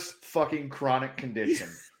worse fucking chronic condition.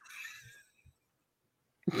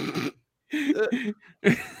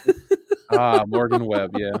 Morgan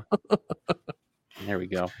Webb. Yeah. There we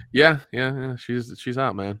go. Yeah. She's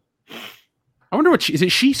out, man. I wonder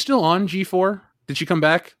is she still on G4? Did she come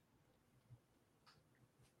back?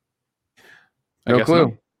 No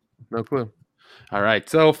clue. No clue. All right.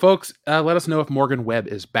 So, folks, let us know if Morgan Webb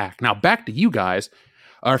is back. Now, back to you guys.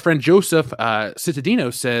 Our friend Joseph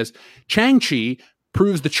Citadino says, Shang-Chi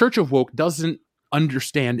proves the Church of Woke doesn't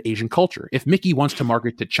understand Asian culture. If Mickey wants to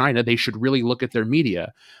market to China, they should really look at their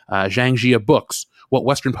media. Zhang Jia books, what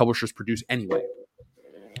Western publishers produce anyway.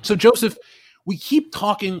 So, Joseph, we keep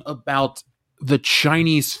talking about the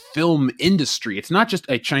Chinese film industry. It's not just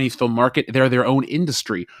a Chinese film market. They're their own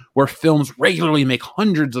industry where films regularly make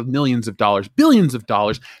hundreds of millions of dollars, billions of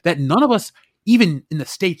dollars that none of us, even in the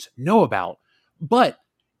States, know about. But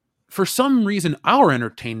for some reason, our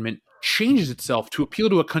entertainment changes itself to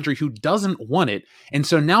appeal to a country who doesn't want it. And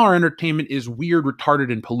so now our entertainment is weird,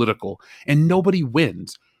 retarded, and political, and nobody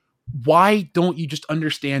wins. Why don't you just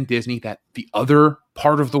understand, Disney, that the other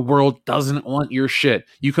part of the world doesn't want your shit?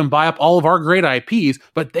 You can buy up all of our great IPs,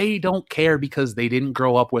 but they don't care because they didn't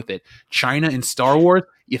grow up with it. China and Star Wars,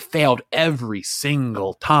 you failed every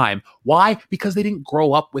single time. Why? Because they didn't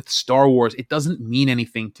grow up with Star Wars. It doesn't mean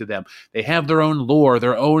anything to them. They have their own lore,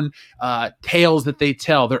 their own tales that they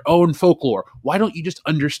tell, their own folklore. Why don't you just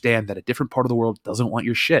understand that a different part of the world doesn't want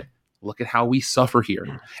your shit? Look at how we suffer here.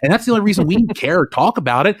 And that's the only reason we care or talk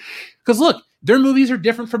about it. Because look, their movies are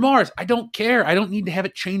different from ours. I don't care. I don't need to have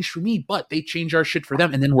it changed for me, but they change our shit for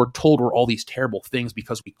them. And then we're told we're all these terrible things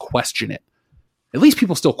because we question it. At least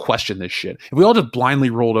people still question this shit. If we all just blindly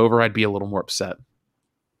rolled over, I'd be a little more upset.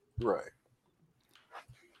 Right.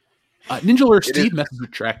 Ninja Alert Steve message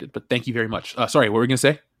retracted, but thank you very much. Sorry, what were we going to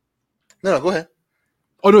say? No, go ahead.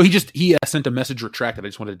 Oh, no, he sent a message retracted. I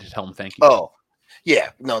just wanted to tell him thank you. Oh. Yeah,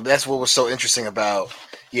 no, that's what was so interesting about.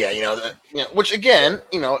 Yeah, which again,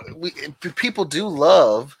 people do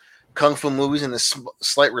love kung fu movies and the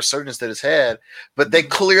slight resurgence that it's had, but they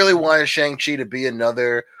clearly wanted Shang-Chi to be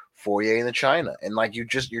another foray into China, and like you're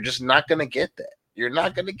just not gonna get that. You're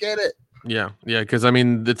not gonna get it. Yeah, because I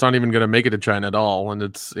mean, it's not even gonna make it to China at all, and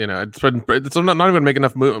it's it's not even making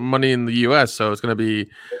enough money in the U.S., so it's gonna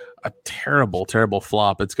be a terrible, terrible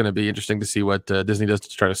flop. It's gonna be interesting to see what Disney does to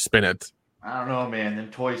try to spin it. I don't know, man. Them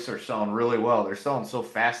toys are selling really well. They're selling so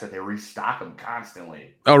fast that they restock them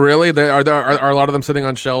constantly. Oh, really? Are a lot of them sitting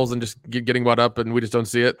on shelves and just getting bought up, and we just don't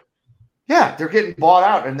see it? Yeah, they're getting bought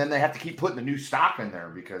out, and then they have to keep putting the new stock in there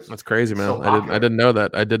because that's crazy, man. So I didn't know that.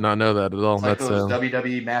 I did not know that at all. It's like those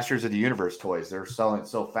WWE Masters of the Universe toys. They're selling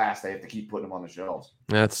so fast they have to keep putting them on the shelves.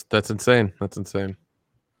 That's insane. That's insane.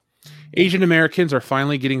 Asian Americans are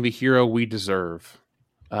finally getting the hero we deserve.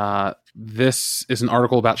 This is an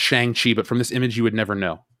article about Shang-Chi, but from this image you would never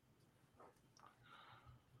know.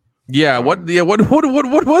 Yeah, what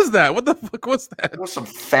was that? What the fuck was that? It was some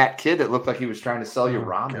fat kid that looked like he was trying to sell you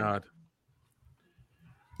ramen. God.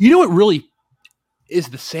 You know what really is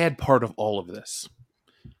the sad part of all of this?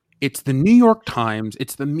 It's the New York Times,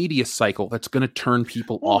 it's the media cycle that's going to turn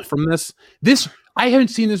people off from this. I haven't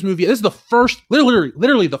seen this movie. This is the first,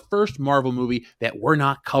 literally the first Marvel movie that we're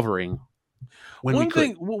not covering. One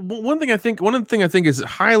thing I think is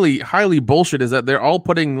highly bullshit is that they're all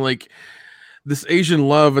putting like this Asian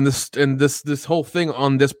love and this whole thing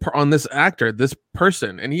on this actor, this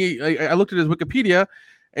person, and I looked at his Wikipedia,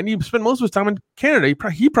 and he spent most of his time in Canada.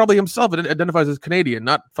 He probably himself identifies as Canadian,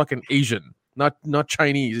 not fucking Asian, not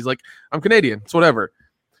Chinese. He's like, I'm Canadian, it's whatever.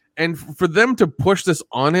 And for them to push this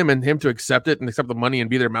on him and him to accept it and accept the money and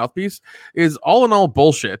be their mouthpiece is all in all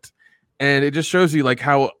bullshit. And it just shows you like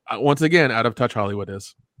how, once again, out of touch Hollywood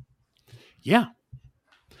is. Yeah.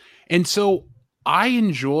 And so I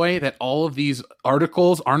enjoy that all of these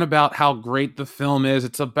articles aren't about how great the film is.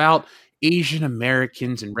 It's about Asian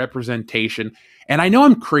Americans and representation. And I know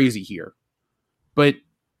I'm crazy here, but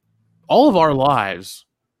all of our lives,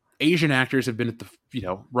 Asian actors have been at the,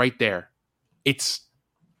 right there. It's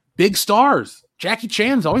big stars. Jackie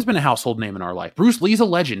Chan's always been a household name in our life. Bruce Lee's a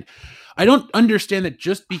legend. I don't understand that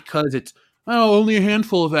just because it's only a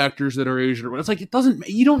handful of actors that are Asian. It's like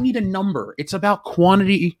you don't need a number. It's about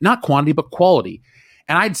quantity, not quantity, but quality.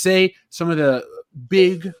 And I'd say some of the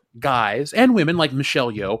big guys and women like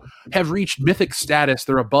Michelle Yeoh have reached mythic status.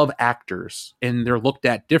 They're above actors and they're looked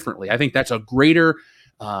at differently. I think that's a greater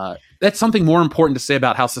that's something more important to say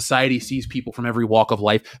about how society sees people from every walk of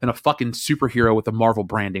life than a fucking superhero with the Marvel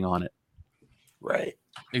branding on it. Right.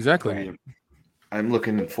 Exactly. I'm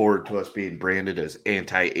looking forward to us being branded as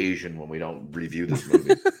anti-Asian when we don't review this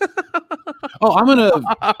movie.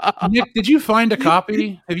 Nick, did you find a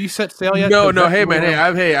copy? Have you set sail yet? No. Hey man,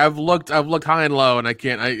 I've looked high and low, and I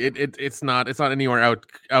can't. It's not anywhere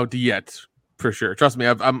out yet for sure. Trust me,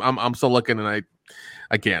 I'm still looking, and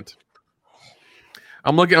I can't.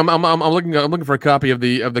 I'm looking for a copy of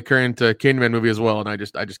the current Candyman movie as well, and I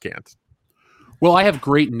just can't. Well, I have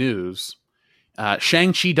great news.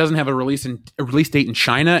 Shang-Chi doesn't have a release date in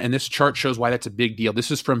China, and this chart shows why that's a big deal. This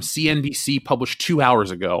is from CNBC, published 2 hours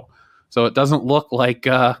ago, so it doesn't look like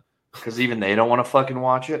because even they don't want to fucking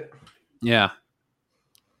watch it. Yeah.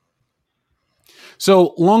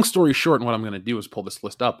 So, long story short, and what I'm going to do is pull this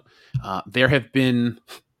list up. There have been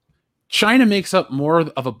China makes up more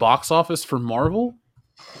of a box office for Marvel.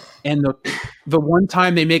 And the one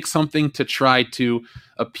time they make something to try to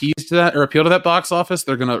appeal to that box office,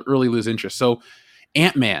 they're going to really lose interest. So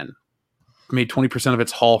Ant-Man made 20% of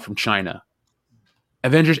its haul from China.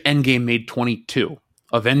 Avengers Endgame made 22.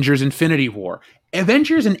 Avengers Infinity War.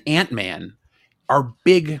 Avengers and Ant-Man are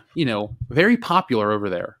big, very popular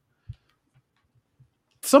over there.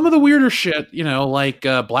 Some of the weirder shit, like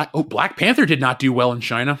Black Panther did not do well in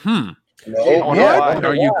China. No,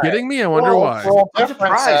 are you kidding me? I wonder why. I'm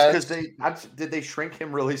surprised because did they shrink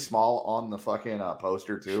him really small on the fucking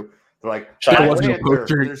poster too? They're like,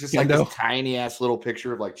 there's just like this tiny ass little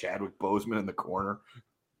picture of like Chadwick Boseman in the corner.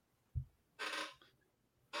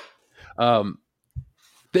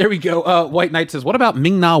 There we go. White Knight says, "What about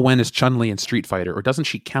Ming-Na Wen as Chun-Li in Street Fighter, or doesn't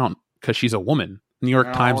she count because she's a woman?" New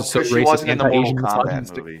York Times is so racist, anti-Asian,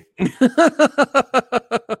 misogynistic.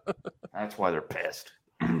 That's why they're pissed.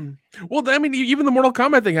 Well, I mean, even the Mortal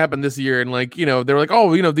Kombat thing happened this year, and like they were like,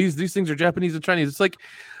 oh, these things are Japanese and Chinese. It's like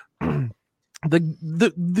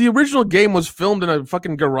the original game was filmed in a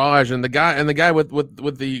fucking garage, and the guy with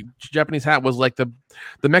the Japanese hat was like the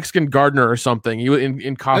Mexican gardener or something. He was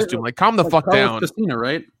in costume. Like, calm the fuck down. Casino,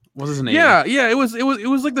 right? What was his name? Yeah. It was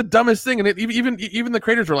like the dumbest thing, and even the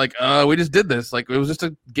creators were like, we just did this. Like, it was just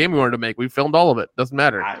a game we wanted to make. We filmed all of it. Doesn't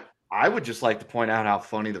matter. I would just like to point out how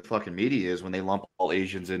funny the fucking media is when they lump all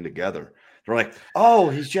Asians in together. They're like, oh,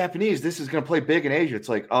 he's Japanese. This is going to play big in Asia. It's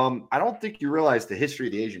like, I don't think you realize the history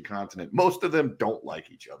of the Asian continent. Most of them don't like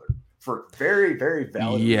each other for very, very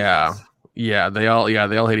valid reasons. Yeah, they all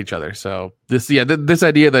hate each other. So this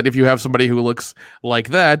idea that if you have somebody who looks like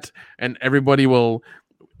that and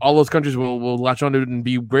all those countries will latch onto it and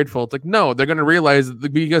be grateful. It's like, no, they're going to realize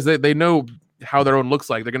because they know how their own looks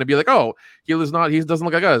like. They're going to be like, oh, he doesn't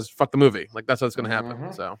look like us. Fuck the movie. Like, that's what's going to happen.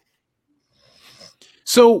 Mm-hmm.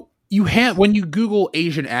 So you have, when you Google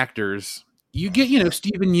Asian actors, you get,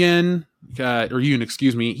 Steven Yeun,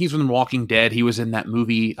 excuse me. He's in Walking Dead. He was in that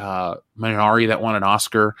movie, Minari, that won an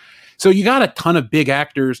Oscar. So you got a ton of big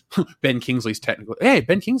actors. Ben Kingsley's technically,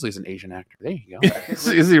 Ben Kingsley's an Asian actor. There you go.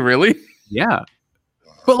 Is he really? Yeah.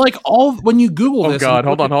 But like when you Google this. Oh God,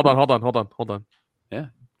 hold on. Yeah.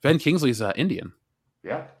 Ben Kingsley's Indian.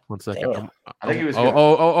 Yeah. 1 second. I think he was.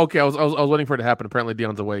 Okay. I was waiting for it to happen. Apparently,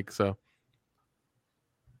 Dion's awake. So,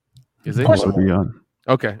 is he? Dion.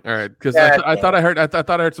 Okay. All right. Because I thought I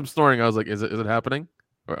heard some snoring. I was like, is it happening?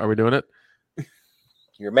 Are we doing it?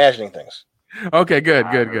 You're imagining things. Okay. Good.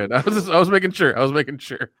 I was making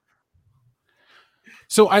sure.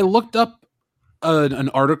 So I looked up an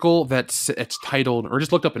article it's titled, or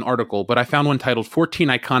just looked up an article, but I found one titled 14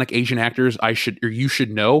 Iconic Asian Actors You Should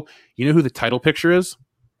Know. You know who the title picture is?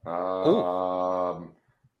 Turkey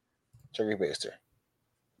Baster.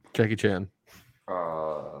 Jackie Chan.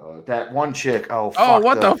 That one chick. Oh,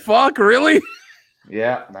 what the fuck? Really?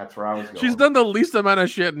 Yeah, that's where I was going. She's done the least amount of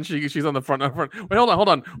shit, and she's on the front. Wait, hold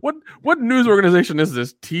on. What news organization is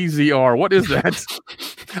this? TZR. What is that?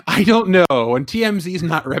 I don't know. When TMZ is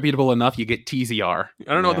not reputable enough, you get TZR.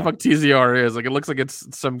 I don't know what the fuck TZR is. Like, it looks like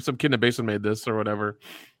it's some kid in the basement made this or whatever.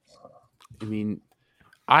 I mean,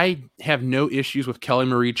 I have no issues with Kelly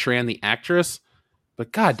Marie Tran, the actress,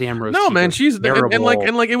 but goddamn, Rose. No, man, she's terrible. and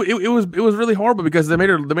it was really horrible because they made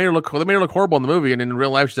her look horrible in the movie, and in real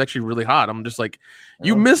life she's actually really hot. I'm just like,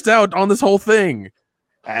 you missed out on this whole thing.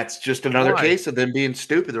 That's just another case of them being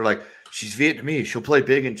stupid. They're like, she's Vietnamese, she'll play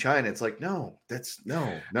big in China. It's like, that's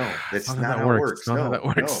not how it works. Not how that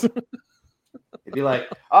works. It'd be like,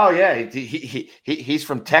 oh yeah, he's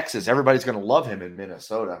from Texas. Everybody's gonna love him in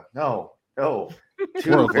Minnesota. No,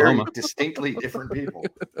 two very distinctly different people.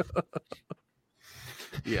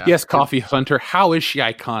 Yeah. Yes, Coffee Hunter. How is she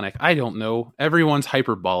iconic? I don't know. Everyone's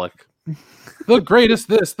hyperbolic. The greatest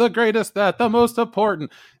this, the greatest that, the most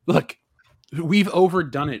important. Look, we've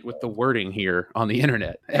overdone it with the wording here on the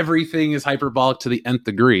internet. Everything is hyperbolic to the nth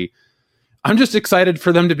degree. I'm just excited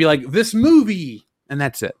for them to be like, this movie, and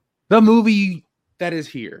that's it. The movie that is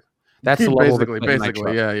here. That's the level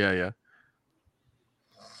basically. Yeah.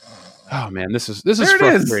 Oh man, this is there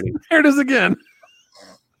frustrating. There it is again.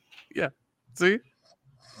 Yeah. See?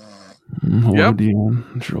 Hello, Dion.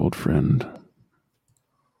 It's your old friend.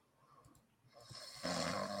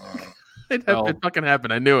 It fucking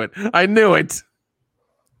happened. I knew it.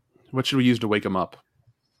 What should we use to wake him up?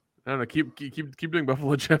 I don't know. Keep doing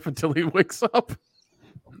Buffalo Jeff until he wakes up.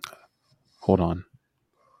 Hold on.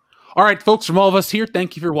 All right, folks, from all of us here,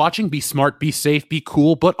 thank you for watching. Be smart, be safe, be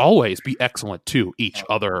cool, but always be excellent to each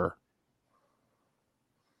other.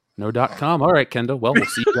 No.com. All right, Kendall. Well, we'll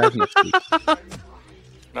see you guys next week.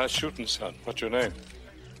 Nice shooting, son. What's your name?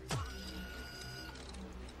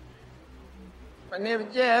 My name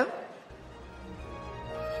is Jeff.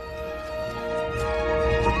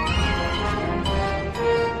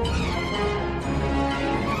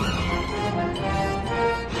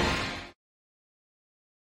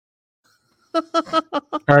 All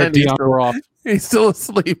right, Dion, we're off. He's still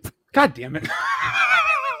asleep. God damn it.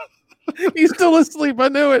 He's still asleep. I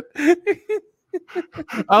knew it.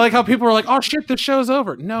 I like how people are like, oh shit, the show's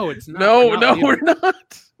over. No, it's not. No, we're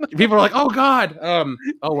not. People are like, oh God.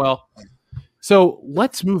 Oh well. So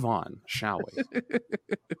let's move on, shall we?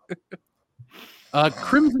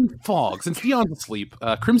 Crimson Fog, since Dion's asleep,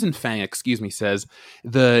 Crimson Fang, says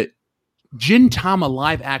the Gintama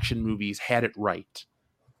live action movies had it right.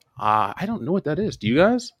 I don't know what that is. Do you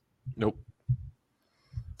guys? Nope.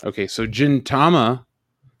 Okay, so Gintama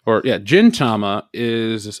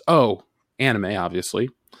is anime, obviously.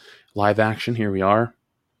 Live action, here we are.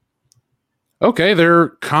 Okay, they're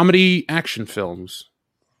comedy action films.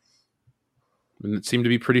 And it seemed to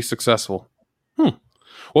be pretty successful. We'll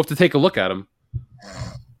have to take a look at them.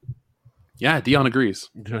 Yeah, Dion agrees.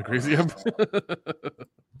 Dion agrees, yep.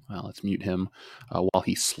 Well, let's mute him while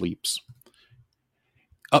he sleeps.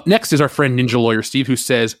 Up next is our friend Ninja Lawyer Steve, who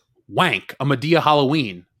says, Wank, a Medea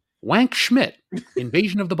Halloween. Wank Schmidt,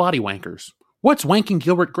 Invasion of the Body Wankers. What's Wanking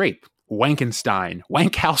Gilbert Grape? Wankenstein,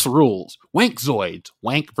 Wank House Rules, Wank Zoids,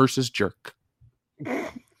 Wank versus Jerk.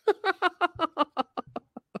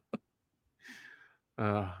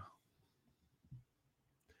 Now,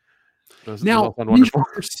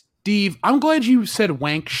 Steve, I'm glad you said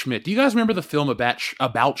Wank Schmidt. Do you guys remember the film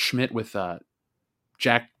about Schmidt with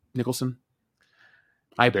Jack Nicholson?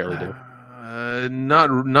 I barely do.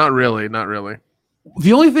 Not really.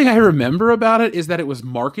 The only thing I remember about it is that it was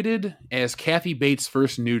marketed as Kathy Bates'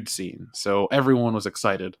 first nude scene, so everyone was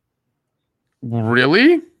excited.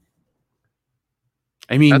 Really?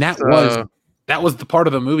 I mean, that was the part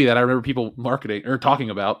of the movie that I remember people marketing or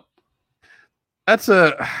talking about.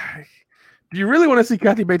 Do you really want to see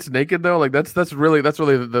Kathy Bates naked though? Like that's really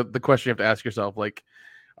the question you have to ask yourself. Like,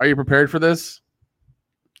 are you prepared for this?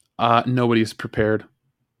 Nobody's prepared.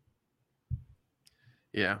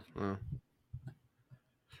 Yeah.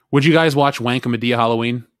 Would you guys watch Wank a Medea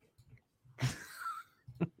Halloween?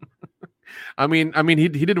 I mean, he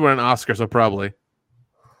did win an Oscar, so probably.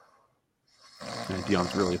 Yeah,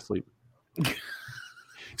 Dion's really asleep.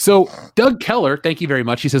 So, Doug Keller, thank you very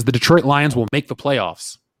much. He says the Detroit Lions will make the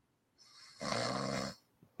playoffs.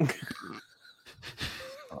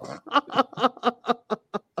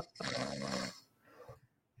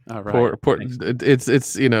 All right. Poor,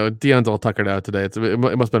 it's Dion's all tuckered out today. It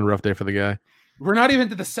must have been a rough day for the guy. We're not even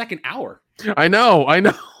to the second hour. I know.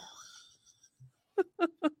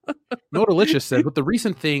 No Delicious said, with the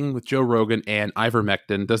recent thing with Joe Rogan and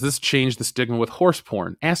ivermectin, does this change the stigma with horse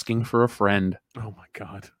porn? Asking for a friend. Oh my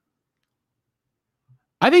God.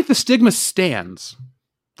 I think the stigma stands.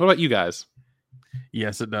 What about you guys?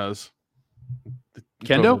 Yes, it does.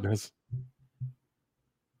 Kendo? Totally does.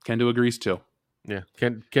 Kendo agrees too. Yeah.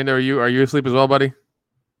 Kendo, are you asleep as well, buddy?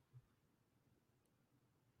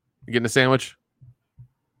 You getting a sandwich?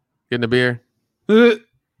 Getting a beer?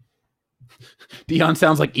 Dion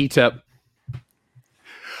sounds like ETEP.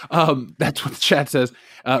 That's what the chat says.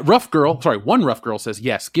 One rough girl says,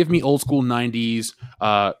 yes, give me old school 90s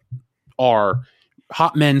are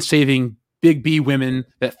hot men saving big B women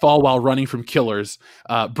that fall while running from killers.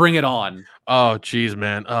 Bring it on. Oh, geez,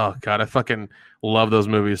 man. Oh, God, I fucking love those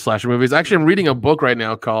movies, slasher movies. Actually, I'm reading a book right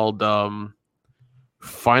now called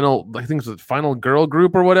Final Girl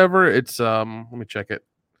Group or whatever. It's, let me check it.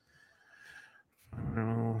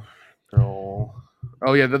 Girl.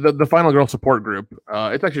 Oh, yeah, the Final Girl Support Group.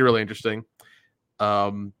 It's actually really interesting.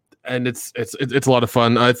 And it's a lot of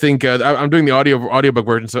fun. I think I'm doing the audiobook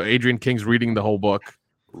version, so Adrian King's reading the whole book.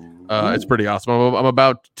 It's pretty awesome. I'm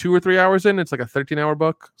about 2 or 3 hours in. It's like a 13-hour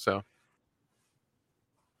book, so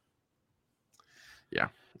yeah,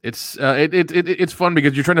 it's fun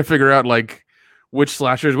because you're trying to figure out like which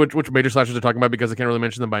major slashers they're talking about because I can't really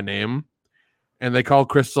mention them by name, and they call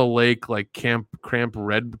Crystal Lake like Camp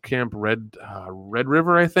Red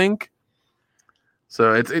River, I think.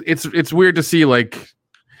 So it's weird to see like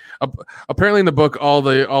apparently in the book all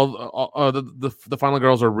the Final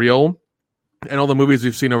Girls are real. And all the movies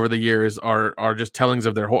we've seen over the years are just tellings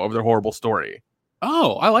of their horrible story.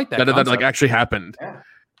 Oh, I like that. That like actually happened. Yeah.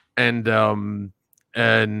 And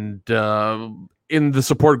in the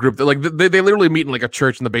support group, they literally meet in like a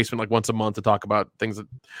church in the basement like once a month to talk about things that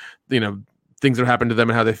things that happened to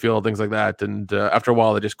them and how they feel, things like that. And after a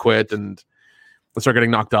while, they just quit and they start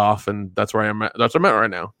getting knocked off. And that's where I'm at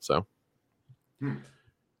right now. So,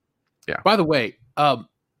 yeah. By the way,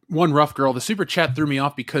 One rough girl, the super chat threw me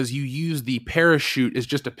off because you use the parachute as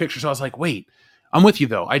just a picture. So I was like, wait, I'm with you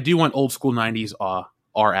though. I do want old school 90s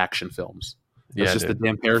R action films. That's just the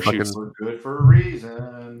damn parachutes. We're good for a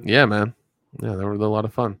reason. Yeah, man. Yeah, they were a lot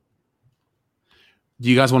of fun. Do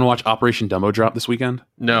you guys want to watch Operation Dumbo Drop this weekend?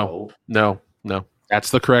 No.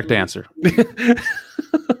 That's the correct answer.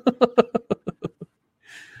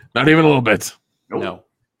 Not even a little bit. Nope. No.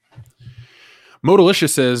 Modalicious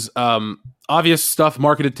says, obvious stuff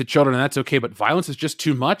marketed to children, and that's okay, but violence is just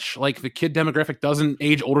too much. Like the kid demographic doesn't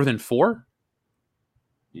age older than 4.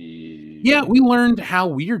 Yeah, we learned how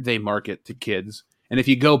weird they market to kids. And if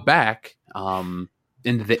you go back into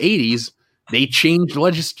the 80s, they changed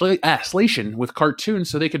legislation with cartoons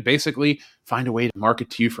so they could basically find a way to market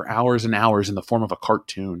to you for hours and hours in the form of a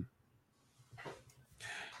cartoon.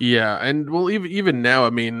 Yeah, and well, even now, I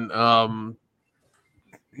mean,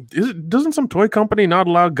 doesn't some toy company not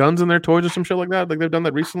allow guns in their toys or some shit like that? Like they've done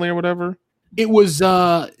that recently or whatever? It was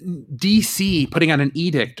DC putting out an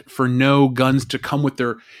edict for no guns to come with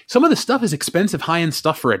their... Some of the stuff is expensive, high-end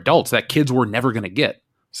stuff for adults that kids were never going to get.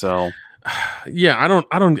 So, yeah, I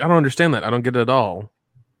don't understand that. I don't get it at all.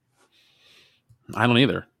 I don't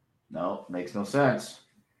either. No, makes no sense.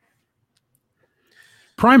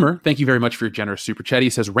 Primer, thank you very much for your generous super chat. He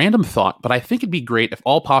says, random thought, but I think it'd be great if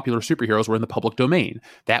all popular superheroes were in the public domain.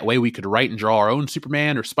 That way we could write and draw our own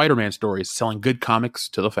Superman or Spider-Man stories, selling good comics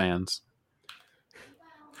to the fans.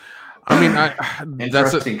 I mean,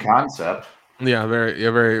 interesting concept. Yeah,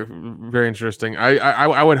 very, very interesting.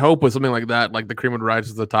 I would hope with something like that, like the cream would rise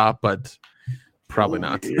to the top, but probably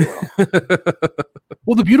not.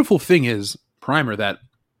 Well, the beautiful thing is, Primer, that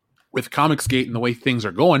with Comicsgate and the way things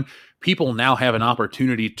are going, people now have an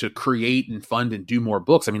opportunity to create and fund and do more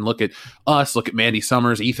books. I mean, look at us, look at Mandy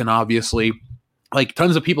Summers, Ethan, obviously. Like,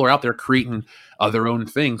 tons of people are out there creating their own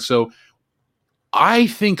thing. So I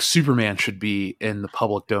think Superman should be in the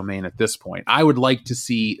public domain at this point. I would like to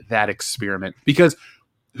see that experiment because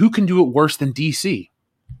who can do it worse than DC?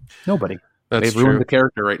 Nobody. They've ruined the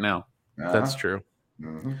character right now. That's true.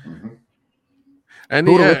 Mm-hmm, mm-hmm. And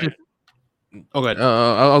oh, good.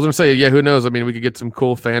 I was gonna say, yeah. Who knows? I mean, we could get some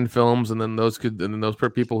cool fan films, and then those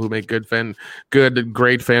people who make great fan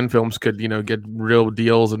films could, get real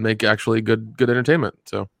deals and make actually good entertainment.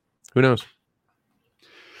 So, who knows?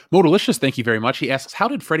 Modalicious, thank you very much. He asks, how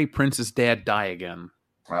did Freddie Prinze's dad die again?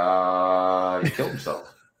 He killed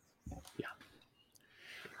himself.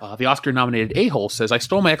 Yeah. The Oscar-nominated A-hole says, I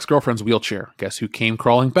stole my ex-girlfriend's wheelchair. Guess who came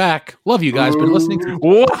crawling back? Love you guys. Been listening to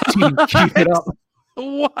Keep it up.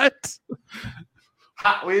 What?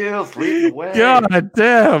 Hot Wheels leading the way. God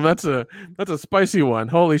damn, that's a spicy one.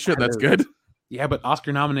 Holy shit, that's good. Yeah, but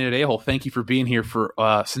Oscar-nominated A-hole, thank you for being here for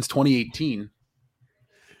since 2018.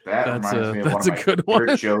 That reminds me of one of my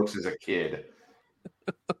favorite jokes as a kid.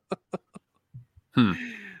 Oh,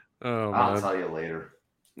 I'll tell you later.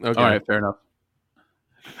 Okay. All right, fair enough.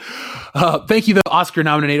 Thank you, the Oscar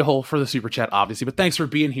nominated hole, for the super chat, obviously, but thanks for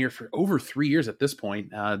being here for over 3 years at this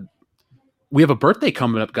point. We have a birthday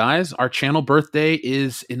coming up, guys. Our channel birthday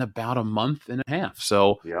is in about a month and a half,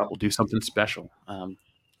 so we'll do something special. Let's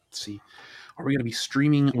see, are we going to be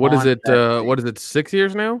streaming? What is it? What is it? 6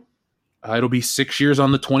 years now? It'll be 6 years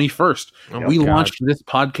on the 21st. Oh, we God. launched this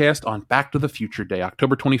podcast on Back to the Future Day,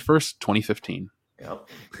 October 21st, 2015. Yep.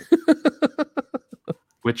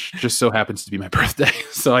 Which just so happens to be my birthday,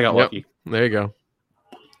 so I got lucky. There you go.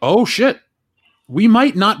 Oh, shit. We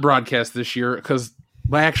might not broadcast this year because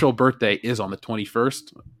my actual birthday is on the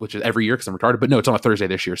 21st, which is every year because I'm retarded. But no, it's on a Thursday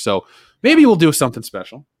this year, so maybe we'll do something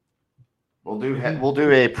special. We'll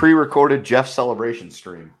do a pre-recorded Jeff celebration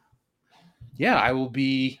stream. Yeah, I will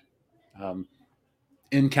be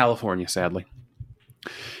in California, sadly.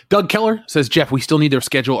 Doug Keller says, Jeff, we still need to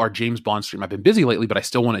schedule our James Bond stream. I've been busy lately, but I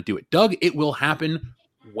still want to do it. Doug, it will happen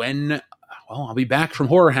when, I'll be back from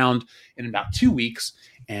Horror Hound in about 2 weeks,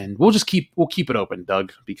 and we'll keep it open,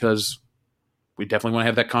 Doug, because we definitely want to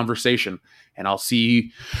have that conversation, and I'll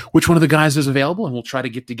see which one of the guys is available, and we'll try to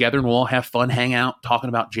get together, and we'll all have fun, hang out, talking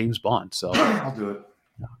about James Bond. So I'll do it.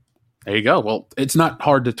 There you go. Well, it's not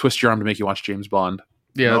hard to twist your arm to make you watch James Bond.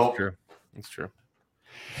 Yeah, that's true. That's true.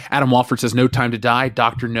 Adam Walford says, No Time to Die,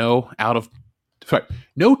 Dr. No,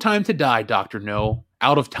 No Time to Die, Dr. No,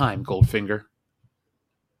 out of time, Goldfinger.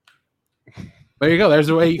 There you go. There's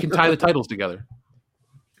a way you can tie the titles together.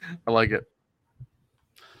 I like it.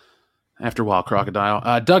 After a while,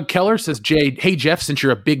 Crocodile. Doug Keller says, Jay, hey, Jeff, since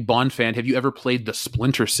you're a big Bond fan, have you ever played the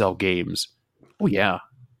Splinter Cell games? Oh, yeah.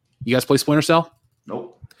 You guys play Splinter Cell?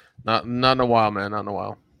 Nope. Not in a while, man. Not in a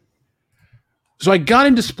while. So I got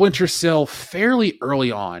into Splinter Cell fairly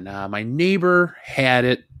early on. My neighbor had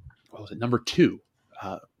it. What was it? Number 2.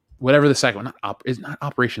 Whatever the second one. Is not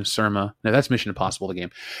Operation Surma. No, that's Mission Impossible, the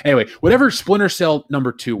game. Anyway, whatever Splinter Cell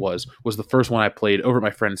number 2 was the first one I played over at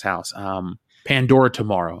my friend's house. Pandora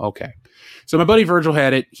Tomorrow. Okay. So my buddy Virgil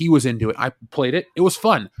had it. He was into it. I played it. It was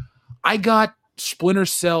fun. I got Splinter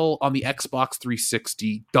Cell on the Xbox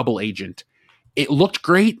 360 Double Agent. It looked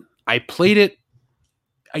great. I played it.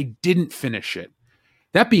 I didn't finish it.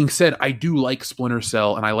 That being said, I do like Splinter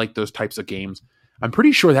Cell, and I like those types of games. I'm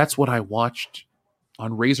pretty sure that's what I watched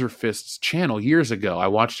on Razor Fist's channel years ago. I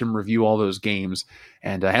watched him review all those games,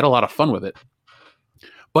 and I had a lot of fun with it.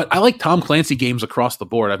 But I like Tom Clancy games across the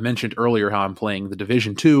board. I've mentioned earlier how I'm playing The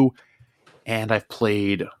Division 2, and I've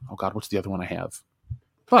played... Oh, God, what's the other one I have?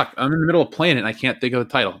 Fuck, I'm in the middle of playing it, and I can't think of the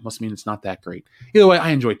title. Must mean it's not that great. Either way,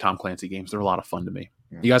 I enjoy Tom Clancy games. They're a lot of fun to me.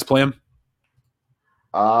 You guys play them?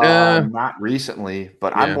 Not recently,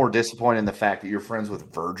 but I'm more disappointed in the fact that you're friends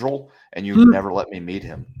with Virgil, and you've never let me meet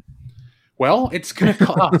him. Well, it's going to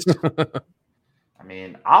cost. I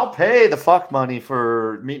mean, I'll pay the fuck money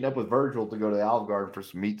for meeting up with Virgil to go to the Olive Garden for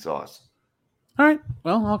some meat sauce. All right.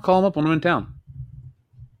 Well, I'll call him up when I'm in town.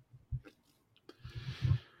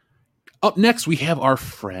 Up next, we have our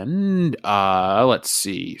friend. Let's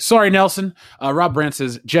see. Sorry, Nelson. Rob Brandt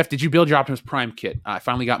says, Jeff, did you build your Optimus Prime kit? I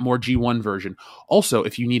finally got more G1 version. Also,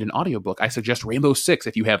 if you need an audiobook, I suggest Rainbow Six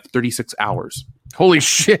if you have 36 hours. Holy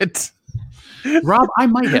shit. Rob, I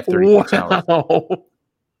might have 36 hours.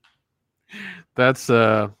 That's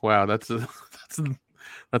wow, that's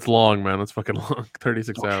long, man. That's fucking long.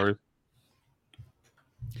 36 hours.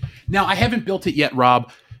 Now, I haven't built it yet,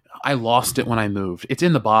 Rob. I lost it when I moved. It's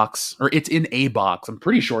in the box, or it's in a box. I'm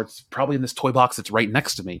pretty sure it's probably in this toy box that's right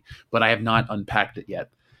next to me, but I have not unpacked it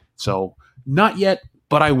yet. So, not yet,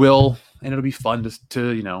 but I will, and it'll be fun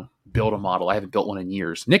to build a model. I haven't built one in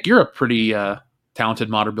years. Nick, you're a pretty talented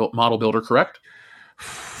model builder, correct?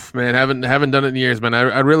 Man, haven't done it in years, man.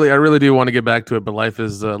 I really do want to get back to it, but life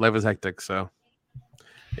is hectic. So,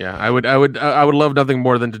 yeah, I would love nothing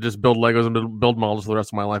more than to just build Legos and build models for the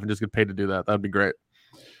rest of my life and just get paid to do that. That'd be great.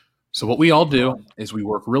 So what we all do is we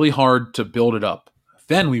work really hard to build it up.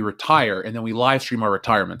 Then we retire, and then we live stream our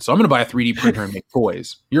retirement. So I'm going to buy a 3D printer and make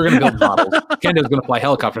toys. You're going to build models. Kendo's going to fly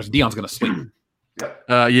helicopters. Dion's going to sleep.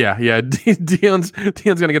 Yeah. Dion's going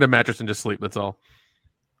to get a mattress and just sleep. That's all.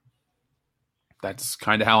 That's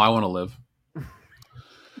kind of how I want to live.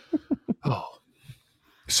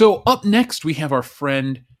 So up next, we have our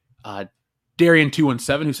friend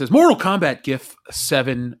Darian217 who says, Mortal Kombat GIF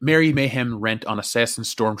 7, Merry Mayhem rent on Assassin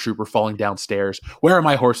Stormtrooper falling downstairs. Where are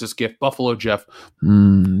my horses? GIF Buffalo Jeff.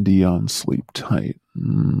 Dion, sleep tight.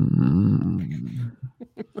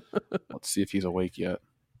 Let's see if he's awake yet.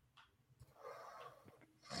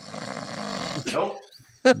 Nope.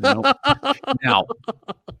 Now,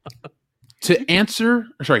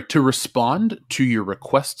 to respond to your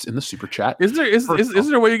requests in the super chat. Is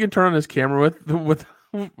there a way you can turn on his camera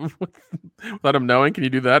Without him knowing, can you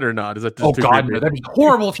do that or not? Is that just Oh too God, creepy? no! That'd be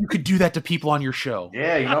horrible if you could do that to people on your show.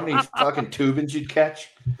 Yeah, you know how many fucking tubins you'd catch?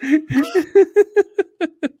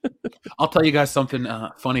 I'll tell you guys something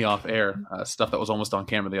funny off air. Stuff that was almost on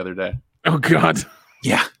camera the other day. Oh God.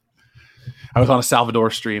 Yeah. I was on a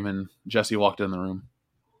Salvador stream and Jesse walked in the room.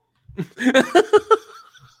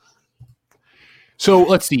 So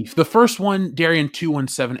let's see. The first one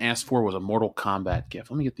Darian217 asked for was a Mortal Kombat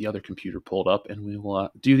gift. Let me get the other computer pulled up and we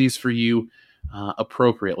will do these for you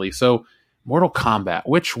appropriately. So Mortal Kombat,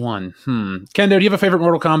 which one? Kendo, do you have a favorite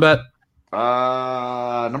Mortal Kombat?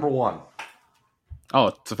 Number 1. Oh,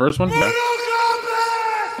 it's the first one? Okay.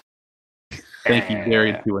 Thank you,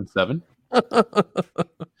 Darian217.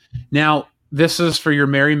 Now, this is for your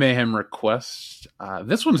Merry Mayhem request.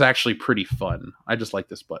 This one's actually pretty fun. I just like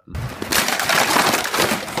this button.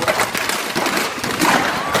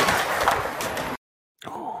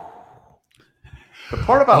 The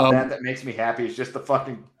part about that makes me happy is just the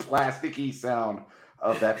fucking plasticky sound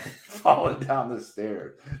of that falling down the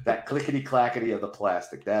stairs. That clickety-clackety of the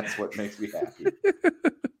plastic. That's what makes me happy.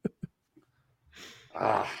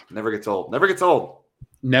 Never gets old. Never gets old.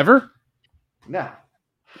 Never? No.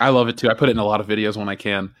 I love it too. I put it in a lot of videos when I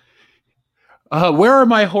can. Where are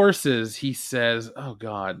my horses? He says, oh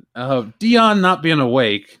God. Dion not being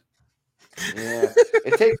awake. Yeah.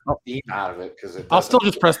 It takes Dean out of it because I'll still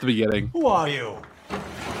just press the beginning. Who are you?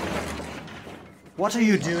 What are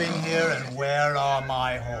you doing here and where are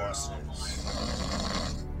my horses?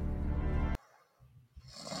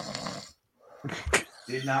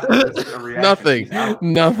 Did not a reaction.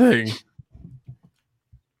 Nothing.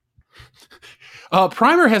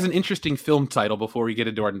 Primer has an interesting film title before we get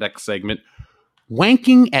into our next segment.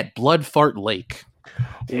 Wanking at Blood Fart Lake.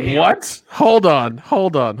 Damn. What? Hold on.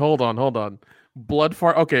 Blood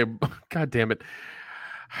Fart. Okay. God damn it.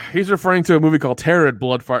 He's referring to a movie called Terror at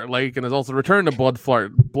Blood Fart Lake, and there's also Return to Blood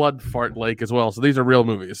Fart Lake as well. So these are real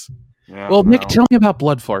movies. Yeah, well, Nick, tell me about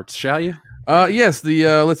blood farts, shall you? Yes.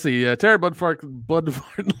 Let's see. Terror at Blood Fart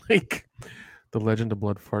Lake. The legend of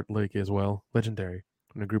Blood Fart Lake is, well, legendary.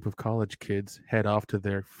 When a group of college kids head off to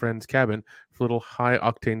their friend's cabin for a little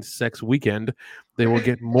high-octane sex weekend, they will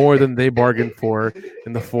get more than they bargained for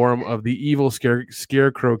in the form of the evil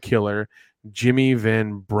scarecrow killer, Jimmy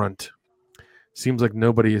Van Brunt. Seems like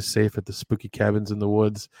nobody is safe at the spooky cabins in the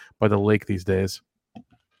woods by the lake these days.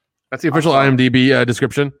 That's the official IMDb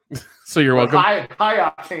description. So you're welcome.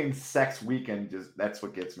 High-octane sex weekend, that's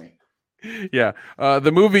what gets me. Yeah.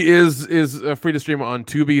 The movie is free to stream on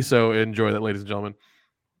Tubi, so enjoy that, ladies and gentlemen.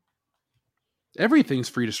 Everything's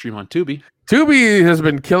free to stream on Tubi. Tubi has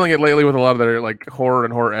been killing it lately with a lot of their like horror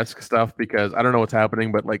and horror-esque stuff because I don't know what's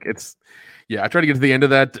happening, but like I tried to get to the end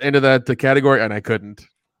of that category and I couldn't.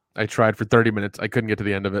 I tried for 30 minutes. I couldn't get to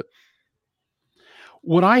the end of it.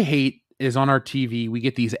 What I hate is on our TV, we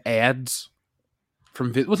get these ads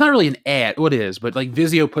from well, it's not really an ad, what is, but like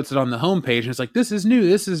Vizio puts it on the homepage and it's like, this is new.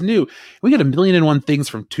 We get 1,000,001 things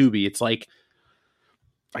from Tubi. It's like,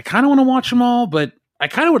 I kind of want to watch them all, but I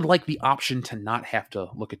kind of would like the option to not have to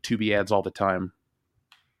look at Tubi ads all the time.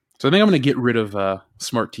 So I think I'm going to get rid of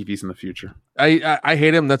smart TVs in the future. I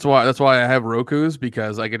hate them. That's why I have Rokus,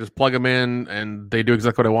 because I can just plug them in and they do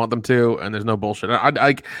exactly what I want them to, and there's no bullshit.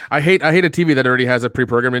 I hate a TV that already has a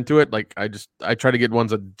pre-program into it. Like I try to get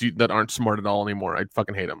ones that aren't smart at all anymore. I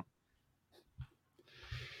fucking hate them.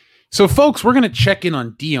 So folks, we're going to check in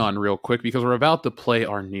on Dion real quick because we're about to play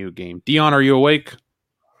our new game. Dion, are you awake?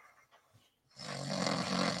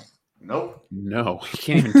 Nope. No, he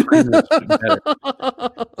can't even time this better.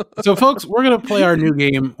 So, folks, we're going to play our new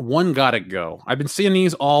game, One Gotta Go. I've been seeing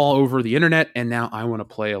these all over the internet, and now I want to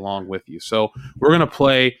play along with you. So, we're going to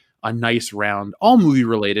play a nice round, all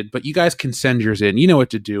movie-related, but you guys can send yours in. You know what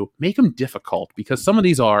to do. Make them difficult, because some of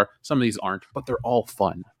these are, some of these aren't, but they're all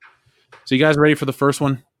fun. So, you guys ready for the first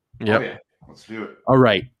one? Yep. Oh, yeah. Let's do it. All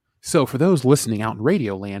right. So for those listening out in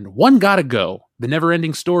Radio Land, One Gotta Go, The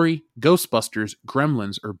Never-Ending Story, Ghostbusters,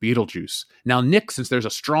 Gremlins, or Beetlejuice. Now, Nick, since there's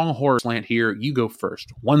a strong horror slant here, you go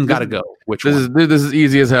first. One Gotta Go. Which one? This is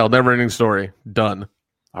easy as hell. Never-Ending Story. Done.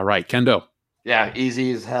 All right, Kendo. Yeah,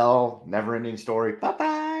 easy as hell. Never-Ending Story.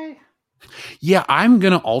 Bye-bye. Yeah, I'm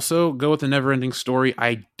going to also go with The Never-Ending Story.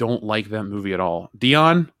 I don't like that movie at all.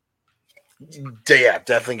 Dion? Yeah,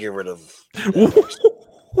 definitely get rid of.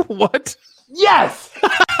 What? Yes!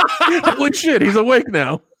 Holy shit, he's awake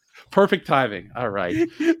now. Perfect timing. All right.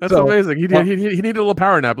 That's amazing. He needed a little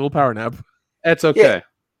power nap. That's okay. Yeah.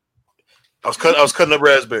 I was cutting up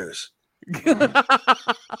raspberries.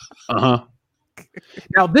 Uh-huh.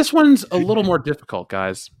 Now, this one's a little more difficult,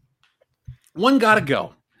 guys. One Gotta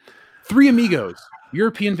Go. Three amigos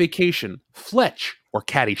European Vacation, Fletch, or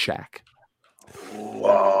Caddyshack?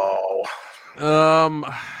 Whoa. I'm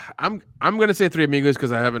gonna say Three Amigos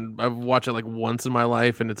because I've watched it like once in my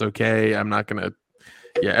life and it's okay. I'm not gonna.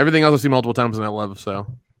 Yeah, everything else I've seen multiple times and I love, so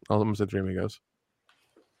I'm gonna say Three Amigos.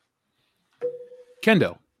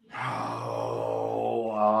 Kendo.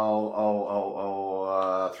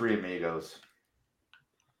 Three Amigos.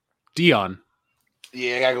 Dion.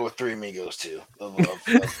 Yeah, I gotta go with Three Amigos too. Of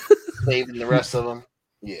saving the rest of them.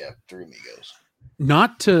 Yeah, Three Amigos.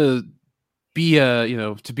 Not to be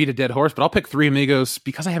to beat a dead horse, but I'll pick Three Amigos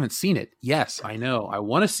because I haven't seen it. Yes, I know. I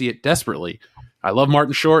want to see it desperately. I love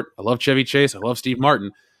Martin Short. I love Chevy Chase. I love Steve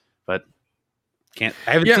Martin, but I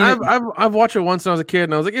haven't seen it. I've watched it once when I was a kid,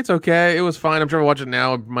 and I was like, it's okay. It was fine. I'm sure I'll watch it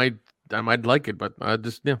now. I might like it, but I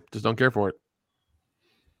just don't care for it.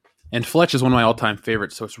 And Fletch is one of my all-time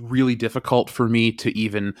favorites, so it's really difficult for me to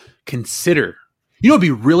even consider. You know what'd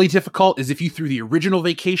be really difficult is if you threw the original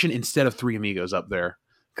Vacation instead of Three Amigos up there,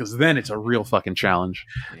 because then it's a real fucking challenge.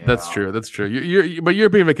 Yeah. That's true. But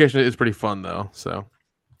European Vacation is pretty fun, though, so.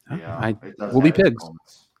 Yeah, we'll be pigs.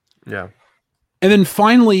 Yeah. And then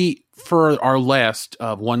finally, for our last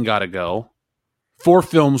of One Gotta Go, 4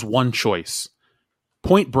 films, 1 choice.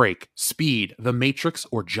 Point Break, Speed, The Matrix,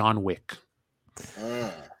 or John Wick?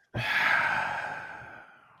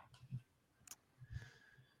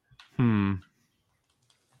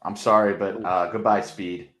 I'm sorry, but goodbye,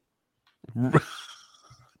 Speed.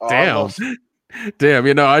 Damn.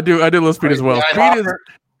 Damn, I do love Speed as well.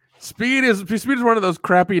 Speed is one of those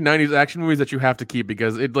crappy 90s action movies that you have to keep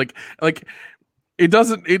because it it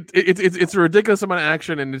doesn't it's a ridiculous amount of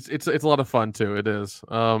action and it's a lot of fun too. It is.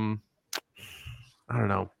 I don't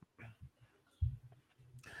know.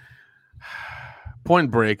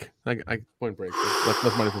 Point Break. Point Break.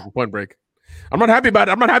 That's my Point Break. I'm not happy about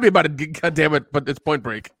it. God damn it! But it's Point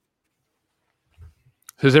Break.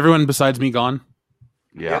 Has everyone besides me gone?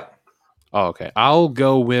 Yeah. Oh, okay. I'm gonna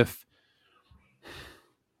go with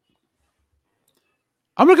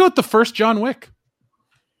the first John Wick.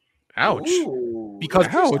 Ouch. Ooh, because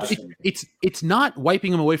it's not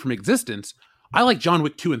wiping him away from existence. I like John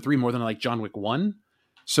Wick 2 and 3 more than I like John Wick 1.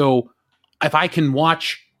 So if I can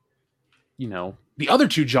watch, the other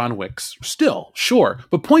 2 John Wicks, still, sure.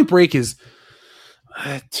 But Point Break is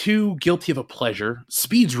too guilty of a pleasure.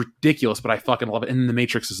 Speed's ridiculous, but I fucking love it. And The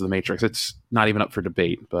Matrix is The Matrix. It's not even up for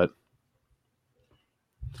debate, but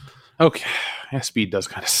okay. Yeah, Speed does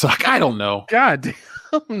kind of suck. I don't know. God damn.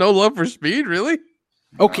 No love for Speed, really?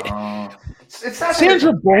 Okay. It's not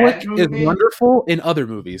Sandra Bullock is wonderful in other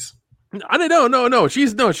movies. I don't know. No.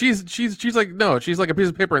 She's like a piece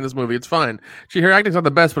of paper in this movie. It's fine. Her acting's not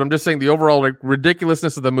the best, but I'm just saying the overall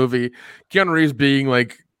ridiculousness of the movie. Keanu Reeves being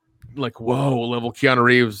like whoa level Keanu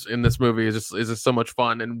Reeves in this movie is just so much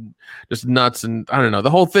fun and just nuts, and I don't know, the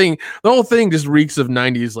whole thing just reeks of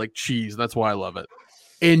 90s like cheese. That's why I love it.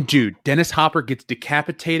 And dude, Dennis Hopper gets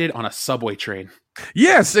decapitated on a subway train.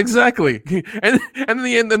 Yes, exactly. And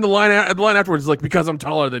the line afterwards is like, because I'm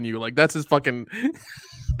taller than you. Like that's his fucking.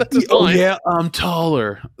 That's his line. Yeah, I'm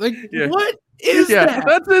taller. Like what is that?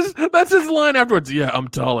 That's his line afterwards. Yeah, I'm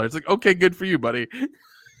taller. It's like, okay, good for you, buddy.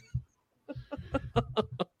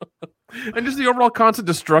 And just the overall constant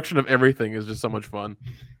destruction of everything is just so much fun.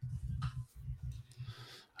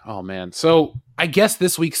 Oh man. So I guess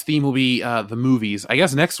this week's theme will be the movies. I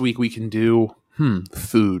guess next week we can do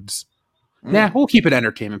foods. Nah, we'll keep it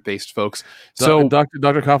entertainment based, folks. So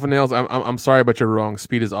Dr. Coffin Nails, I'm sorry, but you're wrong.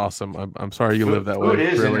 Speed is awesome. I'm sorry you live that way. Food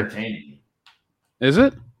is entertaining. Is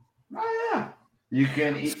it? Oh yeah. You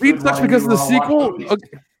can eat. Speed sucks because of the sequel.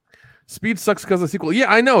 Okay. Speed sucks because of the sequel.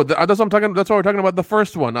 Yeah, I know. That's what I'm talking. That's why we're talking about the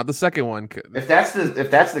first one, not the second one. If that's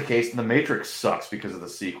the case, then The Matrix sucks because of the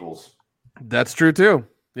sequels. That's true too.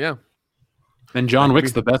 Yeah. And John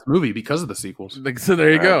Wick's the best movie because of the sequels. So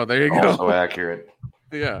there you go. There you go. Also accurate.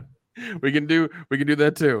 Yeah. We can do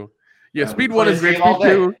that too. Yeah, Speed 1 is great.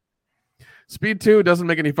 Speed 2 doesn't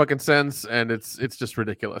make any fucking sense, and it's just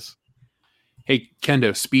ridiculous. Hey,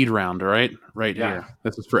 Kendo, speed round, all right? Right here.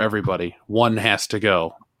 This is for everybody. One has to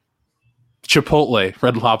go. Chipotle,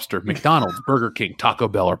 Red Lobster, McDonald's, Burger King, Taco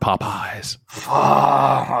Bell, or Popeyes.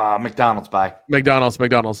 McDonald's, bye. McDonald's.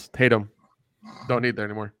 Hate them. Don't eat there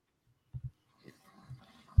anymore.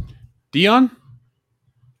 Dion?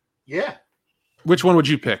 Yeah. Which one would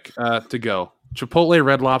you pick to go? Chipotle,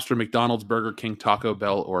 Red Lobster, McDonald's, Burger King, Taco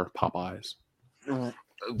Bell, or Popeyes?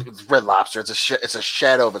 It's Red Lobster. It's a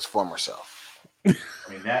shadow of its former self. I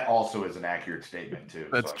mean, that also is an accurate statement too.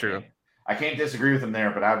 That's true. I can't disagree with him there,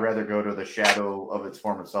 but I'd rather go to the shadow of its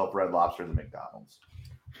former self, Red Lobster, than McDonald's.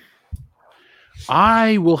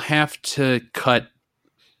 I will have to cut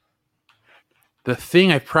the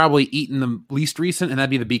thing I've probably eaten the least recent, and that'd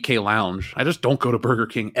be the BK Lounge. I just don't go to Burger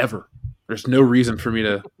King ever. There's no reason for me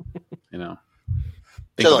to, think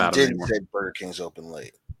about it anymore. Say Burger King's open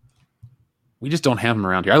late. We just don't have them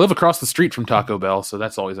around here. I live across the street from Taco Bell, so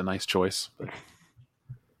that's always a nice choice. But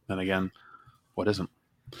then again, what isn't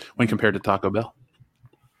when compared to Taco Bell?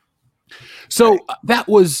 So that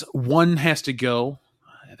was One Has to Go.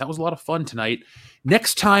 That was a lot of fun tonight.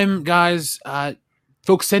 Next time, guys,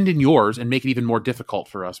 folks, send in yours and make it even more difficult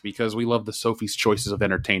for us because we love the Sophie's Choices of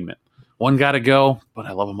entertainment. One gotta go, but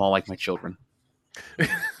I love them all like my children.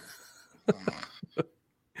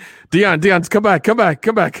 Dion, come back.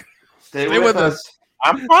 Stay with us.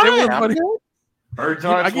 I'm fine. Birds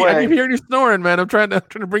on I its way. keep hearing you snoring, man. I'm trying to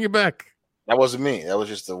bring you back. That wasn't me. That was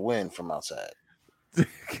just the wind from outside.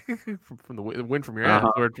 From the wind from your ass,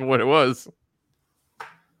 or what it was.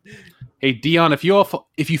 Hey, Dion, if you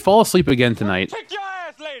fall asleep again tonight, Kick your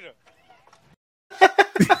ass later.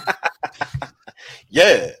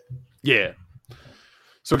 Yeah.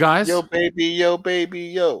 So, guys, Yo, baby, yo.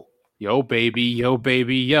 yo,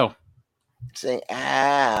 baby, yo. Say,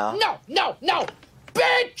 ow. No,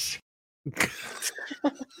 bitch!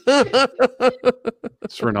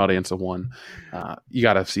 It's for an audience of one. You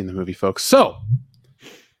got to have seen the movie, folks. So,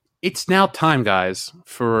 it's now time, guys,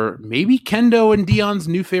 for maybe Kendo and Dion's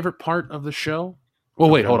new favorite part of the show. Well,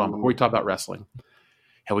 wait, hold on. Before we talk about wrestling,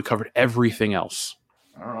 have we covered everything else?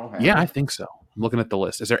 I don't know. Yeah, I think so. I'm looking at the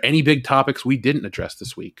list. Is there any big topics we didn't address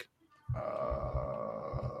this week?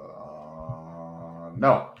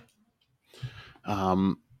 No.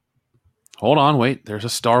 Hold on, wait. There's a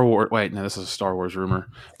Star Wars. Wait, no, this is a Star Wars rumor.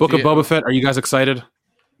 Book of Boba Fett. Are you guys excited?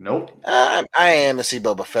 Nope. I am to see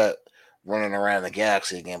Boba Fett running around the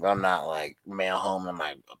galaxy again, but I'm not like mail home to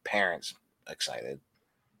my parents excited.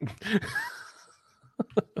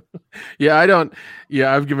 Yeah, I don't.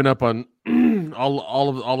 Yeah, I've given up on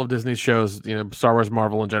all of Disney's shows. Star Wars,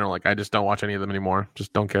 Marvel in general. Like, I just don't watch any of them anymore.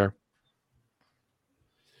 Just don't care.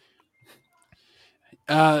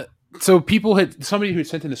 So somebody who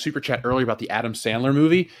sent in a super chat earlier about the Adam Sandler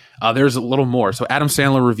movie. There's a little more. So Adam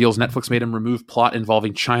Sandler reveals Netflix made him remove plot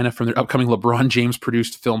involving China from their upcoming LeBron James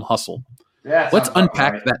produced film Hustle. Yeah, let's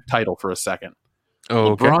unpack that title for a second.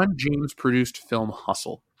 Oh, okay. LeBron James produced film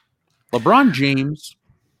Hustle. LeBron James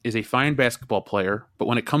is a fine basketball player, but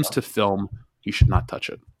when it comes to film, he should not touch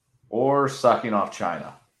it. Or sucking off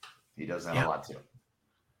China. He does that a lot too.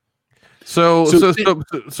 So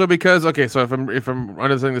because so if I'm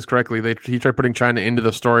understanding this correctly, he tried putting China into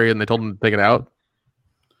the story and they told him to take it out.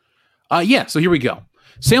 Yeah. So here we go.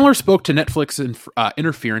 Sandler spoke to Netflix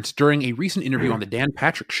interference during a recent interview on the Dan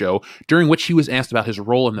Patrick Show, during which he was asked about his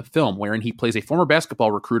role in the film, wherein he plays a former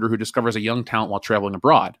basketball recruiter who discovers a young talent while traveling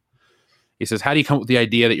abroad. He says, "How do you come up with the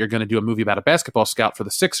idea that you're going to do a movie about a basketball scout for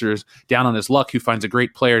the Sixers, down on his luck, who finds a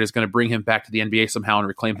great player and is going to bring him back to the NBA somehow and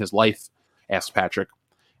reclaim his life?" asked Patrick.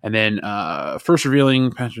 And then first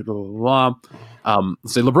revealing, Patrick, blah, blah, blah.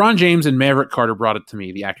 Say LeBron James and Maverick Carter brought it to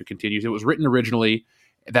me. The actor continues, "It was written originally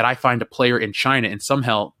that I find a player in China, and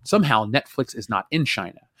somehow Netflix is not in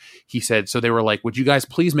China." He said, so they were like, "Would you guys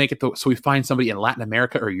please make it so we find somebody in Latin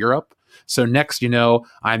America or Europe? So next,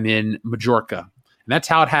 I'm in Majorca." And that's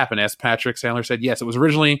how it happened, as Patrick. Sandler said, "Yes, it was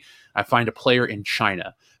originally I find a player in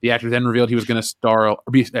China." The actor then revealed he was going to star.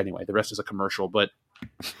 Anyway, the rest is a commercial, but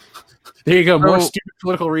there you go. More stupid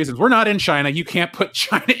political reasons. We're not in China. You can't put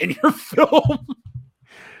China in your film.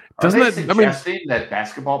 Doesn't that suggesting that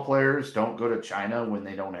basketball players don't go to China when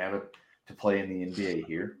they don't have it to play in the NBA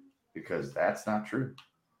here? Because that's not true.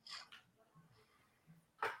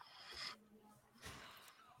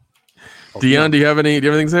 Dion, do you have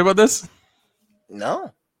anything to say about this?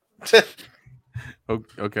 No.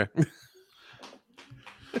 Okay.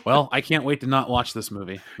 Well, I can't wait to not watch this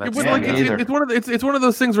movie. It's one of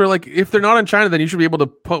those things where, like, if they're not in China, then you should be able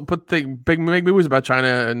to make movies about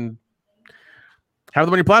China and have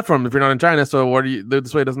them on your platform if you're not in China. So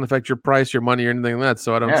this way it doesn't affect your price, your money, or anything like that.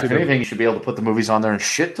 So I don't see anything. You should be able to put the movies on there and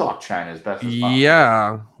shit talk China as best as possible.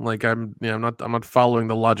 Yeah, like I'm not following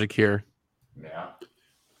the logic here.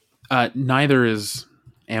 Yeah. Neither is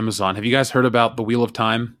Amazon. Have you guys heard about The Wheel of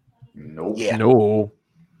Time? Nope. Yeah. No.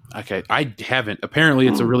 Okay, I haven't. Apparently,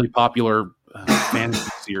 it's a really popular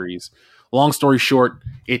fantasy series. Long story short,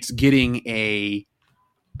 it's getting a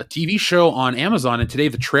TV show on Amazon, and today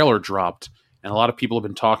the trailer dropped, and a lot of people have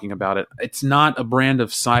been talking about it. It's not a brand of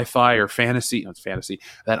sci-fi or fantasy. No, it's fantasy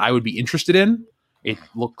that I would be interested in. It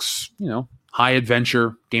looks, high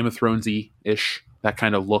adventure, Game of Thrones-y ish, that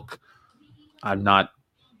kind of look. I'm not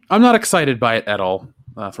excited by it at all.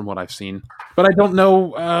 From what I've seen, but I don't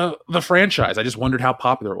know the franchise. I just wondered how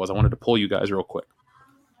popular it was. I wanted to pull you guys real quick.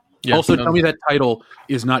 Yeah, also, tell me that title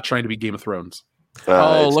is not trying to be Game of Thrones.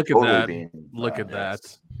 Look at totally that! being, Look at that!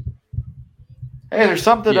 Hey, there's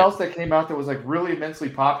something else that came out that was like really immensely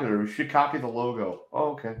popular. We should copy the logo.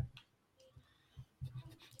 Oh, okay.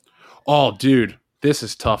 Oh, dude, this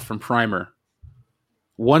is tough from Primer.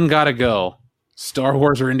 One gotta go. Star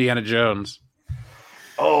Wars or Indiana Jones?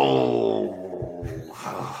 Oh.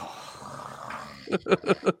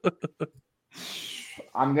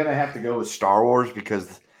 I'm gonna have to go with Star Wars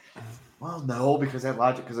because that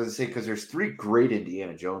logic. Because there's 3 great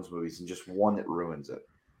Indiana Jones movies and just one that ruins it.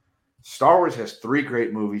 Star Wars has 3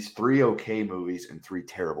 great movies, 3 okay movies, and 3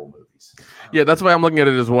 terrible movies. Yeah, that's why I'm looking at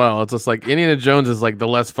it as well. It's just like Indiana Jones is like the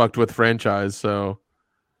less fucked with franchise, so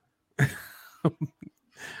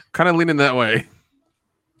kind of leaning that way.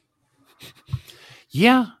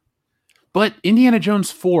 Yeah, but Indiana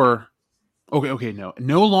Jones 4. Okay,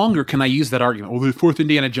 no longer can I use that argument. Well, the 4th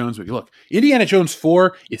Indiana Jones movie. Look, Indiana Jones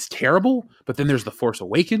 4 is terrible, but then there's The Force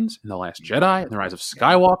Awakens and The Last Jedi and The Rise of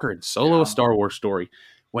Skywalker and Solo, a Star Wars story.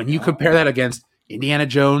 When you compare that against Indiana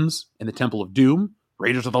Jones and the Temple of Doom,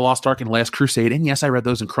 Raiders of the Lost Ark, and Last Crusade, and yes, I read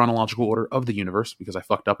those in chronological order of the universe because I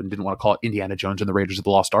fucked up and didn't want to call it Indiana Jones and the Raiders of the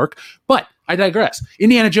Lost Ark, but I digress.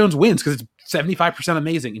 Indiana Jones wins because it's 75%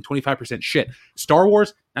 amazing and 25% shit. Star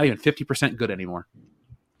Wars, not even 50% good anymore.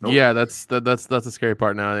 Nope. Yeah, that's the scary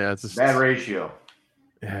part now. Yeah, it's just bad ratio.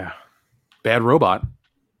 Yeah, bad robot.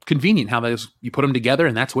 Convenient how those you put them together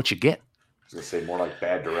and that's what you get. I was gonna say more like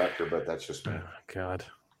bad director, but that's just me. Oh, God.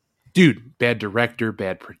 Dude, bad director,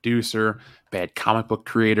 bad producer, bad comic book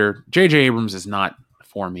creator. J.J. Abrams is not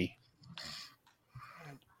for me.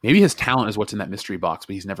 Maybe his talent is what's in that mystery box,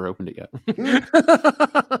 but he's never opened it yet.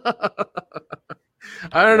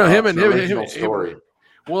 I don't know him. Story.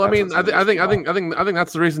 Well, I mean, I think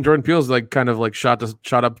that's the reason Jordan Peele's like kind of like shot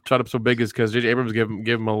up so big is because J.J. Abrams gave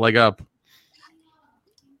him a leg up.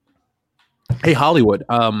 Hey, Hollywood.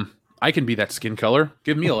 I can be that skin color.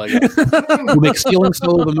 Give me a leg up. We'll make Stealing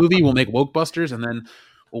Solo the movie. We'll make Wokebusters, and then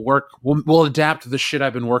we'll adapt the shit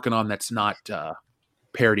I've been working on that's not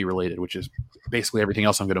parody related, which is basically everything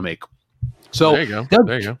else I'm going to make. So there you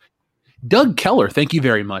go. Doug Keller, thank you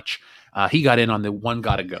very much. He got in on the one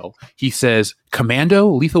gotta go. He says Commando,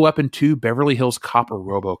 Lethal Weapon 2, Beverly Hills Cop, or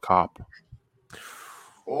RoboCop.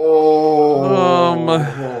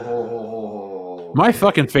 My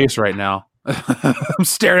fucking face right now. I'm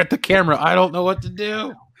staring at the camera. I don't know what to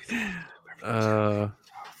do.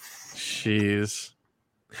 Jeez.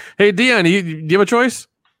 Hey, Dion, do you have a choice?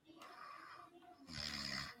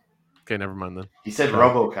 Okay, never mind then. He said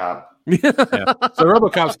RoboCop. Yeah. So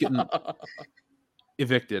RoboCop's getting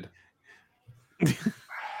evicted.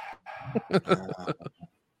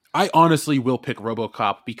 I honestly will pick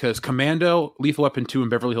RoboCop because Commando, Lethal Weapon 2, and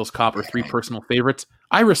Beverly Hills Cop are 3 personal favorites.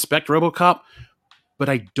 I respect RoboCop, but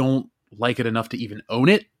I don't like it enough to even own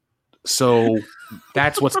it. So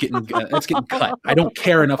that's what's getting cut. I don't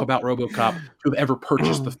care enough about RoboCop to have ever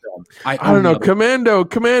purchased the film. I don't know. Commando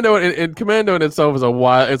in itself is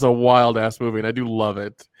a wild ass movie, and I do love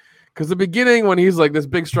it. Because the beginning, when he's like this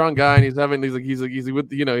big strong guy, and he's with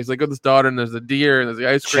he's like with his daughter, and there's a deer, and there's the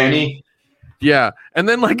ice cream. Jenny. Yeah, and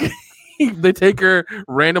then like they take her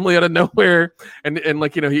randomly out of nowhere, and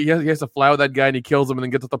like he has to fly with that guy, and he kills him, and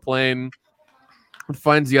then gets off the plane, and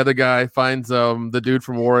finds the other guy, finds the dude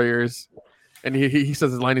from Warriors, and he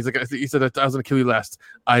says his line. He said I was gonna kill you last.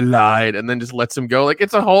 I lied, and then just lets him go. Like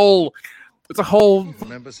it's a whole.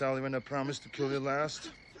 Remember, Sally, when I promised to kill you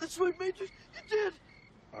last? That's what made you did.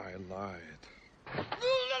 I lied.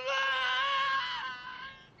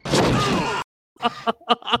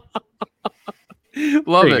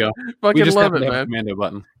 Love there you it. go. Fucking just love it, have man. Commando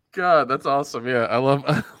button. God, that's awesome. Yeah, I love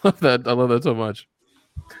that. I love that so much.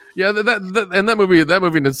 Yeah, that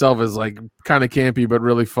movie in itself is like kind of campy but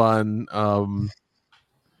really fun.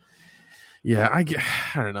 Yeah, I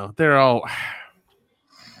don't know. They're all.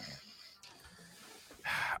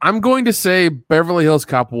 I'm going to say Beverly Hills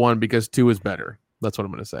Cop 1 because 2 is better. That's what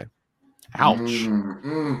I'm going to say. Ouch.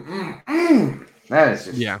 That is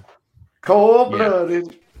just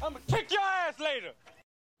cold-blooded. I'm gonna kick your ass later.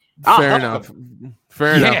 Fair enough.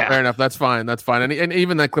 That's fine. And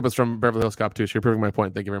even that clip is from Beverly Hills Cop 2. So you're proving my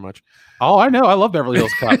point. Thank you very much. Oh, I know. I love Beverly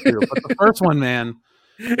Hills Cop 2. But the first one, man.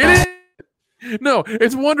 It is. No,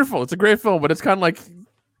 it's wonderful. It's a great film, but it's kind of like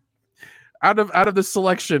out of the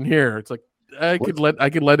selection here. It's like I could let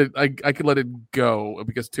it go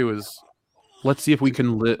because 2 is. Let's see if we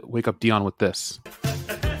can wake up Dion with this. Hey,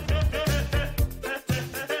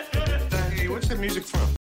 what's that music from?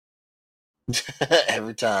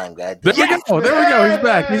 Every time, guys. There we go.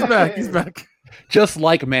 He's back. Just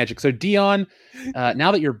like magic. So Dion,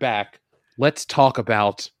 now that you're back, let's talk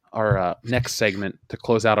about our next segment to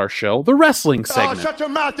close out our show, the wrestling segment. Oh, shut your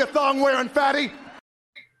mouth, you thong-wearing fatty!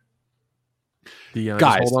 Guys,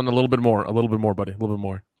 Guys, hold on a little bit more, buddy, a little bit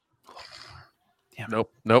more. Damn.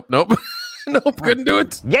 Nope. Nope, couldn't do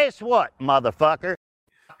it. Guess what, motherfucker?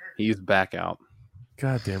 He's back out.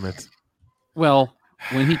 God damn it. Well,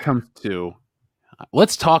 when he comes to,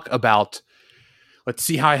 let's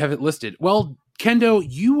see how I have it listed. Well, Kendo,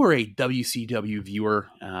 you were a WCW viewer,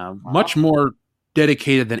 much more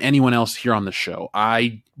dedicated than anyone else here on the show.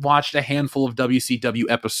 I watched a handful of WCW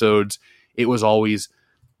episodes. It was always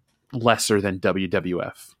lesser than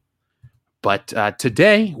WWF. But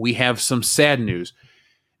today we have some sad news.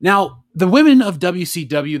 Now, the women of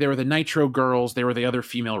WCW, they were the Nitro Girls, they were the other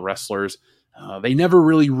female wrestlers. They never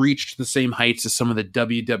really reached the same heights as some of the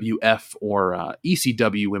WWF or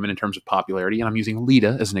ECW women in terms of popularity, and I'm using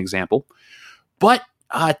Lita as an example. But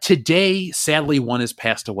today, sadly, one has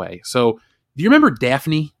passed away. So, do you remember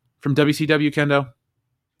Daphne from WCW, Kendo?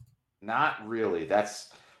 Not really. That's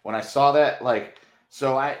when I saw that.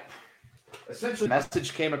 I essentially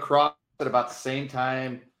message came across at about the same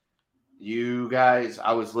time you guys.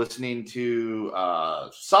 I was listening to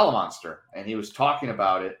Solomonster, and he was talking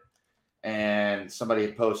about it. And somebody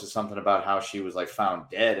had posted something about how she was found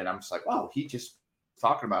dead, and I'm just like, wow, he just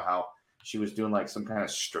talking about how she was doing some kind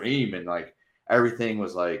of stream, and everything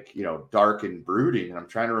was dark and brooding. And I'm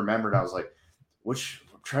trying to remember, and I was like,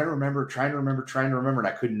 trying to remember, and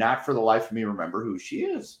I could not for the life of me remember who she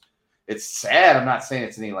is. It's sad. I'm not saying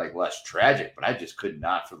it's any less tragic, but I just could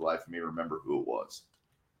not for the life of me remember who it was.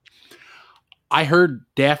 I heard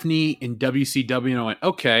Daphne in WCW, and I went,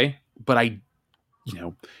 okay, but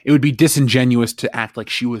it would be disingenuous to act like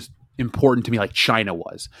she was important to me like China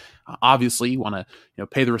was. Obviously, you want to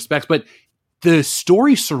pay the respects, but the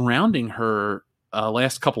story surrounding her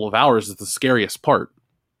last couple of hours is the scariest part.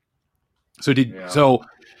 So,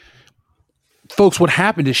 folks, what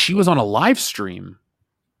happened is she was on a live stream,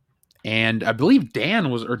 and I believe Dan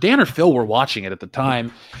or Phil were watching it at the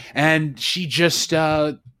time, and she just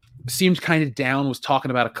seemed kind of down, was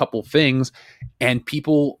talking about a couple things, and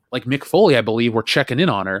people like Mick Foley, I believe, were checking in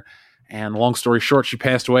on her. And long story short, she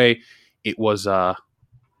passed away. It was,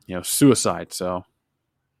 suicide. So,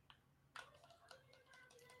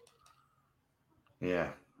 yeah,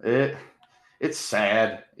 it's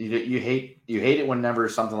sad. You hate it whenever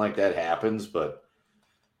something like that happens, but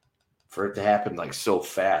for it to happen so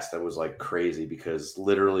fast, that was crazy, because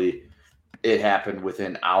literally it happened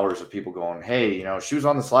within hours of people going, hey, she was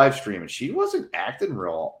on this live stream and she wasn't acting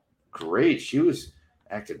real great. She was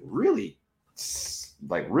acting really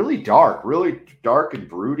dark and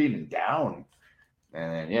brooding and down.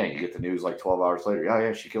 And then, you get the news 12 hours later.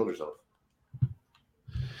 Yeah, she killed herself.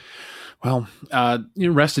 Well,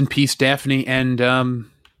 rest in peace, Daphne. And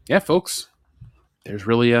folks, there's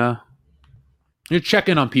really you check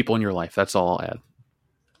in on people in your life. That's all I'll add.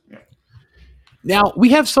 Yeah. Now we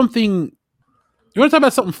have something. You want to talk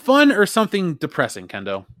about something fun or something depressing,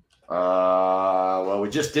 Kendo? Well, we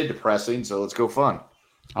just did depressing, so let's go fun.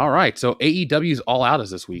 All right. So AEW's All Out is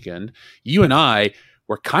this weekend. You and I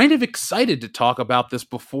were kind of excited to talk about this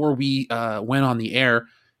before we went on the air,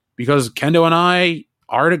 because Kendo and I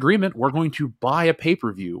are in agreement. We're going to buy a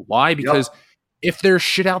pay-per-view. Why? Because if there's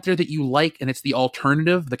shit out there that you like and it's the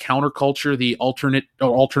alternative, the counterculture, the alternative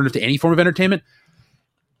to any form of entertainment,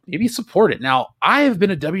 maybe support it. Now, I have been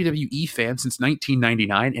a WWE fan since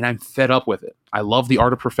 1999, and I'm fed up with it. I love the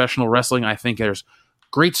art of professional wrestling. I think there's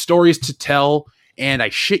great stories to tell, and I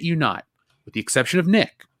shit you not, with the exception of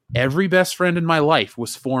Nick, every best friend in my life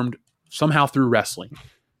was formed somehow through wrestling.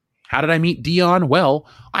 How did I meet Dion? Well,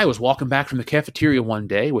 I was walking back from the cafeteria one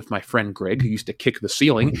day with my friend Greg, who used to kick the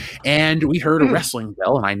ceiling, and we heard a wrestling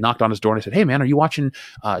bell, and I knocked on his door and I said, hey man, are you watching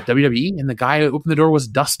WWE? And the guy who opened the door was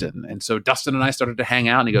Dustin. And so Dustin and I started to hang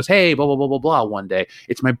out, and he goes, hey, blah, blah, blah, blah, blah, one day.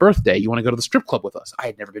 It's my birthday. You want to go to the strip club with us? I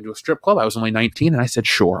had never been to a strip club. I was only 19, and I said,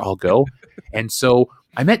 sure, I'll go. And so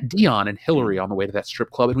I met Dion and Hillary on the way to that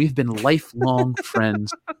strip club, and we've been lifelong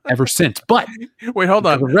friends ever since. But wait, hold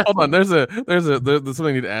on. There's something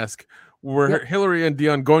I need to ask. Were Hillary and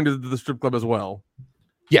Dion going to the strip club as well?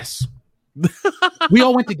 Yes. We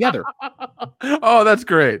all went together. Oh, that's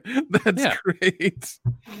great. That's great.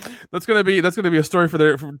 That's gonna be a story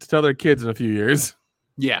to tell their kids in a few years.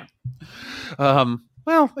 Yeah.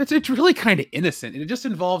 Well, it's really kind of innocent. It just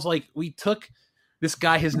involves we took this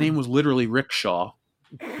guy. His name was literally Rickshaw.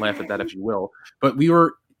 Laugh at that if you will. But we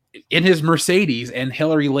were in his Mercedes, and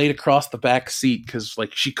Hillary laid across the back seat because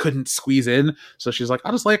she couldn't squeeze in. So she's like,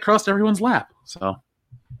 I'll just lay across everyone's lap. So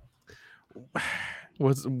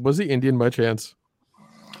was he Indian by chance?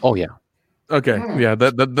 Oh yeah. Okay. Yeah,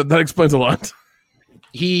 that explains a lot.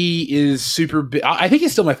 He is super big. I think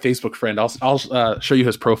he's still my Facebook friend. I'll show you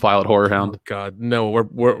his profile at Horror Hound. Oh, God, no.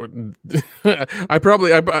 We're I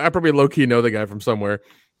probably low key know the guy from somewhere.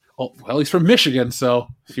 Oh, well, he's from Michigan, so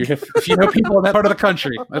if you know people in that part of the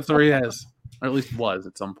country, that's where he is, or at least was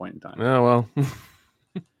at some point in time. Oh well.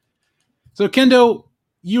 So Kendo,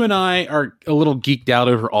 you and I are a little geeked out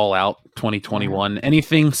over All Out 2021.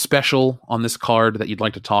 Anything special on this card that you'd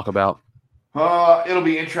like to talk about? It'll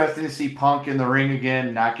be interesting to see Punk in the ring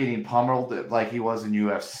again, not getting pummeled like he was in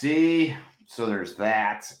UFC. So there's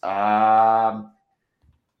that.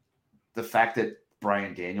 The fact that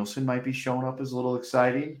Bryan Danielson might be showing up is a little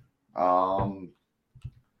exciting. I'm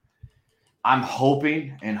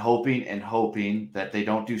hoping that they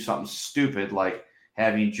don't do something stupid like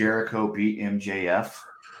having Jericho beat MJF.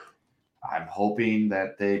 I'm hoping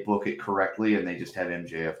that they book it correctly and they just have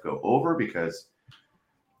MJF go over because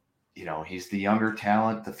he's the younger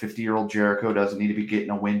talent. The 50-year-old Jericho doesn't need to be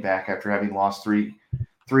getting a win back after having lost three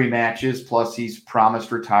matches. Plus, he's promised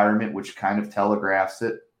retirement, which kind of telegraphs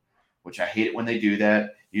it, which I hate it when they do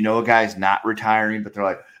that. A guy's not retiring, but they're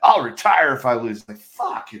like, I'll retire if I lose. Like,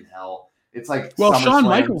 fucking hell. It's like, well, Shawn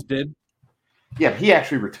Michaels did. Yeah, he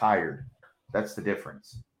actually retired. That's the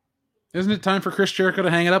difference. Isn't it time for Chris Jericho to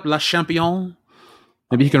hang it up? La Champion?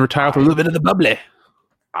 Maybe he can retire with a little bit of the bubbly.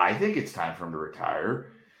 I think it's time for him to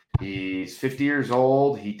retire. He's 50 years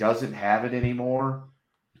old. He doesn't have it anymore.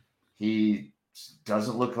 He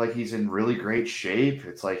doesn't look like he's in really great shape.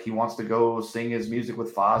 It's like he wants to go sing his music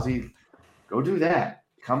with Fozzy. Go do that.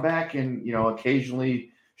 Come back and,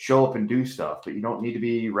 occasionally show up and do stuff, but you don't need to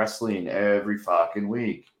be wrestling every fucking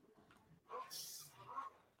week.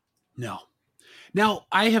 No. Now,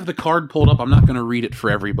 I have the card pulled up. I'm not going to read it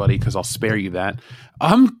for everybody because I'll spare you that.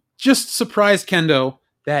 I'm just surprised, Kendo,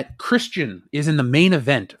 that Christian is in the main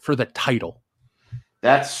event for the title.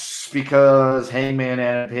 That's because Hangman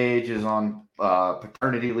Adam Page is on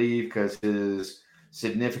paternity leave because his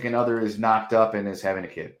significant other is knocked up and is having a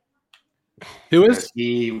kid. Who is?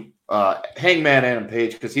 Hangman Adam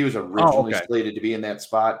Page, because he was originally slated to be in that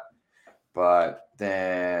spot. But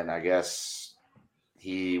then I guess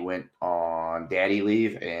he went on daddy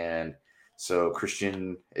leave. And so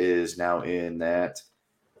Christian is now in that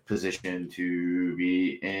position to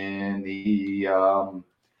be in the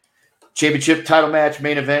championship title match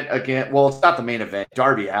main event again. Well, it's not the main event.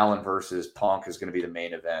 Darby Allin versus Punk is going to be the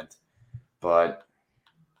main event, but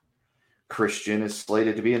Christian is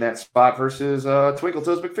slated to be in that spot versus Twinkle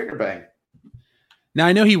Toes McFinger Bang. Now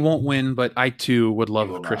I know he won't win, but I too would love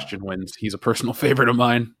if Christian wins. He's a personal favorite of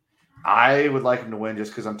mine. I would like him to win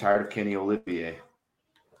just because I'm tired of Kenny Olivier.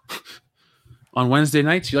 On Wednesday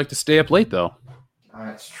nights, you like to stay up late though.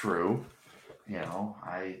 That's true.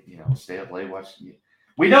 I stay up late watching.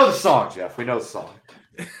 We know the song, Jeff. We know the song.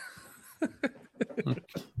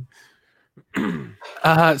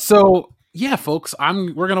 So yeah, folks,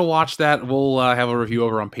 we're gonna watch that. We'll have a review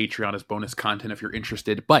over on Patreon as bonus content if you're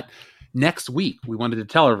interested. But next week, we wanted to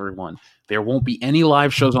tell everyone there won't be any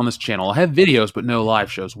live shows on this channel. I'll have videos, but no live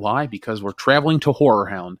shows. Why? Because we're traveling to Horror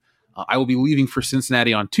Hound. I will be leaving for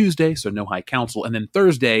Cincinnati on Tuesday, so no High Council, and then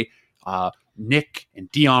Thursday, Nick and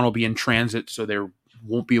Dion will be in transit, so there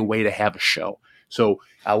won't be a way to have a show. So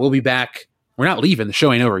we'll be back. We're not leaving. The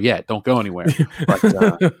show ain't over yet. Don't go anywhere. But,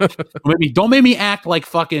 don't make me act like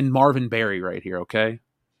fucking Marvin Berry right here, okay?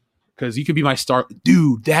 Because you could be my star.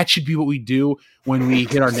 Dude, that should be what we do when we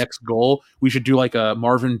hit our next goal. We should do like a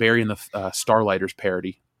Marvin Berry and the Starlighters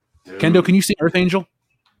parody. Dude. Kendo, can you sing Earth Angel?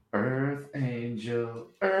 Earth Angel,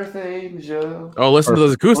 Earth Angel. Oh, listen to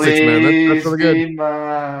those acoustics, man. That's really good.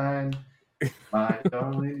 Mine, my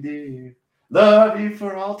darling dear. Love you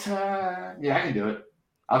for all time. Yeah, I can do it.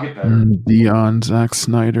 I'll get better. Dion Zack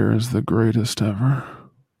Snyder is the greatest ever.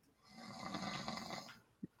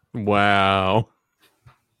 Wow.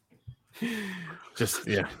 Just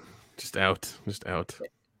out.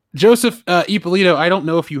 Joseph Ippolito, I don't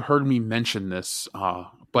know if you heard me mention this,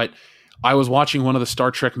 but I was watching one of the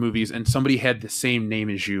Star Trek movies and somebody had the same name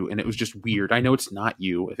as you, and it was just weird. I know it's not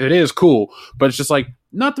you. If it is, cool, but it's just like,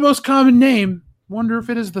 not the most common name. Wonder if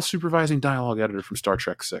it is the supervising dialogue editor from Star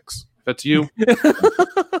Trek 6. If that's you.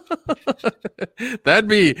 That'd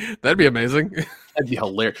be amazing. That'd be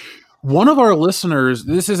hilarious. One of our listeners,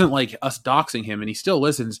 this isn't like us doxing him, and he still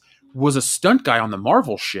listens, was a stunt guy on the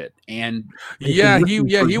Marvel shit, and he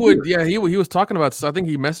was talking about. I think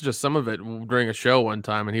he messaged us some of it during a show one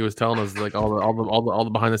time, and he was telling us like all the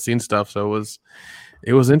behind the scenes stuff. So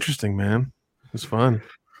it was interesting, man. It was fun.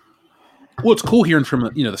 Well, it's cool hearing from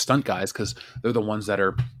the stunt guys because they're the ones that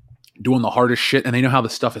are doing the hardest shit, and they know how the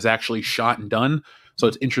stuff is actually shot and done. So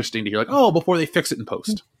it's interesting to hear like, oh, before they fix it in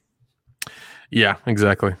post. Yeah,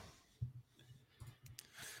 exactly.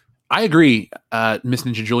 I agree, Miss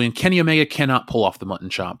Ninja Julian. Kenny Omega cannot pull off the mutton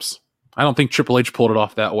chops. I don't think Triple H pulled it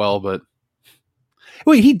off that well, but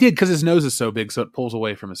wait, he did because his nose is so big, so it pulls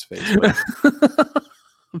away from his face. But...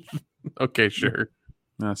 Okay, sure.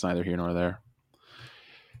 That's neither here nor there.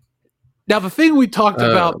 Now, the thing we talked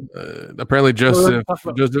about. Apparently, Joseph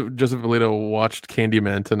Alito watched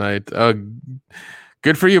Candyman tonight.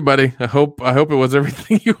 Good for you, buddy. I hope it was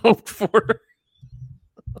everything you hoped for.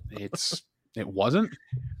 It wasn't.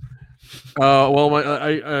 Well,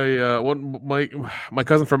 my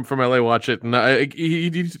cousin from LA watched it, and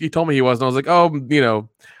he told me he was, and I was like, oh, I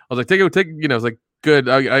was like, take, I was like, good.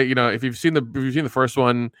 If you've seen the first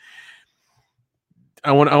one,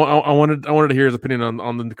 I wanted to hear his opinion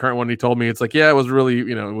on the current one. He told me it's like, yeah, it was really,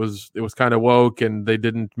 it was kind of woke, and they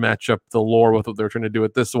didn't match up the lore with what they were trying to do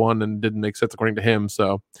with this one, and didn't make sense according to him.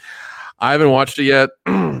 So I haven't watched it yet.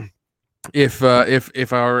 If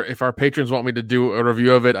our patrons want me to do a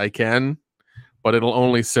review of it, I can, but it'll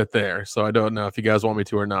only sit there. So I don't know if you guys want me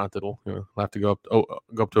to or not. It'll I'll have to go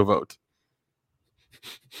up to a vote.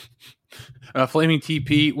 Flaming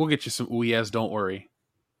TP, we'll get you some ooh-yes, don't worry.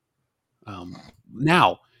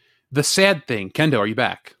 Now, the sad thing, Kendo, are you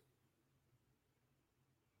back?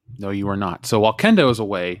 No, you are not. So while Kendo is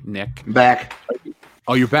away, Nick, back.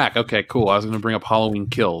 Oh, you're back. Okay, cool. I was going to bring up Halloween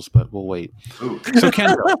Kills, but we'll wait. Ooh. So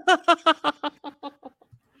Kendo,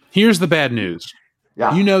 here's the bad news.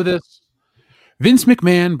 Yeah, you know this. Vince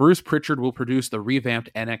McMahon, Bruce Pritchard will produce the revamped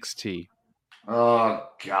NXT. Oh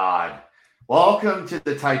God! Welcome to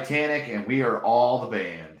the Titanic, and we are all the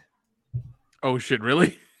band. Oh shit!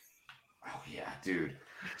 Really? Dude.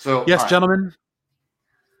 So yes, gentlemen,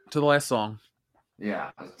 to the last song. Yeah.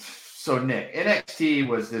 So Nick, NXT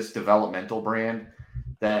was this developmental brand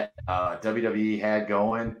that WWE had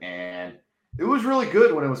going, and it was really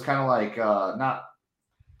good when it was kind of like not.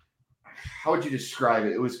 How would you describe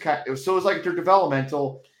it? It was like they're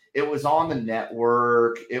developmental. It was on the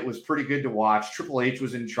network. It was pretty good to watch. Triple H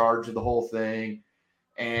was in charge of the whole thing,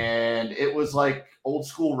 and it was like old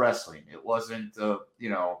school wrestling. It wasn't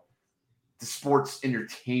the sports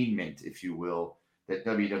entertainment, if you will, that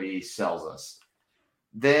WWE sells us.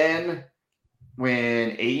 Then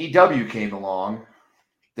when AEW came along,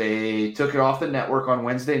 they took it off the network on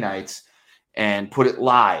Wednesday nights and put it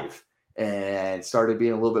live and started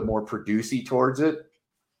being a little bit more producey towards it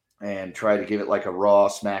and try to give it like a Raw,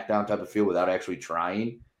 SmackDown type of feel without actually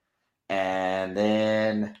trying. And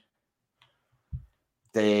then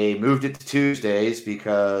they moved it to Tuesdays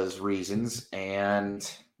because reasons,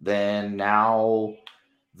 and then now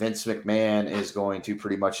Vince McMahon is going to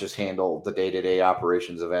pretty much just handle the day-to-day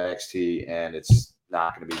operations of NXT, and it's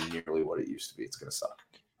not going to be nearly what it used to be. It's going to suck.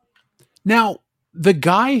 Now, the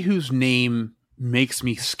guy whose name makes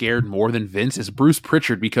me scared more than Vince is Bruce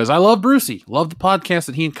Pritchard, because I love Brucey. Love the podcast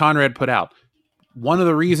that he and Conrad put out. One of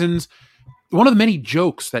the many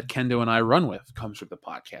jokes that Kendo and I run with comes from the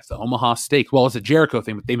podcast, the Omaha Steak. Well, it's a Jericho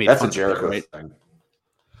thing, but they made that's fun a Jericho of it, right? thing.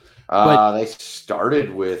 They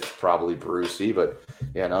started with probably Brucey, but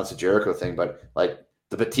yeah, no, it's a Jericho thing. But like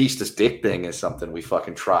the Batista's dick thing is something we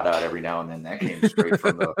fucking trot out every now and then. That came straight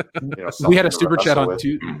from the, we had a super chat on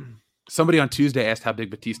somebody on Tuesday asked how big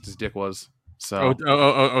Batista's dick was. So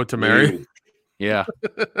to Mary. Yeah.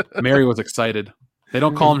 Mary was excited. They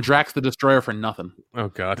don't call him Drax the Destroyer for nothing. Oh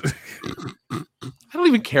God. I don't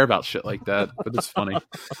even care about shit like that, but it's funny.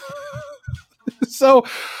 So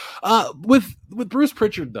with Bruce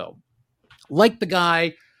Pritchard, though, like the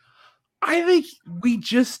guy, I think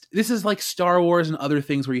this is like Star Wars and other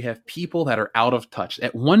things where you have people that are out of touch.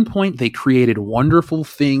 At one point, they created wonderful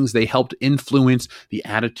things. They helped influence the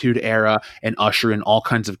Attitude Era and usher in all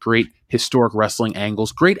kinds of great historic wrestling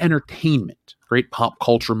angles, great entertainment, great pop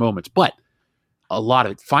culture moments. But a lot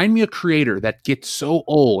of it, find me a creator that gets so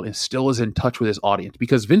old and still is in touch with his audience,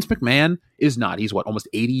 because Vince McMahon is not. He's almost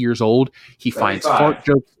 80 years old. He 75. Finds fart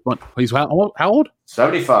jokes. He's how old?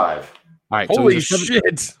 75. All right. Holy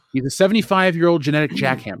shit. He's a 75-year-old genetic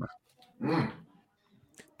jackhammer.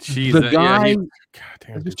 Jeez, the guy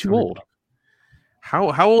is just too old.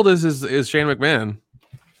 How old is Shane McMahon?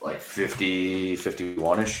 Like 50,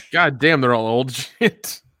 51-ish. God damn, they're all old.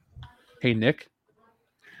 Shit. Hey, Nick.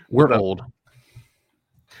 We're old.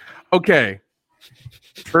 Okay.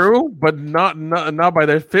 True, but not by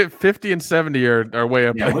their 50 and 70 are way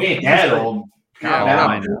up. Yeah, we ain't that old.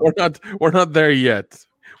 We're not there yet.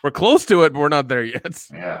 We're close to it, but we're not there yet.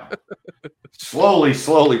 Yeah. Slowly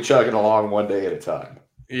chugging along one day at a time.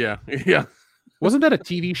 Yeah. Wasn't that a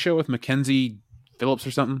TV show with Mackenzie Phillips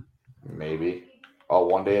or something? Maybe. Oh,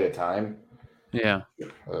 one day at a time? Yeah.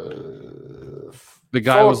 The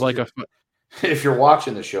guy was like If you're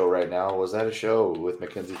watching the show right now, was that a show with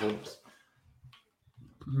Mackenzie Phillips?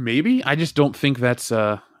 Maybe. I just don't think that's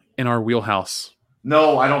in our wheelhouse.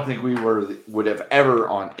 No, I don't think we would have ever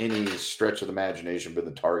on any stretch of the imagination been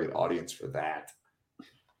the target audience for that.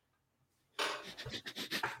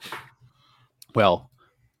 Well,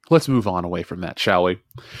 let's move on away from that, shall we?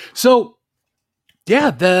 So,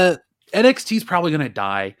 yeah, the NXT is probably going to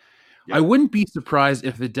die. Yep. I wouldn't be surprised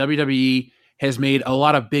if the WWE has made a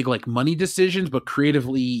lot of big like money decisions, but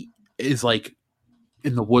creatively is like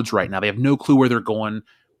in the woods right now. They have no clue where they're going.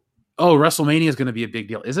 Oh, WrestleMania is going to be a big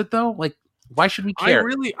deal. Is it though? Like, why should we care?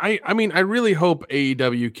 I mean, I really hope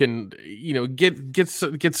AEW can,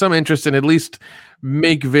 get some interest and at least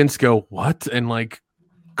make Vince go, what? And like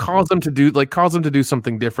cause them to do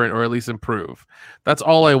something different or at least improve. That's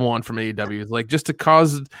all I want from AEW is like just to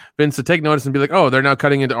cause Vince to take notice and be like, oh, they're now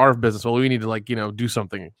cutting into our business. Well, we need to do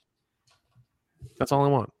something. That's all I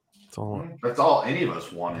want. That's all any of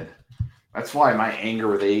us wanted. That's why my anger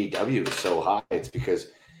with AEW is so high. It's because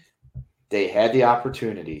they had the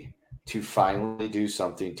opportunity to finally do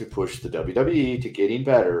something to push the WWE to getting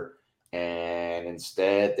better, and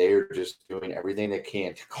instead they're just doing everything they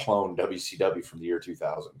can to clone WCW from the year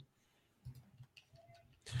 2000.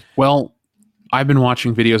 Well, I've been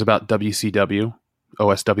watching videos about WCW,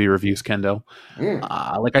 OSW reviews, Kendo.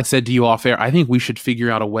 Like I said to you off air, I think we should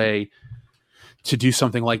figure out a way to do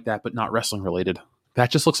something like that, but not wrestling related. That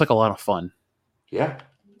just looks like a lot of fun. Yeah.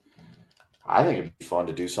 I think it'd be fun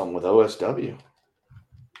to do something with OSW.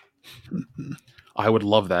 I would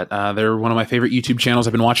love that. They're one of my favorite YouTube channels.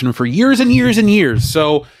 I've been watching them for years and years and years.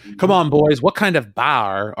 So come on, boys. What kind of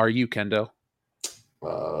bar are you, Kendo?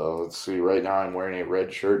 Let's see. Right now I'm wearing a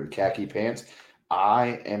red shirt and khaki pants.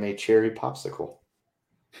 I am a cherry popsicle.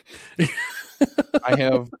 I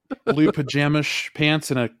have blue pajama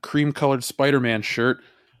pants and a cream-colored Spider-Man shirt.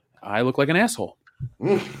 I look like an asshole.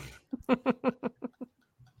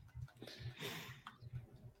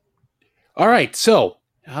 All right, so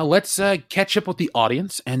let's catch up with the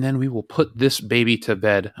audience, and then we will put this baby to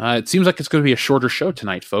bed. It seems like it's going to be a shorter show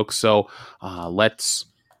tonight, folks, so let's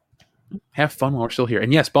have fun while we're still here.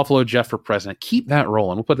 And yes, Buffalo Jeff for president. Keep that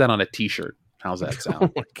rolling. We'll put that on a T-shirt. How's that sound?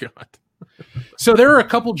 Oh, my God. So there are a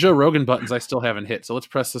couple Joe Rogan buttons I still haven't hit, so let's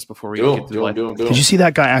press this before we get to the Did you see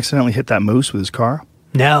that guy accidentally hit that moose with his car?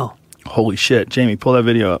 No. Holy shit. Jamie, pull that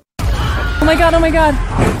video up. Oh my God, oh my God.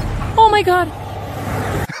 Oh my God.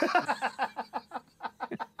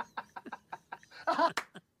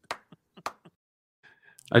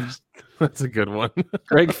 That's a good one.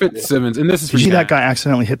 Greg Fitzsimmons, and this is Did you see that guy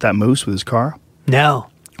accidentally hit that moose with his car? No.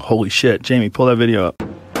 Holy shit. Jamie, pull that video up.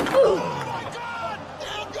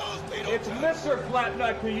 It's Mr.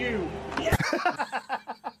 Flatnut to you.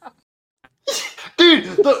 Dude,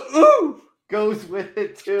 the ooh goes with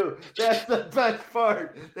it too. That's the best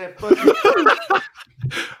part. That fucking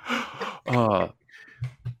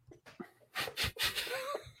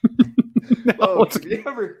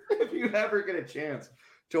if you ever get a chance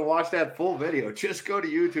to watch that full video, just go to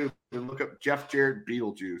YouTube and look up Jeff Jarrett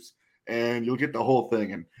Beetlejuice, and you'll get the whole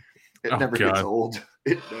thing. And it never gets old.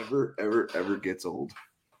 It never, ever, ever gets old.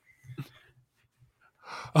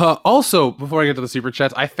 Also, before I get to the super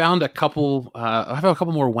chats, I found a couple. I have a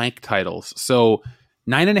couple more wank titles. So,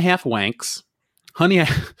 9.5 wanks. Honey,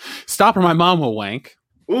 Stop or My Mom Will Wank.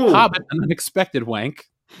 Ooh. Hobbit, An Unexpected Wank.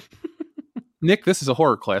 Nick, this is a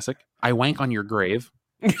horror classic. I Wank on Your Grave.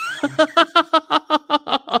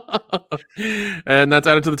 And that's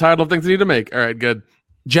added to the title of things you need to make. All right, good.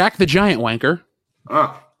 Jack the Giant Wanker.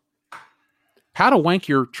 How to Wank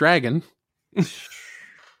Your Dragon.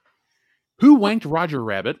 Who Wanked Roger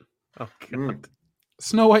Rabbit? Oh, God.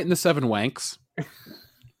 Snow White and the Seven Wanks.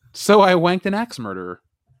 So I Wanked an Axe Murderer.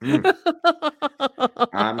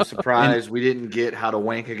 I'm surprised we didn't get How to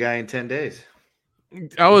Wank a Guy in 10 Days.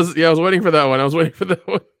 I was waiting for that one.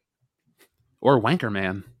 Or Wanker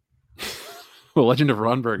Man. The Legend of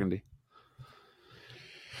Ron Burgundy.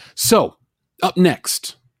 So, up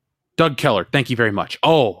next, Doug Keller. Thank you very much.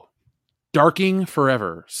 Oh, Darking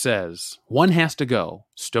Forever says, one has to go.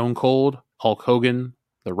 Stone Cold, Hulk Hogan,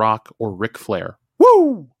 The Rock, or Ric Flair.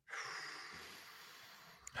 Woo!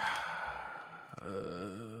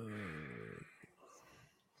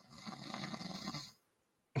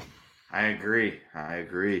 I agree.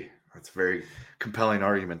 That's a very compelling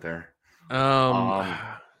argument there.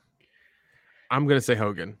 I'm going to say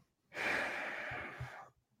Hogan.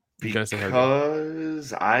 Because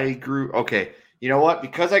I grew... Okay, you know what?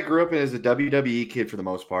 Because I grew up as a WWE kid for the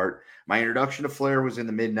most part, my introduction to Flair was in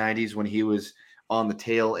the mid-'90s when he was on the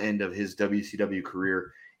tail end of his WCW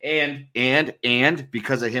career. And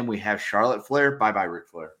because of him, we have Charlotte Flair. Bye-bye, Ric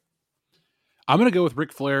Flair. I'm going to go with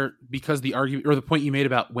Ric Flair because the argument or the point you made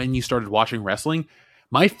about when you started watching wrestling.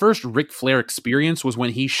 My first Ric Flair experience was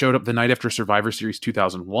when he showed up the night after Survivor Series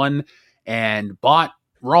 2001 and bought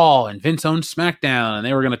Raw and Vince owned SmackDown, and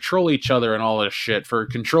they were going to troll each other and all this shit for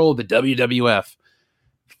control of the WWF.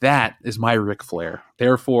 That is my Ric Flair.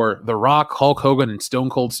 Therefore, The Rock, Hulk Hogan, and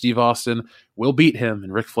Stone Cold Steve Austin will beat him,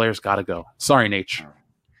 and Ric Flair's got to go. Sorry, Nate.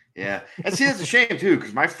 Yeah. And see, that's a shame, too,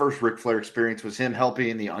 because my first Ric Flair experience was him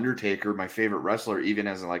helping The Undertaker, my favorite wrestler, even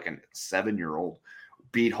as like a 7-year-old,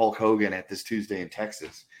 beat Hulk Hogan at this Tuesday in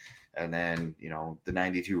Texas. And then, the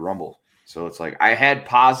 92 Rumble. So it's like I had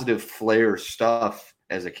positive Flair stuff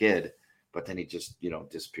as a kid, but then he just,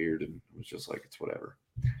 disappeared and was just like, it's whatever.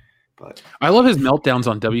 But I love his meltdowns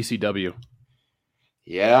on WCW.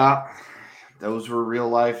 Yeah. Those were real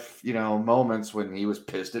life, moments when he was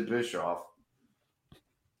pissed at Bischoff.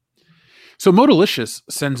 So Modalicious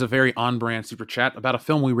sends a very on-brand super chat about a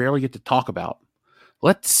film we rarely get to talk about.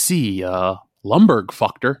 Let's see. Lumberg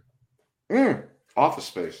fucked her. Office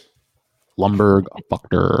Space. Lumberg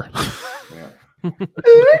fucked her. Yeah.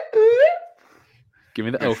 Give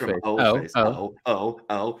me the O face. Oh.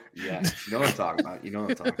 Yeah. You know what I'm talking about.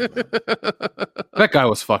 That guy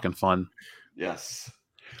was fucking fun. Yes.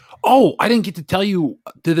 Oh, I didn't get to tell you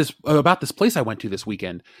about this place I went to this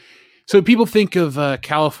weekend. So people think of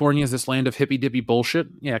California as this land of hippy-dippy bullshit.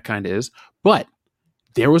 Yeah, it kind of is. But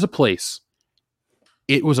there was a place.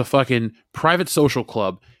 It was a fucking private social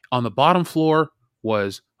club. On the bottom floor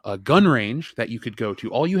was a gun range that you could go to.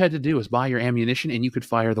 All you had to do was buy your ammunition and you could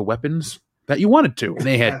fire the weapons that you wanted to. And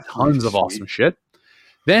they had tons of awesome shit.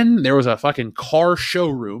 Then there was a fucking car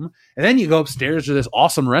showroom. And then you go upstairs to this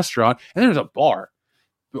awesome restaurant. And then there's a bar.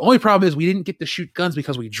 The only problem is we didn't get to shoot guns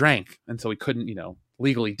because we drank. And so we couldn't,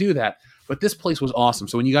 legally do that. But this place was awesome.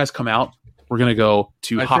 So when you guys come out, we're going to go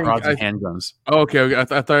to Hot Rods and Handguns. Oh, okay. I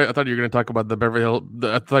thought you were going to talk about the Beverly Hills.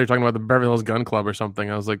 I thought you were talking about the Beverly Hills Gun Club or something.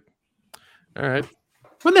 I was like, all right.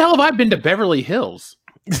 When the hell have I been to Beverly Hills?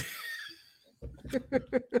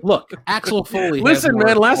 Look, Axel Foley. Listen,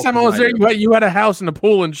 man. Last time I was there, you had a house and a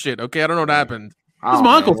pool and shit. Okay, I don't know what happened. This is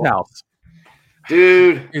my uncle's house,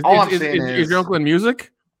 dude. Is your uncle in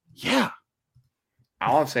music? Yeah.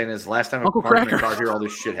 All I'm saying is, last time Uncle Cracker got here, all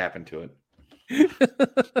this shit happened to it.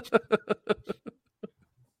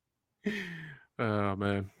 Oh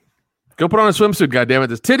man, go put on a swimsuit, goddammit.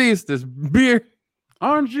 There's titties, there's beer,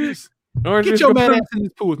 orange juice. Get your man ass in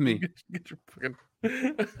this pool with me. Get your fucking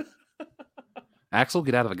Axel,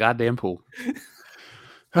 get out of the goddamn pool.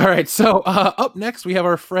 All right, so up next we have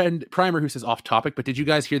our friend Primer who says off topic, but did you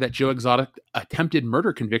guys hear that Joe Exotic attempted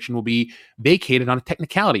murder conviction will be vacated on a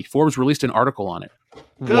technicality? Forbes released an article on it.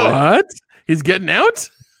 Good. What? He's getting out?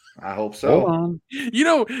 I hope so. You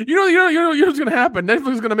know what's gonna happen?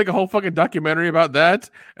 Netflix is gonna make a whole fucking documentary about that,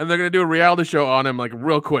 and they're gonna do a reality show on him like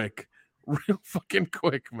real quick. Real fucking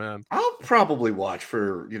quick, man. I'll probably watch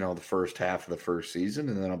for the first half of the first season,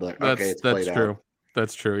 and then I'll be like, okay, it's played true. out.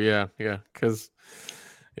 That's true. Yeah, because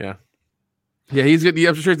yeah, he's gonna.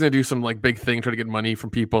 I'm sure he's gonna do some like big thing, try to get money from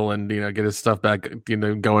people, and get his stuff back,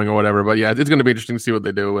 going or whatever. But yeah, it's gonna be interesting to see what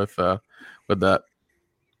they do with that.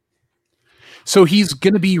 So he's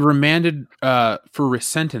gonna be remanded for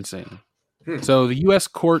resentencing. So the U.S.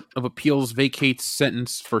 Court of Appeals vacates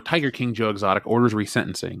sentence for Tiger King Joe Exotic, orders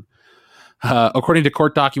resentencing. According to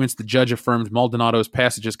court documents, the judge affirmed Maldonado's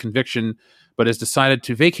passage's conviction, but has decided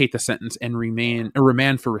to vacate the sentence and remand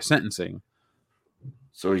for resentencing.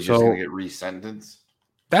 So he's just going to get resentenced?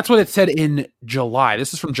 That's what it said in July.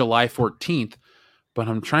 This is from July 14th, but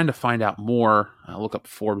I'm trying to find out more. I'll look up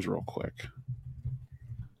Forbes real quick.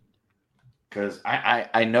 Because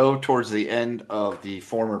I know towards the end of the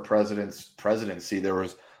former president's presidency, there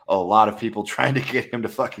was a lot of people trying to get him to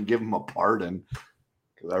fucking give him a pardon.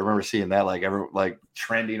 I remember seeing that like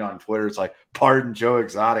trending on Twitter. It's like pardon Joe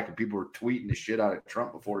Exotic, and people were tweeting the shit out of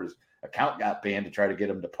Trump before his account got banned to try to get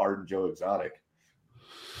him to pardon Joe Exotic.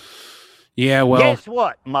 Yeah, well, guess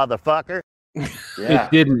what, motherfucker? Yeah,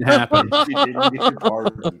 it didn't happen. He didn't get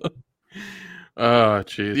pardoned. Oh,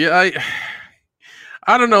 jeez. Yeah,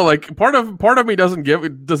 I don't know. Like part of me doesn't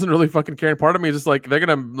really fucking care. And part of me is just like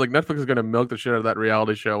Netflix is gonna milk the shit out of that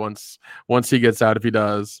reality show once he gets out, if he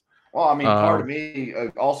does. Well, I mean, part of me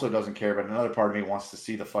also doesn't care, but another part of me wants to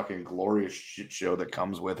see the fucking glorious shit show that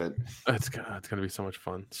comes with it. It's gonna be so much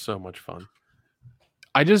fun. So much fun.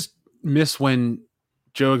 I just miss when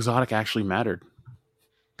Joe Exotic actually mattered.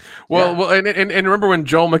 Well, and remember when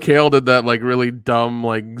Joel McHale did that like really dumb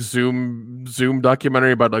like Zoom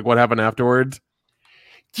documentary about like what happened afterwards?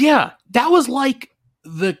 Yeah, that was like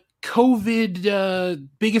the COVID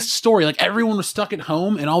biggest story. Like everyone was stuck at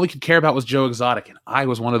home, and all we could care about was Joe Exotic, and I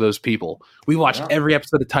was one of those people. We watched every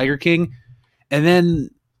episode of Tiger King, and then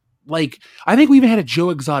like I think we even had a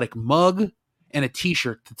Joe Exotic mug and a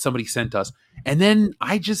T-shirt that somebody sent us, and then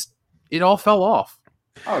it all fell off.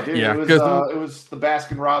 Oh, dude, it was the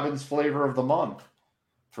Baskin Robbins flavor of the month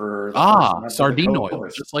for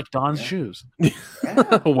Sardinoid, just like Don's shoes.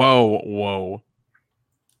 Whoa.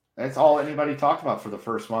 That's all anybody talked about for the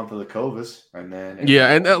first month of the COVID, and then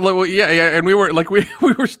and we were like we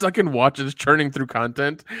were stuck in watches churning through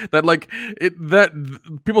content that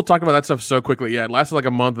people talk about that stuff so quickly. Yeah, it lasted like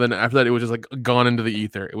a month, and then after that, it was just like gone into the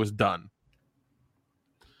ether. It was done.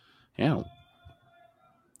 Yeah.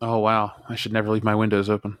 Oh wow! I should never leave my windows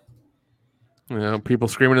open. You know, people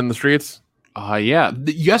screaming in the streets. Yeah.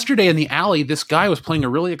 Yesterday in the alley, this guy was playing a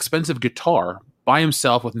really expensive guitar by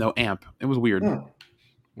himself with no amp. It was weird.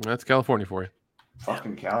 That's California for you.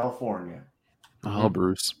 Fucking California. Oh,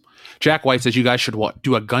 Bruce. Jack White says you guys should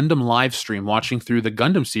do a Gundam live stream watching through the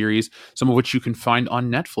Gundam series, some of which you can find on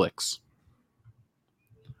Netflix.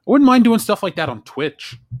 I wouldn't mind doing stuff like that on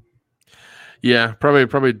Twitch. Yeah, probably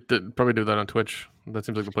do that on Twitch. That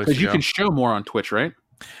seems like the place to go. Because you can show more on Twitch, right?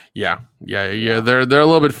 Yeah. They're a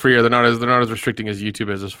little bit freer. They're not as restricting as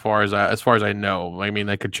YouTube is, as far as I know. I mean,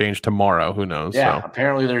 they could change tomorrow. Who knows? Yeah. So.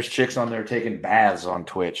 Apparently, there's chicks on there taking baths on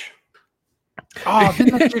Twitch. Oh,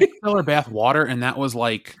 didn't that chick fill her bath water? And that was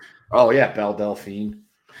like, oh yeah, Belle Delphine.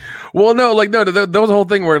 Well, no, there was a whole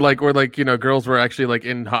thing where girls were actually like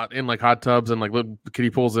in hot tubs and like little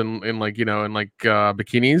kiddie pools in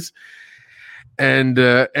bikinis. And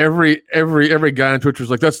every guy on Twitch was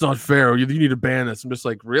like, "That's not fair. You need to ban this." I'm just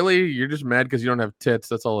like, really? You're just mad because you don't have tits?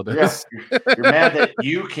 That's all it is. Yeah. You're mad that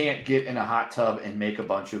you can't get in a hot tub and make a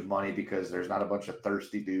bunch of money because there's not a bunch of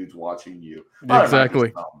thirsty dudes watching you.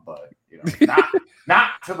 Exactly. But not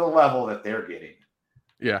to the level that they're getting.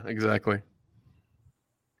 Yeah, exactly.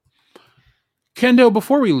 Kendo,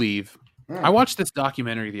 before we leave, I watched this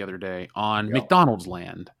documentary the other day on McDonald's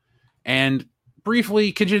Land, and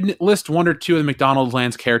briefly, could you list one or two of the McDonald's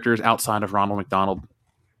Land's characters outside of Ronald McDonald?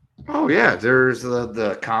 Oh yeah, there's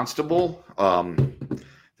the constable.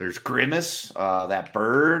 There's Grimace, that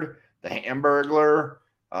bird, the Hamburglar.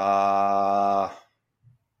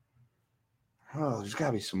 There's got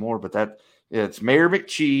to be some more, but it's Mayor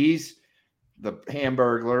McCheese, the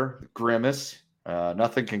Hamburglar, Grimace.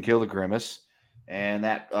 Nothing can kill the Grimace, and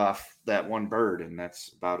that one bird, and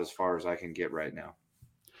that's about as far as I can get right now.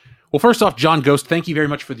 Well, first off, John Ghost, thank you very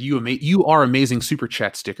much for the You Are Amazing Super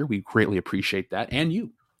Chat sticker. We greatly appreciate that. And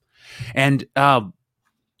you. And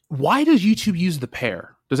why does YouTube use the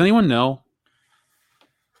pear? Does anyone know?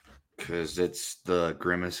 Because it's the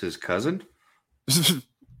Grimace's cousin.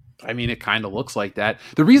 I mean, it kind of looks like that.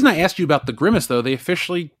 The reason I asked you about the Grimace, though, they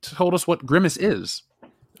officially told us what Grimace is.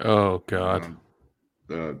 Oh, God.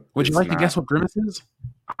 Would you like to guess what Grimace is?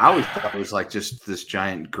 I always thought it was like just this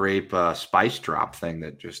giant grape spice drop thing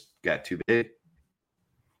that just got too big.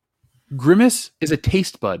 Grimace is a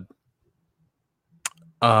taste bud.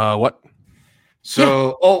 What?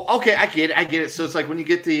 So, okay, I get it. So it's like when you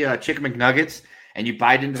get the Chicken McNuggets and you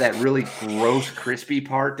bite into that really gross, crispy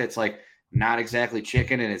part that's like not exactly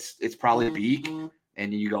chicken and it's probably beak,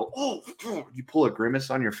 and you go, oh, you pull a Grimace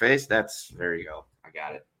on your face. There you go. I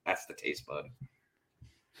got it. That's the taste bud.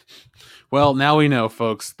 Well, now we know,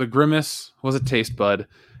 folks. The Grimace was a taste bud,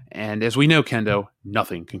 and as we know, Kendo,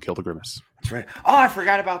 nothing can kill the Grimace. That's right. Oh, I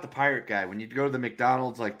forgot about the pirate guy. When you go to the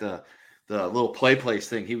McDonald's, like the little play place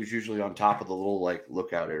thing, he was usually on top of the little like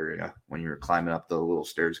lookout area when you were climbing up the little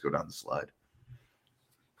stairs to go down the slide.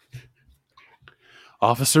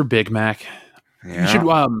 Officer Big Mac. Yeah. You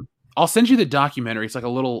should. I'll send you the documentary. It's like a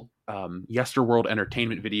little Yesterworld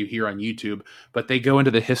entertainment video here on YouTube, but they go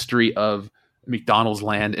into the history of McDonald's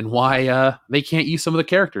Land and why they can't use some of the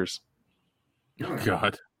characters. Oh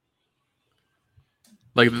God!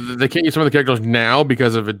 Like they can't use some of the characters now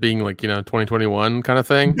because of it being like 2021 kind of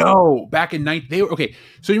thing. No, back in they were okay.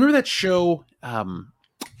 So you remember that show,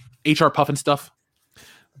 HR Puffin Stuff?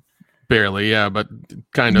 Barely, yeah, but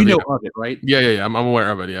kind of. You know of it, right? Yeah. I'm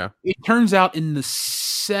aware of it. Yeah. It turns out in the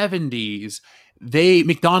 70s,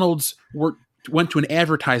 McDonald's went to an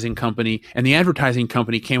advertising company, and the advertising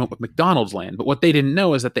company came up with McDonald's Land. But what they didn't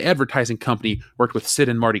know is that the advertising company worked with Sid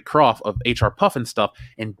and Marty Krofft of HR Puffin Stuff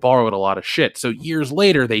and borrowed a lot of shit. So years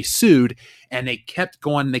later, they sued, and they kept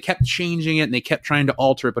going. They kept changing it, and they kept trying to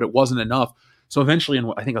alter it, but it wasn't enough. So eventually, in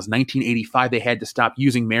I think it was 1985, they had to stop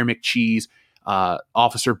using Mayor McCheese,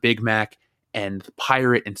 Officer Big Mac, and the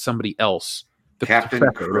pirate and somebody else. The Captain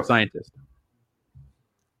Crook. Scientist.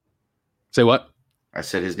 Say what? I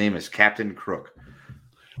said his name is Captain Crook.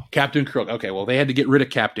 Captain Crook. Okay, well, they had to get rid of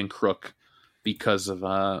Captain Crook because of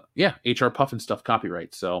HR Puffin stuff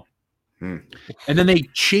copyright. So, and then they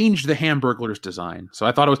changed the Hamburglers design. So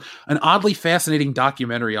I thought it was an oddly fascinating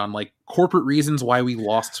documentary on like corporate reasons why we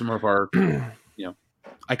lost some of our,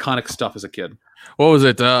 iconic stuff as a kid. What was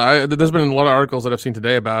it? There's been a lot of articles that I've seen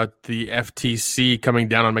today about the FTC coming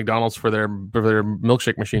down on McDonald's for their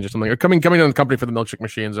milkshake machines or something, or coming down on the company for the milkshake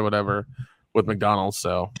machines or whatever with McDonald's.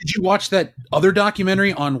 So, did you watch that other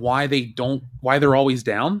documentary on why they're always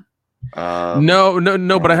down?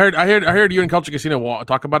 No. But I heard you in Culture Casino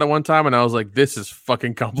talk about it one time, and I was like, this is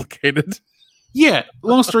fucking complicated. Yeah.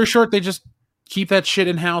 Long story short, they just keep that shit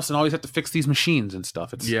in house and always have to fix these machines and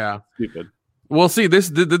stuff. It's stupid. Well, see, this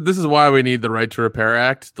is why we need the Right to Repair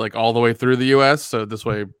Act, like all the way through the U.S. So this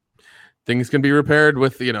way, things can be repaired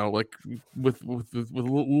with with a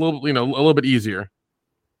little bit easier.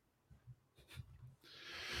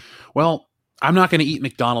 Well, I'm not going to eat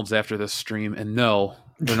McDonald's after this stream, and no,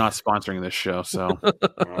 they're not sponsoring this show. So I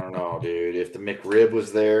don't know, dude. If the McRib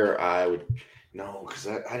was there, I would because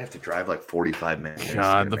I'd have to drive like 45 minutes.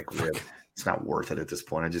 God, to get a McRib. It's not worth it at this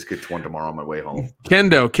point. I just get one tomorrow on my way home.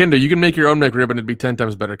 Kendo, you can make your own McRib and it'd be 10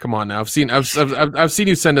 times better. Come on now. I've seen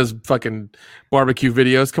you send us fucking barbecue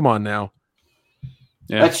videos. Come on now.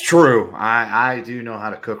 Yeah. That's true. I do know how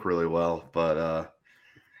to cook really well, but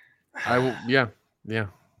I will. Yeah.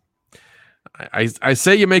 I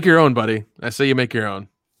say you make your own, buddy. I say you make your own.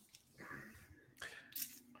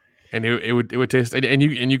 And it would taste, and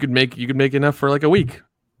you could make enough for like a week.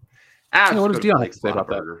 What does Dion say about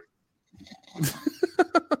that?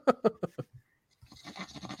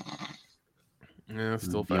 Yeah,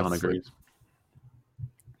 still Dion agrees.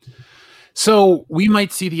 So we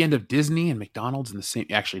might see the end of Disney and McDonald's in the same.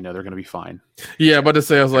 Actually, no, they're going to be fine. Yeah, but to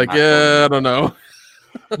say, I was like, I don't know.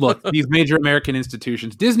 Look, these major American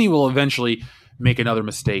institutions, Disney will eventually make another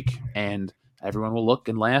mistake, and everyone will look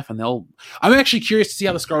and laugh, and I'm actually curious to see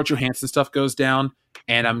how the Scarlett Johansson stuff goes down,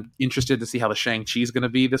 and I'm interested to see how the Shang-Chi is going to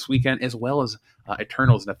be this weekend, as well as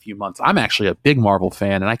Eternals in a few months. I'm actually a big Marvel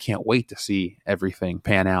fan, and I can't wait to see everything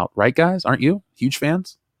pan out. Right, guys? Aren't you huge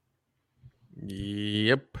fans?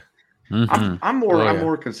 Yep. Mm-hmm. I'm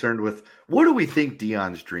more concerned with what do we think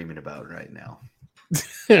Dion's dreaming about right now?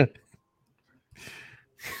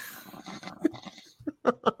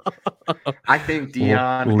 I think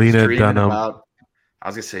Dion is dreaming about. I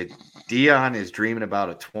was gonna say Dion is dreaming about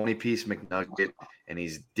a 20-piece McNugget, and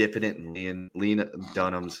he's dipping it in Lena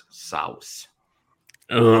Dunham's sauce.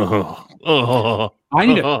 We're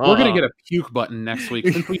gonna get a puke button next week.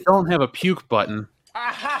 Since we don't have a puke button.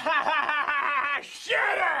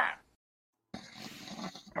 Shut up!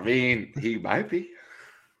 I mean, he might be.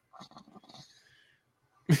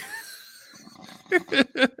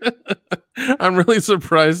 I'm really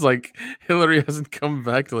surprised like Hillary hasn't come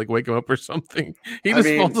back to like wake him up or something. He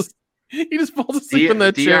just falls asleep in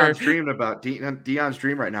that chair. Dion's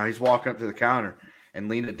dream right now. He's walking up to the counter and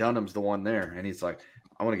Lena Dunham's the one there, and he's like,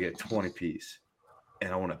 I want to get a 20-piece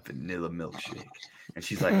and I want a vanilla milkshake. And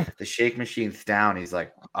she's like, the shake machine's down. He's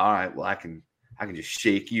like, all right, well I can just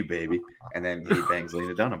shake you, baby. And then he bangs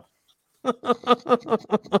Lena Dunham.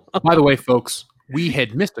 By the way, folks, we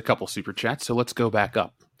had missed a couple super chats, so let's go back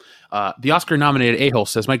up. The Oscar-nominated a-hole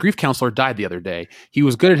says, my grief counselor died the other day. He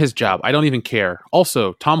was good at his job. I don't even care.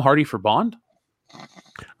 Also, Tom Hardy for Bond?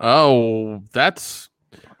 Oh, that's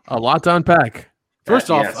a lot to unpack. First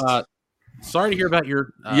off, sorry to hear about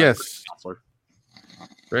your yes. counselor.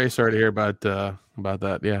 Very sorry to hear about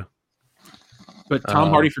that, yeah. But Tom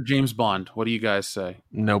Hardy for James Bond, what do you guys say?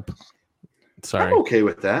 Nope. Sorry. I'm okay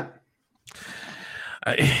with that.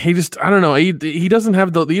 He just, I don't know. He doesn't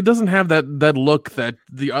have that look that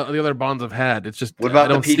the other Bonds have had. It's just, what about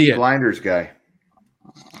the Peaky Blinders guy?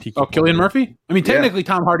 Cillian Murphy? I mean, technically,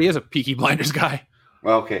 Tom Hardy is a Peaky Blinders guy.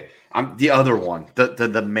 Well, okay. I'm the other one,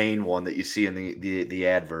 the main one that you see in the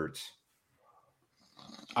adverts.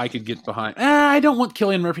 I could get behind. I don't want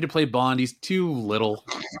Cillian Murphy to play Bond. He's too little.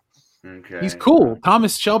 Okay. He's cool.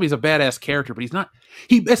 Thomas Shelby's a badass character, but he's not.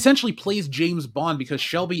 He essentially plays James Bond because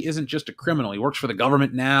Shelby isn't just a criminal. He works for the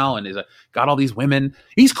government now and got all these women.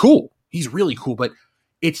 He's cool. He's really cool, but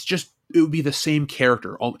it would be the same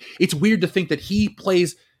character. It's weird to think that he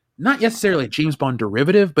plays not necessarily a James Bond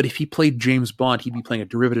derivative, but if he played James Bond, he'd be playing a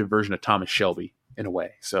derivative version of Thomas Shelby in a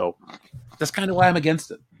way. So that's kind of why I'm against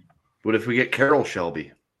it. What if we get Carol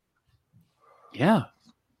Shelby? Yeah.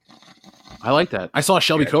 I like that. I saw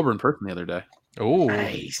Shelby Cobra in person the other day. Oh,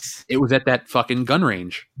 nice! It was at that fucking gun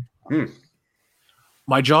range.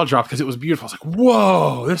 My jaw dropped because it was beautiful. I was like,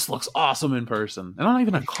 "Whoa, this looks awesome in person." And I'm not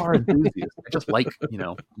even a car enthusiast. I just like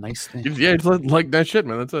nice things. Yeah, it's like that shit,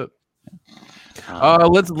 man. That's it.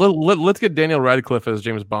 Let's get Daniel Radcliffe as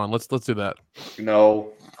James Bond. Let's do that.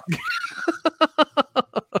 No.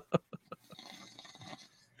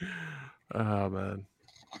 Oh man.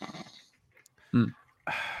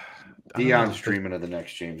 Dion's dreaming of the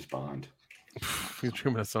next James Bond. He's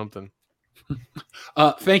dreaming of something.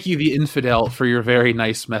 Thank you, the infidel, for your very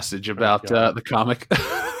nice message about the comic.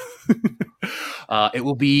 It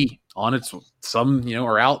will be on its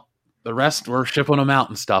are out. The rest we're shipping them out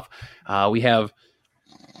and stuff. We have.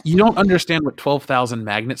 You don't understand what 12,000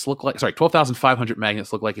 magnets look like. Sorry, 12,500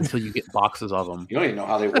 magnets look like until you get boxes of them. You don't even know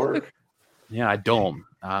how they work. Yeah, I don't.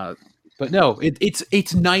 But no,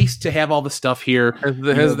 it's nice to have all the stuff here.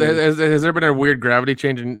 Has there been a weird gravity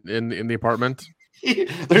change in the apartment?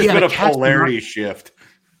 There's been a polarity shift.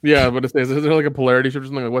 Yeah, but is there like a polarity shift or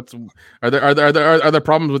something? Like are there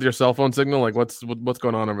problems with your cell phone signal? Like what's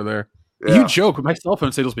going on over there? Yeah. You joke, but my cell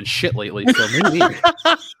phone signal's been shit lately, so maybe.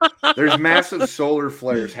 There's massive solar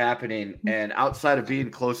flares happening, and outside of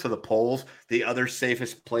being close to the poles, the other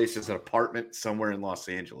safest place is an apartment somewhere in Los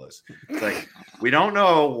Angeles. It's like, we don't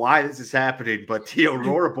know why this is happening, but the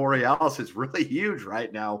Aurora Borealis is really huge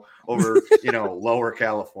right now over, lower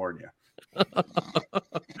California.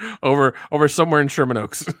 over somewhere in Sherman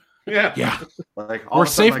Oaks. Yeah. Like we're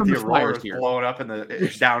safe from the Aurora here. Blowing up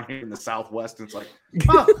down here in the Southwest, and it's like,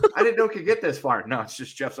 I didn't know it could get this far. No, it's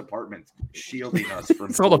just Jeff's apartment shielding us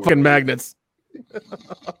from it's all the fucking magnets.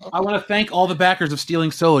 I want to thank all the backers of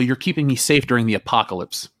Stealing Solo. You're keeping me safe during the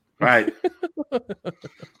apocalypse. Right.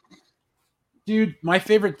 Dude, my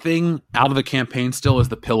favorite thing out of the campaign still is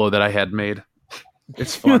the pillow that I had made.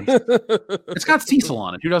 It's fun. It's got Cecil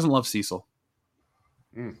on it. Who doesn't love Cecil?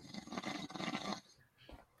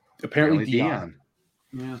 Apparently Dion.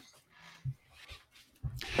 Yeah.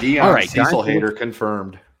 Dion, all right, Cecil hater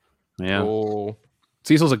confirmed. Yeah. Oh.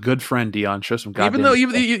 Cecil's a good friend, Dion. Show some goddamn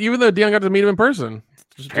even though Dion got to meet him in person.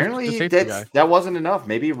 Apparently that wasn't enough.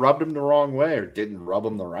 Maybe he rubbed him the wrong way or didn't rub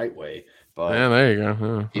him the right way. But yeah, there you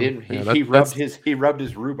go. He didn't. He rubbed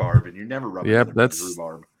his rhubarb, and you never rub. That's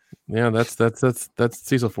rhubarb. Yeah, that's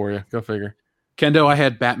Cecil for you. Go figure. Kendo, I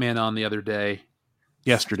had Batman on the other day,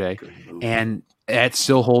 yesterday, and it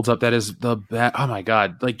still holds up. That is oh my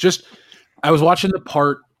god! Like I was watching the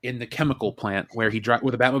part in the chemical plant where the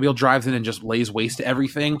Batmobile drives in and just lays waste to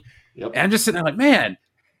everything. Yep. And I'm just sitting there like, man,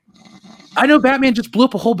 I know Batman just blew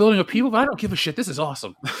up a whole building of people, but I don't give a shit. This is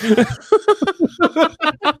awesome.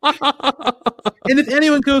 And if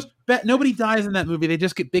anyone goes, nobody dies in that movie. They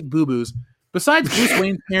just get big boo-boos. Besides Bruce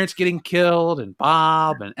Wayne's parents getting killed and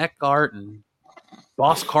Bob and Eckhart and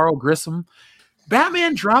Boss Carl Grissom,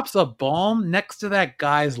 Batman drops a bomb next to that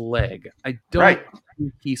guy's leg. I don't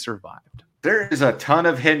think he survived. There is a ton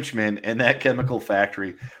of henchmen in that chemical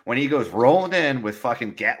factory when he goes rolling in with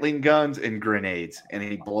fucking Gatling guns and grenades and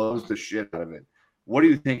he blows the shit out of it. What do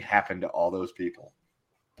you think happened to all those people?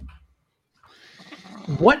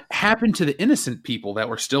 What happened to the innocent people that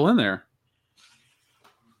were still in there?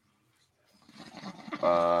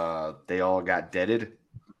 They all got deaded.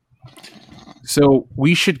 So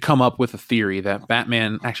we should come up with a theory that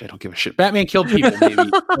Batman... Actually, I don't give a shit. Batman killed people, maybe.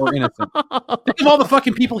 Or innocent. Think of all the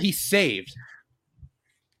fucking people he saved.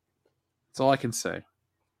 That's all I can say.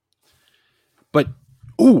 But,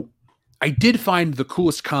 I did find the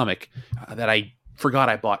coolest comic that I forgot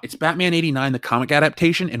I bought. It's Batman 89, the comic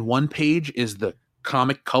adaptation, and one page is the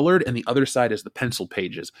comic colored, and the other side is the pencil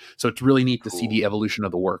pages. So it's really neat to see the evolution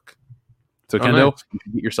of the work. So, Kendo, you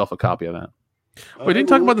can get yourself a copy of that. Wait, didn't you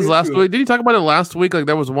talk about this last week? Did you talk about it last week? Like,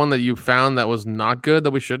 that was one that you found that was not good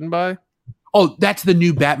that we shouldn't buy? Oh, that's the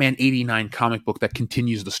new Batman 89 comic book that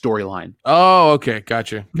continues the storyline. Oh, okay.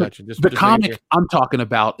 Gotcha. The comic I'm talking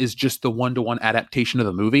about is just the one-to-one adaptation of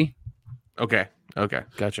the movie. Okay.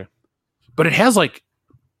 Gotcha. But it has, like,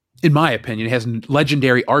 in my opinion, it has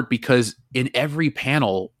legendary art because in every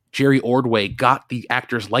panel, Jerry Ordway got the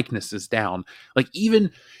actors' likenesses down. Like,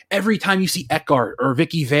 even every time you see Eckhart or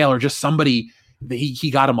Vicky Vale or just somebody,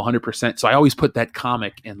 he got them 100%. So I always put that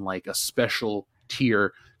comic in, like, a special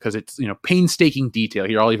tier because it's, painstaking detail.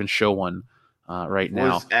 Here, I'll even show one right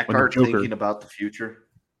now. Was Eckhart thinking about the future?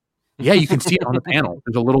 Yeah, you can see it on the panel.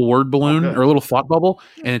 There's a little word balloon or a little thought bubble,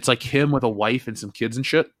 and it's like him with a wife and some kids and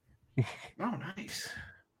shit. Oh, nice.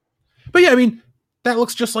 But yeah, I mean, that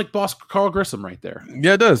looks just like Boss Carl Grissom right there.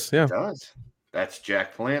 Yeah, it does. Yeah, it does. That's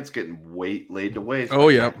Jack Palance getting laid to waste. Oh,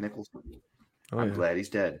 yeah. Nicholson. I'm glad he's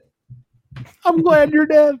dead. I'm glad you're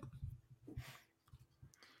dead.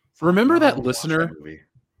 Remember that listener?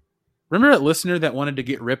 Remember that listener that wanted to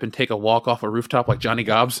get Rip and take a walk off a rooftop like Johnny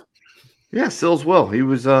Gobbs? Yeah, Sills Will. He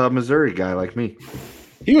was a Missouri guy like me.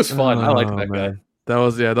 He was fun. I liked that guy. That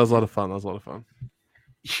was a lot of fun.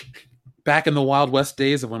 Back in the Wild West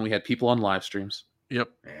days of when we had people on live streams. Yep.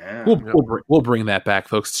 Yeah. We'll bring that back,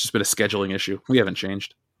 folks. It's just been a scheduling issue. We haven't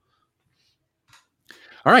changed.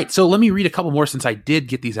 All right, so let me read a couple more since I did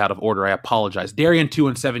get these out of order. I apologize.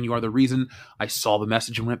 Darian217, you are the reason I saw the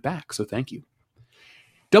message and went back, so thank you.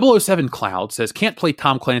 007 Cloud says, can't play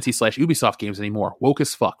Tom Clancy / Ubisoft games anymore. Woke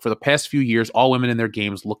as fuck. For the past few years, all women in their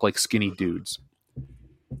games look like skinny dudes.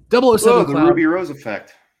 007 Whoa, Cloud. the Ruby Rose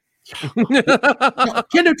effect.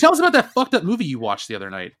 Kendo, tell us about that fucked up movie you watched the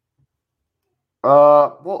other night.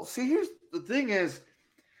 Well, see, here's the thing is,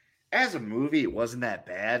 as a movie, it wasn't that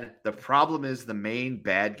bad. The problem is the main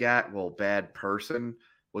bad person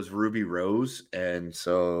was Ruby Rose. And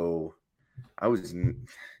so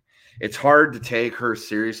it's hard to take her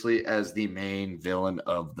seriously as the main villain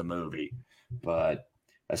of the movie. But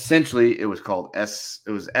essentially it was called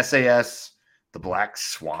SAS, The Black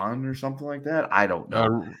Swan or something like that. I don't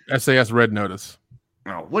know. SAS Red Notice.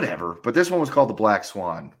 Oh, whatever. But this one was called The Black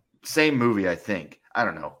Swan. Same movie, I think. I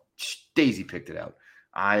don't know. Daisy picked it out.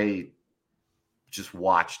 I just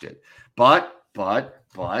watched it. But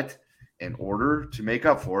in order to make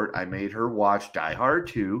up for it, I made her watch Die Hard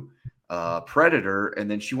 2, Predator,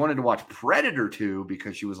 and then she wanted to watch Predator 2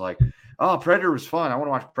 because she was like, oh, Predator was fun. I want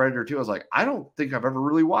to watch Predator 2. I was like, I don't think I've ever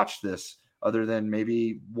really watched this other than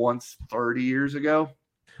maybe once 30 years ago.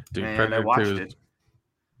 Dude, and Predator I watched 2 it.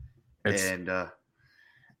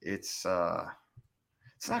 It's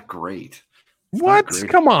not great. What?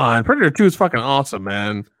 Come on. Predator 2 is fucking awesome,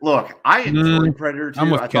 man. Look, I enjoyed Predator 2. I'm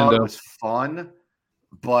with I thought Kendo. it was fun,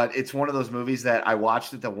 but it's one of those movies that I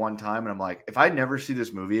watched it the one time and I'm like, if I never see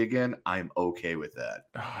this movie again, I'm okay with that.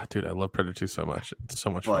 Oh, dude, I love Predator 2 so much. It's so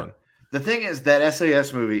much fun. The thing is that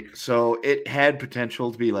SAS movie, so it had potential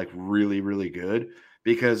to be like really, really good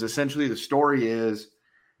because essentially the story is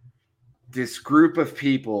this group of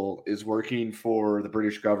people is working for the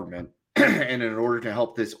British government. And in order to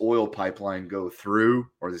help this oil pipeline go through,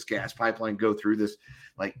 or this gas pipeline go through this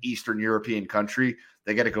like Eastern European country,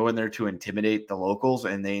 they got to go in there to intimidate the locals,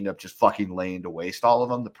 and they end up just fucking laying to waste all of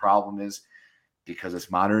them. The problem is because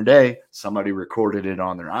it's modern day, somebody recorded it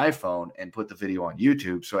on their iPhone and put the video on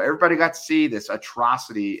YouTube. So everybody got to see this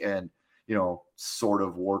atrocity and, sort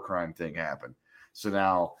of war crime thing happen. So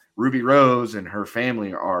now Ruby Rose and her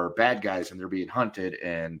family are bad guys and they're being hunted.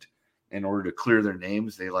 And in order to clear their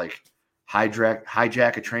names, they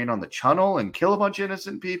hijack a train on the Channel and kill a bunch of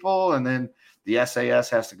innocent people. And then the SAS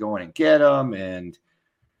has to go in and get them. And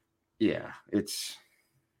yeah, it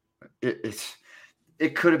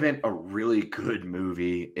could have been a really good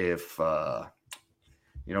movie if,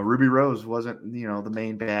 Ruby Rose wasn't, the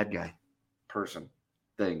main bad guy person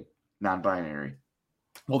thing, non-binary.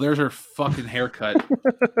 Well, there's her fucking haircut.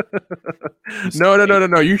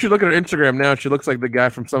 No. You should look at her Instagram now. She looks like the guy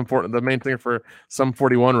from the main singer for Sum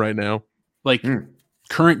 41 right now. Like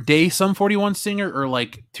current day Sum 41 singer, or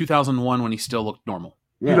like 2001 when he still looked normal?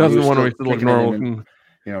 Yeah, 2001 when he still looked normal.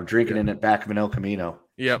 Drinking in the back of an El Camino.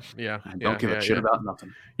 Yep. Yeah. I don't give a shit about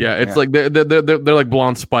nothing. Yeah, it's like they're like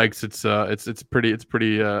blonde spikes. It's pretty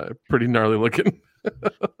gnarly looking.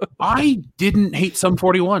 I didn't hate Sum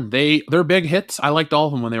 41. They're big hits. I liked all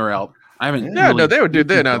of them when they were out. I haven't. Yeah, no, they were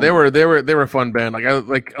a fun band.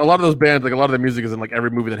 Like a lot of those bands, like a lot of the music is in like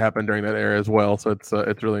every movie that happened during that era as well. So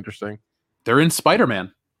it's really interesting. They're in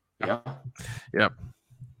Spider-Man. Yeah. Yep.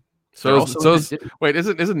 So wait,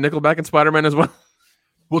 isn't Nickelback in Spider-Man as well?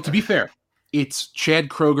 Well, to be fair, it's Chad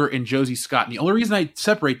Kroeger and Josie Scott. And the only reason I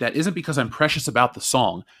separate that isn't because I'm precious about the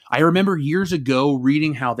song. I remember years ago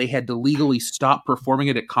reading how they had to legally stop performing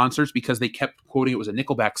it at concerts because they kept quoting it was a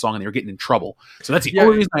Nickelback song and they were getting in trouble. So that's the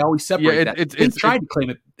only reason I always separate that. They tried to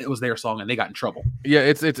claim it was their song and they got in trouble. Yeah,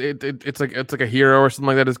 it's like a hero or something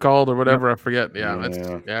like that is called or whatever. I forget. Yeah,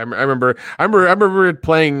 I remember it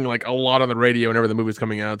playing like a lot on the radio whenever the movie's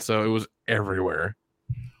coming out. So it was everywhere.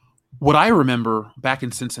 What I remember back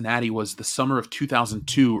in Cincinnati was the summer of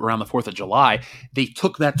 2002, around the 4th of July. They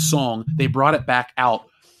took that song, they brought it back out,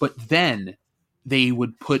 but then they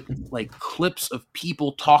would put like clips of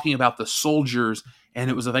people talking about the soldiers, and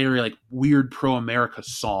it was a very like weird pro-America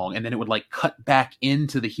song, and then it would like cut back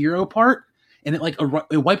into the hero part, and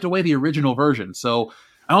it wiped away the original version. So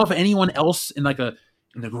I don't know if anyone else in the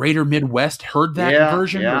greater Midwest heard that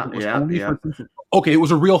version. Okay, it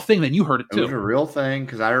was a real thing. Then you heard it too. It was a real thing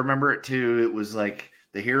because I remember it too. It was like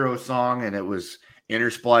the hero song, and it was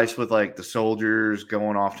interspliced with like the soldiers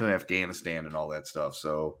going off to Afghanistan and all that stuff.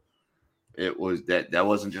 So it was that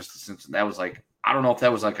wasn't just the Simpsons. That was like, I don't know if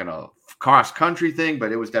that was like a cross country thing,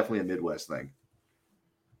 but it was definitely a Midwest thing.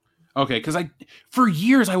 Okay, because for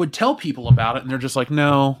years I would tell people about it, and they're just like,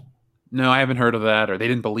 no, No, I haven't heard of that, or they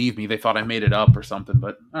didn't believe me. They thought I made it up or something,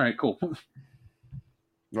 but all right, cool.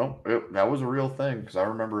 No, that was a real thing because I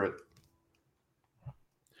remember it.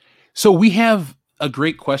 So we have a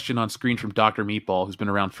great question on screen from Dr. Meatball, who's been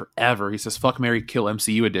around forever. He says, fuck, marry, kill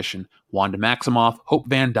MCU edition. Wanda Maximoff, Hope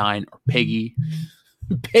Van Dyne, or Peggy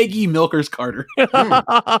Milkers Carter. Wait.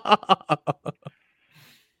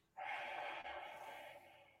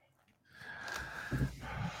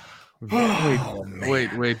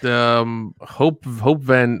 Hope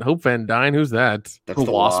Van Dyne. Who's that? That's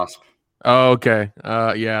the Wasp. Oh, okay.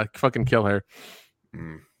 Yeah, fucking kill her.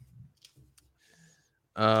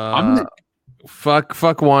 I'm gonna...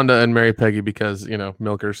 fuck Wanda and marry Peggy because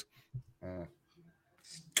milkers.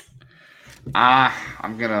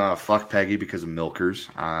 I'm gonna fuck Peggy because of milkers.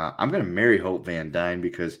 I'm gonna marry Hope Van Dyne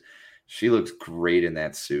because she looks great in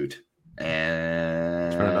that suit.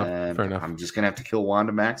 And Fair enough. I'm just gonna have to kill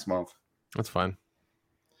Wanda Maximoff. That's fine.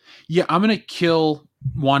 Yeah, I'm gonna kill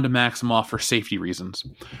Wanda Maximoff for safety reasons,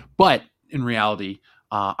 but in reality,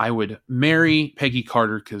 I would marry Peggy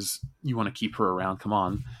Carter because you want to keep her around. Come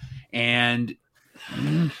on, and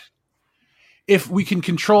if we can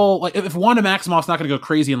control, like, if Wanda Maximoff's not going to go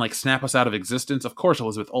crazy and like snap us out of existence, of course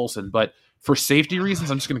Elizabeth Olsen. But for safety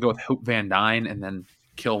reasons, I'm just going to go with Hope Van Dyne and then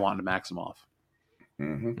kill Wanda Maximoff.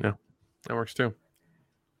 Mm-hmm. Yeah, that works too.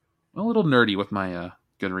 A little nerdy with my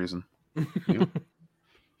good reason.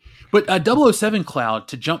 But 007 Cloud,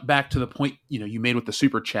 to jump back to the point you made with the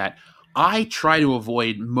super chat, I try to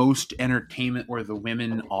avoid most entertainment where the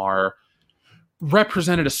women are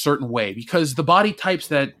represented a certain way because the body types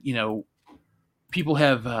that people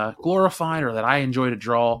have glorified or that I enjoy to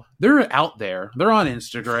draw, they're out there. They're on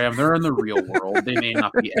Instagram. They're in the real world. They may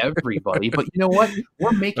not be everybody, but you know what?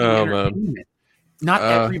 We're making entertainment. Man. Not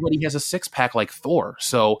everybody has a six-pack like Thor,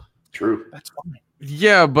 so true. That's fine.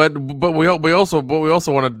 Yeah, but we also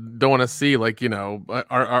don't want to see like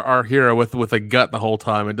our hero with a gut the whole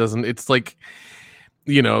time. It doesn't. It's like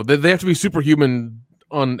they have to be superhuman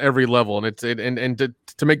on every level, and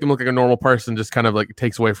to make them look like a normal person just kind of like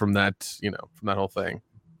takes away from that from that whole thing.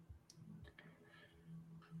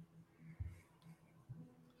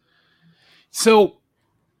 So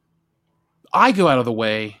I go out of the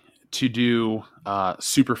way to do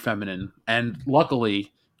super feminine, and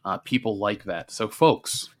luckily people like that. So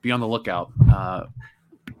folks, be on the lookout.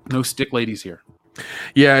 No stick ladies here.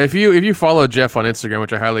 Yeah, if you follow Jeff on Instagram,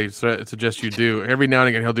 which I highly suggest you do, every now and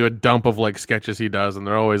again he'll do a dump of like sketches he does, and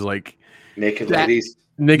they're always like naked ladies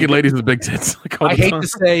with big tits. Like, I hate to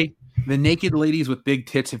say, the naked ladies with big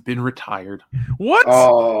tits have been retired. What?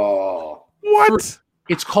 Oh, what?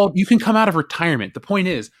 It's called. You can come out of retirement. The point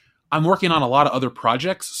is, I'm working on a lot of other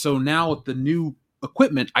projects, so now with the new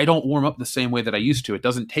equipment, I don't warm up the same way that I used to. It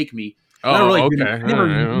doesn't take me. I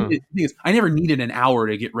never needed an hour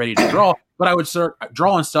to get ready to draw, but I would start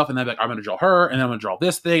drawing stuff, and then I'm going to draw her, and then I'm going to draw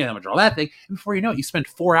this thing, and then I'm going to draw that thing. And before you know it, you spend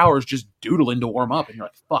 4 hours just doodling to warm up, and you're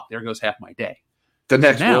like, "Fuck, there goes half my day." The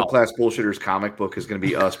next World Class Bullshitters comic book is going to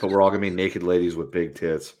be us, but we're all going to be naked ladies with big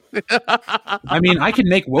tits. I mean, I can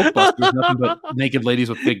make Woke Busters nothing but naked ladies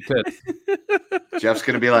with big tits. Jeff's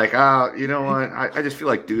going to be like, you know what? I just feel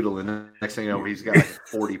like doodling. The next thing you know, he's got like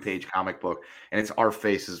a 40-page comic book, and it's our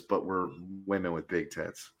faces, but we're women with big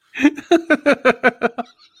tits.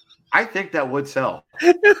 I think that would sell.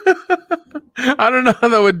 I don't know how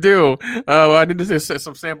that would do. I need to see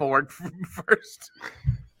some sample work first.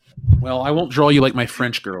 Well, I won't draw you like my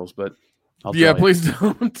French girls, but please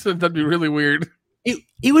don't. That'd be really weird.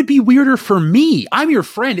 It would be weirder for me. I'm your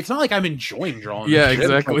friend. It's not like I'm enjoying drawing. Yeah,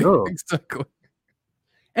 exactly. Exactly.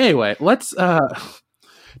 Anyway, let's.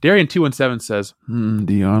 Darian217 says,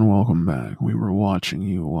 Dion, welcome back. We were watching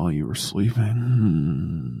you while you were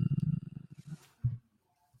sleeping.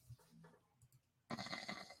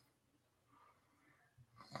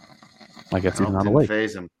 I guess he's not awake.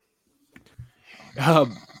 Phase him.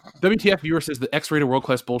 WTF viewer says the X-rated World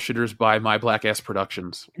Class Bullshitters by My Black Ass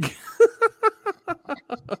Productions.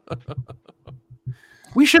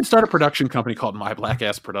 We should start a production company called My Black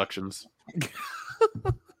Ass Productions.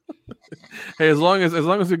 Hey, as long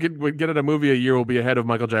as we get at a movie a year, we'll be ahead of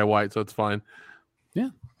Michael J. White, so it's fine. Yeah,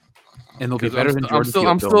 and they'll be better than Jordan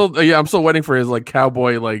I'm still waiting for his like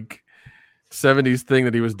cowboy like 70s thing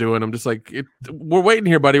that he was doing. I'm just like, we're waiting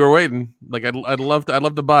here, buddy. We're waiting. Like, I'd love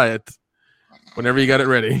to buy it whenever you got it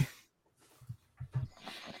ready.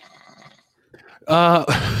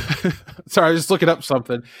 Sorry, I was just looking up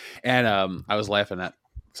something, and I was laughing at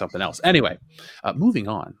something else. Anyway, moving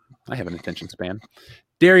on. I have an attention span.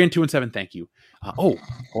 Darian217, thank you. Hold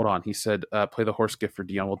on. He said, play the horse gift for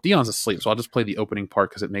Dion. Well, Dion's asleep, so I'll just play the opening part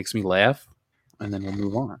because it makes me laugh, and then we'll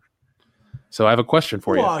move on. So I have a question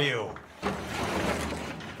for you. Who are you?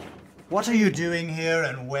 What are you doing here,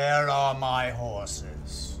 and where are my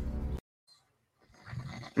horses?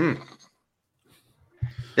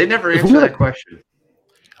 They never answer that question.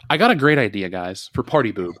 I got a great idea, guys, for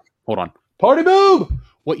Party Boob. Hold on. Party Boob!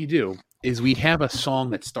 What you do is we have a song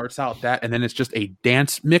that starts out that, and then it's just a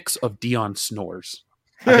dance mix of Dion snores.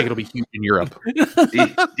 I think it'll be huge in Europe.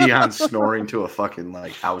 Dion snoring to a fucking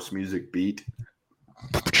like house music beat.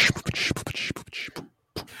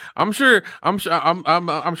 I'm sure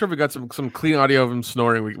if we got some clean audio of him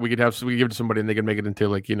snoring, we could give it to somebody and they could make it into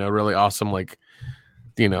like, you know, really awesome, like,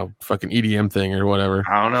 you know, fucking EDM thing or whatever.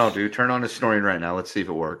 I don't know, dude. Turn on his snoring right now. Let's see if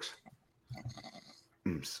it works. I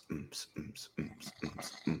can see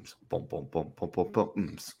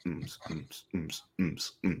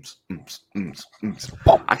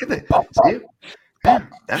it. Man,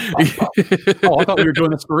 oh, I thought we were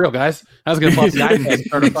doing this for real, guys. I was gonna bust the item and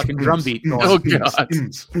start a fucking drum beat. Oh god!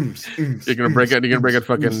 You're gonna break it. You're gonna break it.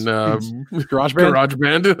 Fucking Garage Band. Garage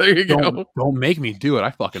Band. There you go. Don't make me do it.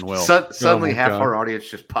 I fucking will. Suddenly, half our audience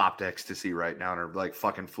just popped ecstasy right now and are like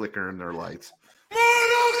fucking flickering their lights.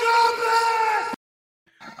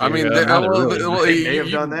 I mean, they may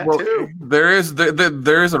have done that too. There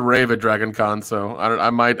is a rave at Dragon Con, so I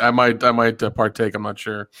might partake. I'm not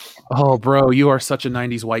sure. Oh, bro, you are such a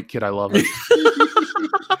 '90s white kid. I love it.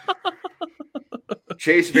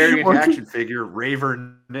 Chase variant action figure,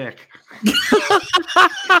 Raver Nick.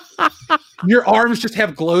 Your arms just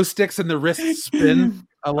have glow sticks and the wrists spin.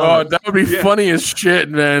 I love it. That would be funny as shit,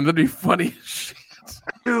 man. That'd be funny as shit.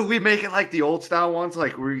 Dude, we make it like the old style ones,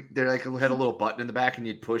 like they like had a little button in the back, and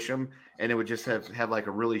you'd push them, and it would just have like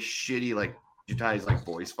a really shitty like digitized like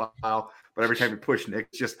voice file. But every time you push Nick,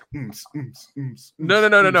 it's just No.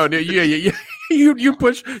 Yeah. You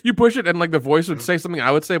push it, and like the voice would say something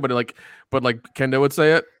I would say, but like Kendo would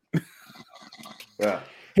say it. Yeah.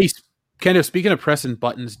 Hey, Kendo, speaking of pressing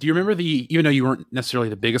buttons, do you remember even though you weren't necessarily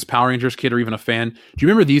the biggest Power Rangers kid or even a fan, do you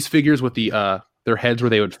remember these figures with the their heads where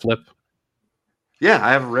they would flip? Yeah,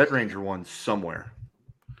 I have a Red Ranger one somewhere.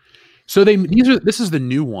 So this is the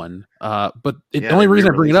new one, but the only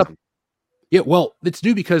reason I bring it up, well, it's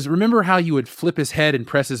new because remember how you would flip his head and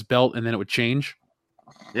press his belt and then it would change?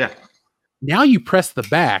 Yeah. Now you press the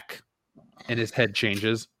back and his head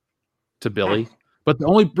changes to Billy. But the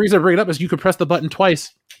only reason I bring it up is you can press the button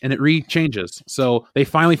twice and it re-changes. So they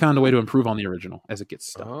finally found a way to improve on the original as it gets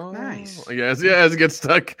stuck. Oh, nice. Yes, as it gets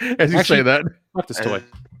stuck, as you say that. Fuck this toy.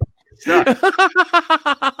 God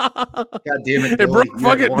damn it, Billy.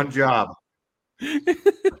 You had one job.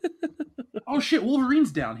 Oh shit,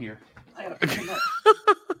 Wolverine's down here.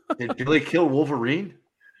 Did Billy kill Wolverine?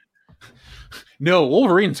 No,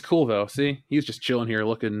 Wolverine's cool though. See, he's just chilling here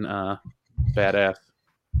looking badass.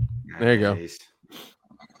 There you go.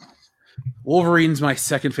 Wolverine's my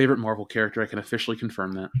second favorite Marvel character. I can officially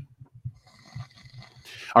confirm that.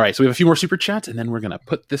 All right, so we have a few more super chats, and then we're going to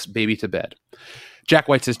put this baby to bed. Jack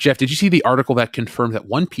White says, Jeff, did you see the article that confirmed that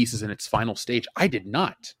One Piece is in its final stage? I did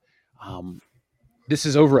not. This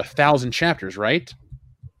is over 1,000 chapters, right?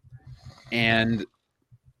 And,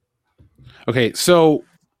 okay, so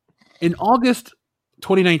in August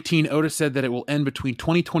 2019, Oda said that it will end between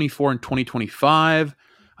 2024 and 2025.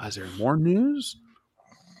 Is there more news?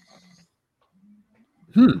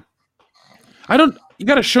 You got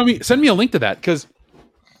to send me a link to that, because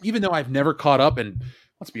even though I've never caught up, and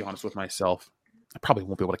let's be honest with myself, I probably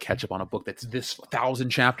won't be able to catch up on a book that's this 1,000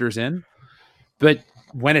 chapters in. But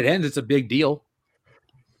when it ends, it's a big deal.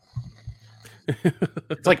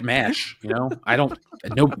 It's like MASH, you know? I don't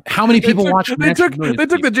know how many people watch MASH. They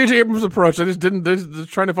took the J.J. Abrams approach. They're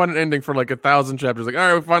just trying to find an ending for like 1,000 chapters. Like, all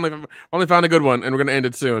right, we finally found a good one, and we're going to end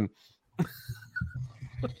it soon.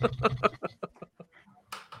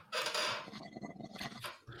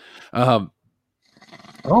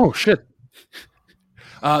 Oh, shit.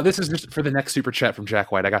 This is just for the next super chat from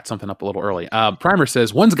Jack White. I got something up a little early. Primer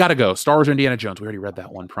says, one's got to go. Star Wars or Indiana Jones. We already read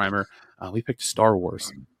that one, Primer. We picked Star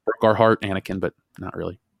Wars. Broke our heart, Anakin, but not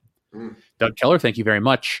really. Doug Keller, thank you very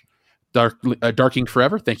much. Darking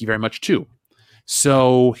Forever, thank you very much, too.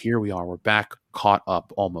 So here we are. We're back, caught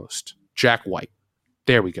up almost. Jack White.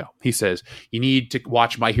 There we go. He says, you need to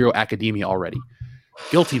watch My Hero Academia already.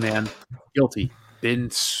 Guilty, man. Guilty.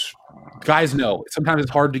 Guys know. Sometimes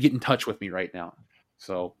it's hard to get in touch with me right now.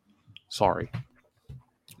 So, sorry.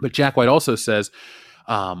 But Jack White also says,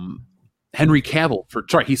 Henry Cavill,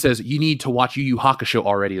 he says, you need to watch Yu Yu Hakusho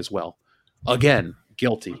already as well. Again,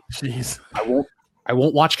 guilty. Jeez. I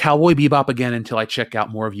won't watch Cowboy Bebop again until I check out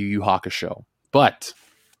more of Yu Yu Hakusho. But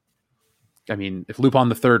I mean, if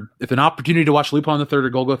an opportunity to watch Lupin the Third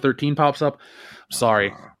or Golgo 13 pops up, I'm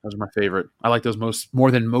sorry, those are my favorite. I like those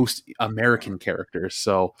more than most American characters.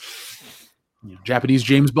 So, Japanese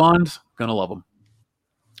James Bond, gonna love them.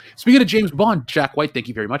 Speaking of James Bond, Jack White, thank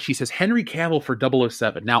you very much. He says Henry Cavill for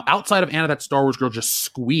 007. Now, outside of Anna, that Star Wars girl, just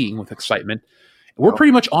squeeing with excitement, we're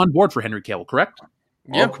pretty much on board for Henry Cavill, correct?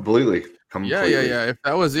 Yeah, completely. Yeah. If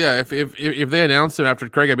that was, if they announced him after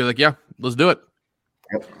Craig, I'd be like, yeah, let's do it.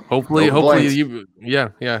 Yep. Hopefully,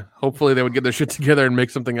 hopefully they would get their shit together and make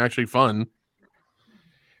something actually fun.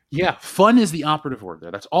 Yeah, fun is the operative word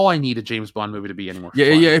there. That's all I need a James Bond movie to be anymore. Yeah.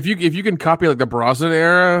 If you can copy like the Brosnan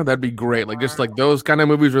era, that'd be great. Like just like those kind of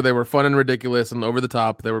movies where they were fun and ridiculous and over the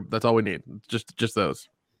top. That's all we need. Just those.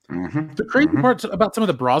 Mm-hmm. The crazy parts about some of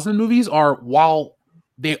the Brosnan movies are, while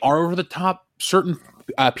they are over the top, certain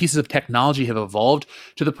pieces of technology have evolved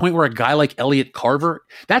to the point where a guy like Elliot Carver,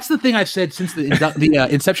 that's the thing I've said since the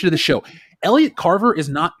inception of the show. Elliot Carver is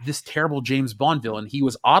not this terrible James Bond villain. He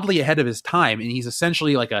was oddly ahead of his time, and he's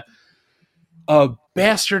essentially like a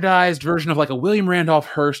bastardized version of like a William Randolph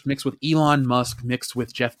Hearst mixed with Elon Musk mixed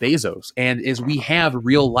with Jeff Bezos. And as we have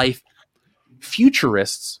real life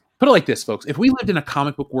futurists, put it like this, folks. If we lived in a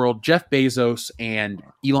comic book world, Jeff Bezos and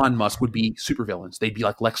Elon Musk would be supervillains. They'd be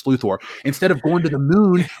like Lex Luthor. Instead of going to the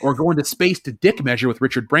moon or going to space to dick measure with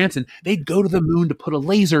Richard Branson, they'd go to the moon to put a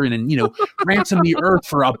laser in and, ransom the Earth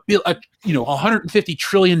for $150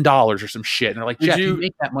 trillion or some shit. And they're like, Jeff, you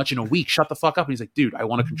make that much in a week. Shut the fuck up. And he's like, dude, I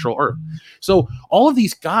want to control Earth. So all of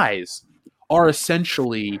these guys are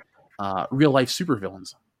essentially real life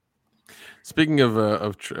supervillains. Speaking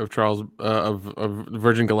of Charles of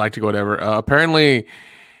Virgin Galactic, whatever. Apparently,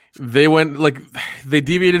 they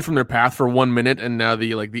deviated from their path for 1 minute, and now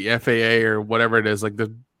the FAA or whatever it is,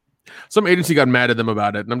 some agency got mad at them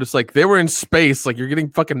about it, and I'm just like, they were in space. Like, you're getting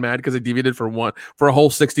fucking mad because they deviated for a whole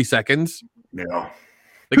 60 seconds. Yeah,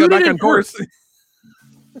 they got back on course.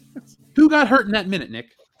 Who got hurt in that minute, Nick?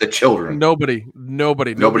 The children. Nobody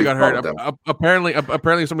got hurt. Apparently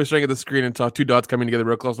somebody was staring at the screen and saw two dots coming together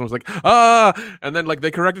real close and was like, and then they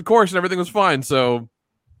corrected course and everything was fine. So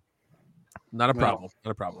not a problem.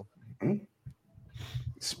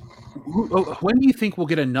 When do you think we'll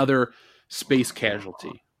get another space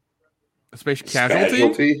casualty? A space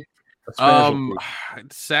casualty?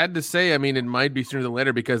 It's sad to say. I mean, it might be sooner than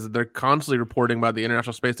later because they're constantly reporting about the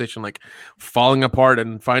International Space Station falling apart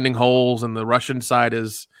and finding holes, and the Russian side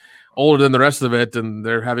is older than the rest of it, and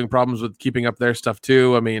they're having problems with keeping up their stuff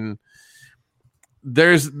too. I mean,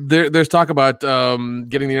 there's talk about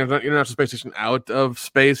getting the International Space Station out of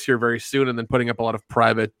space here very soon, and then putting up a lot of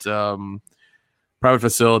private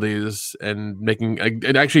facilities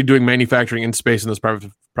and actually doing manufacturing in space in those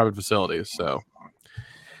private facilities. So.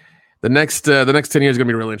 The next 10 years is going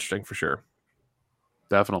to be really interesting for sure.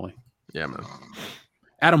 Definitely. Yeah, man.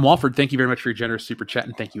 Adam Walford, thank you very much for your generous super chat,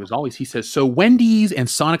 and thank you as always. He says, so Wendy's and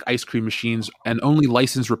Sonic ice cream machines and only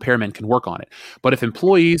licensed repairmen can work on it. But if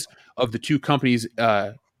employees of the two companies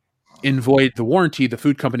invoid the warranty, the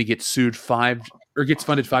food company gets funded $5,000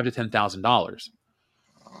 to $10,000.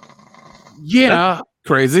 Yeah. That's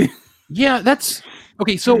crazy. Yeah, that's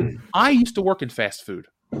okay. So I used to work in fast food.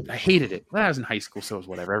 I hated it. When I was in high school, so it was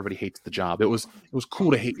whatever. Everybody hates the job. It was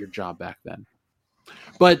cool to hate your job back then.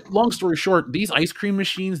 But long story short, these ice cream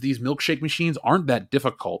machines, these milkshake machines aren't that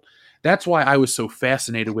difficult. That's why I was so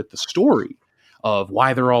fascinated with the story of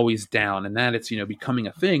why they're always down and that it's, becoming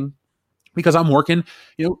a thing, because I'm working,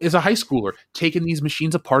 as a high schooler, taking these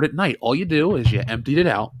machines apart at night. All you do is you emptied it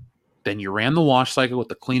out, then you ran the wash cycle with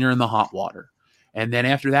the cleaner and the hot water. And then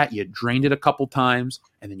after that, you drained it a couple times,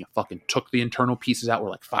 and then you fucking took the internal pieces out,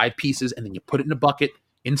 were 5 pieces, and then you put it in a bucket,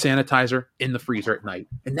 in sanitizer, in the freezer at night.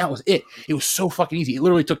 And that was it. It was so fucking easy. It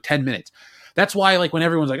literally took 10 minutes. That's why, when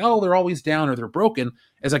everyone's like, oh, they're always down or they're broken,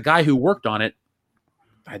 as a guy who worked on it,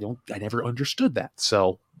 I never understood that.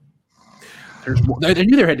 So I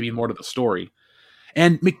knew there had to be more to the story.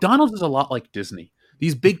 And McDonald's is a lot like Disney.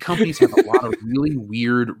 These big companies have a lot of really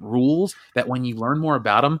weird rules that when you learn more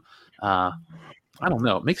about them, I don't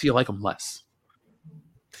know. It makes you like them less.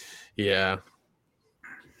 Yeah.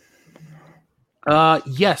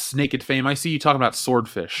 Yes, Naked Fame. I see you talking about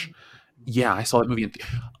Swordfish. Yeah, I saw that movie.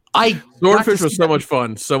 Swordfish was so much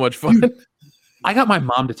fun. So much fun. Dude, I got my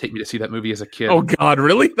mom to take me to see that movie as a kid. Oh God,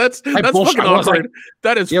 really? That's fucking awkward.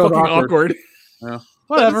 That is fucking awkward. Yeah,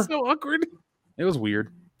 whatever. That is so awkward. It was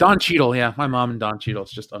weird. Don Cheadle, yeah, my mom and Don Cheadle.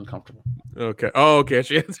 It's just uncomfortable. Okay. Oh, okay.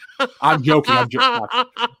 She is. I'm joking.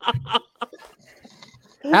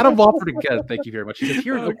 Adam Walford again. Thank you very much. He says,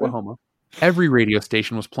 here in Oklahoma, Every radio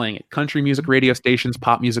station was playing it. Country music radio stations,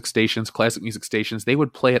 pop music stations, classic music stations, they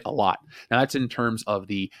would play it a lot. Now that's in terms of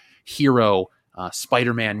the hero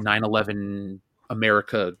Spider-Man 9/11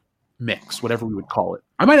 America mix, whatever we would call it.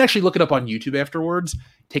 I might actually look it up on YouTube afterwards.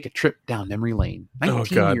 Take a trip down memory lane. Oh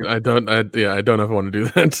God, I don't know if I want to do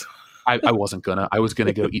that. I wasn't gonna. I was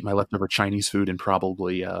gonna go eat my leftover Chinese food and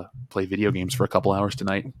probably play video games for a couple hours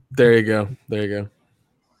tonight. There you go.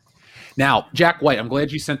 Now, Jack White, I'm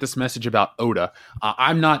glad you sent this message about Oda.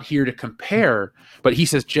 I'm not here to compare, but he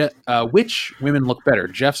says, which women look better,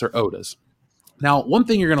 Jeff's or Oda's? Now, one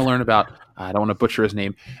thing you're going to learn about, I don't want to butcher his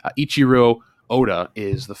name, Ichiro Oda,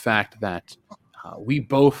 is the fact that we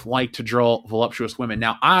both like to draw voluptuous women.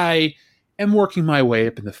 Now, I am working my way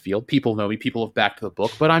up in the field. People know me. People have backed the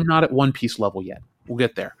book, but I'm not at One Piece level yet. We'll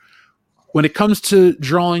get there. When it comes to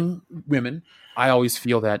drawing women, I always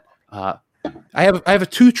feel that I have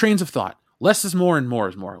two trains of thought. Less is more and more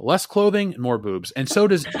is more. Less clothing and more boobs. And so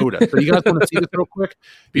does Oda. So you guys want to see this real quick?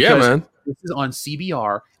 Yeah, man. This is on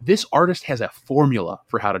CBR. This artist has a formula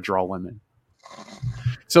for how to draw women.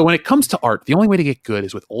 So when it comes to art, the only way to get good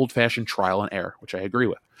is with old-fashioned trial and error, which I agree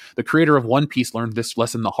with. The creator of One Piece learned this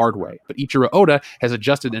lesson the hard way, but Ichiro Oda has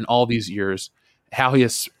adjusted in all these years how he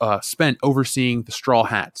has spent overseeing the Straw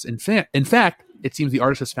Hats. In fact, it seems the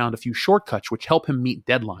artist has found a few shortcuts which help him meet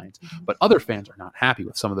deadlines, but other fans are not happy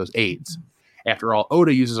with some of those aids. After all,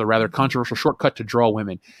 Oda uses a rather controversial shortcut to draw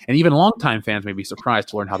women, and even longtime fans may be surprised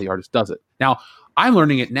to learn how the artist does it. Now, I'm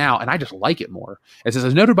learning it now, and I just like it more. As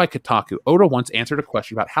noted by Kotaku, Oda once answered a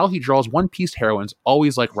question about how he draws One Piece heroines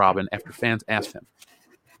always like Robin after fans asked him.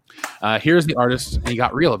 Here's the artist, and he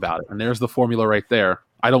got real about it, and there's the formula right there.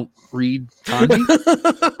 I don't read kanji.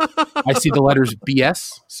 I see the letters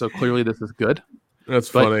BS, so clearly this is good. That's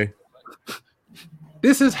funny.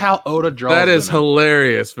 This is how Oda draws. That is women.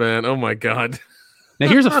 hilarious, man. Oh my God. Now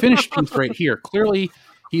here's a finished piece right here. Clearly,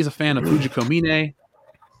 he's a fan of Fujiko Mine,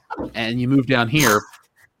 and you move down here.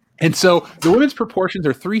 And so the women's proportions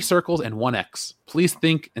are 3 circles and 1 X. Please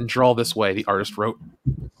think and draw this way, the artist wrote.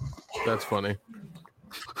 That's funny.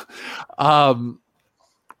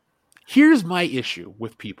 Here's my issue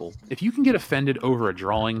with people. If you can get offended over a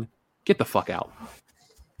drawing, get the fuck out.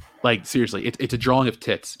 Like, seriously, it's a drawing of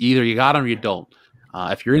tits. Either you got them or you don't.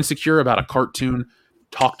 If you're insecure about a cartoon,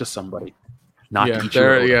 talk to somebody.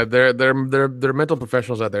 They're mental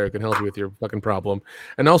professionals out there who can help you with your fucking problem.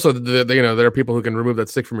 And also, there are people who can remove that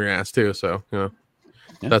stick from your ass too. So,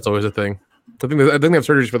 that's always a thing. I think they have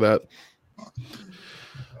surgeries for that.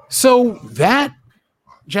 So that,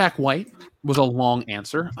 Jack White, was a long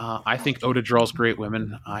answer. I think Oda draws great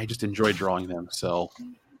women. I just enjoy drawing them. So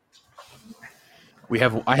I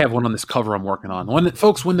have one on this cover I'm working on. When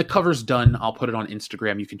the cover's done, I'll put it on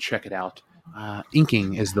Instagram. You can check it out.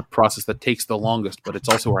 Inking is the process that takes the longest, but it's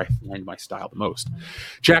also where I find my style the most.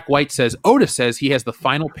 Jack White says, Oda says he has the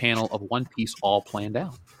final panel of One Piece all planned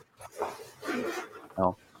out.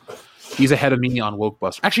 Well, he's ahead of me on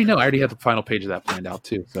Wokebuster. Actually, no, I already have the final page of that planned out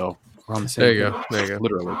too. So we're on the same page. There you go.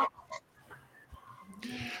 Literally.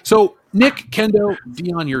 So, Nick, Kendo,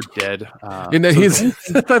 Dion, you're dead.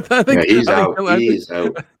 He's out. He's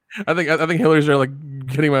out. I think Hillary's there, like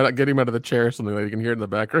getting him out of the chair or something. Like you can hear it in the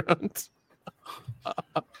background.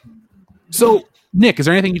 So, Nick, is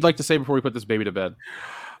there anything you'd like to say before we put this baby to bed?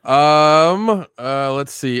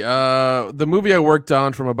 Let's see. The movie I worked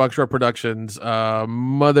on from a Buckshot Productions,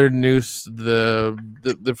 Mother Noose,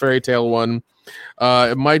 the fairy tale one.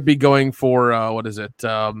 It might be going for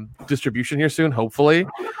distribution here soon. Hopefully,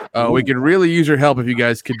 we could really use your help if you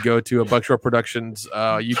guys could go to a Buckshot Productions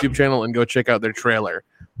YouTube channel and go check out their trailer.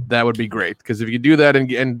 That would be great, because if you do that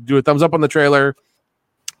and do a thumbs up on the trailer,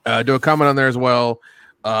 do a comment on there as well.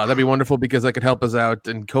 That'd be wonderful, because that could help us out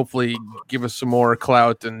and hopefully give us some more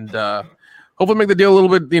clout and hopefully make the deal a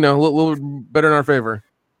little bit, a little better in our favor.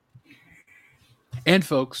 And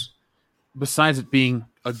folks, besides it being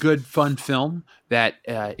a good, fun film that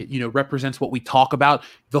represents what we talk about,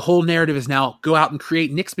 the whole narrative is now go out and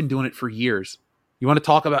create. Nick's been doing it for years. You want to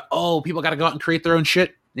talk about, people got to go out and create their own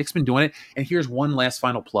shit? Nick's been doing it. And here's one last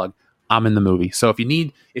final plug. I'm in the movie. So if you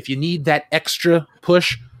need that extra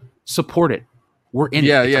push, support it. We're in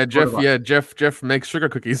it. Jeff makes sugar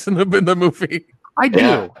cookies in the movie. I do.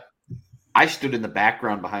 Yeah. I stood in the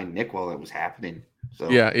background behind Nick while it was happening. So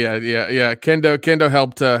yeah. Kendo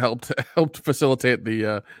helped facilitate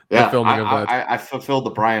the filming of that. I fulfilled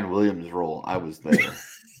the Brian Williams role. I was there.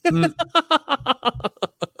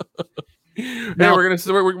 Now, we're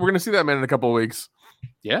gonna see that man in a couple of weeks.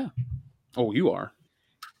 Yeah. Oh, you are.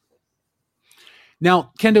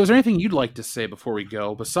 Now, Kendo, is there anything you'd like to say before we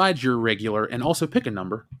go, besides your regular, and also pick a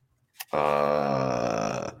number?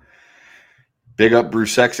 Big up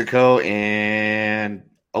Bruce Sexico and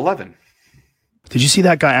 11. Did you see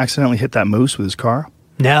that guy accidentally hit that moose with his car?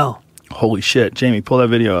 No. Holy shit. Jamie, pull that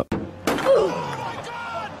video up.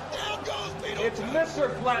 It's Mr.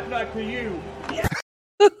 Flatnut to you.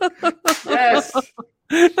 Yes.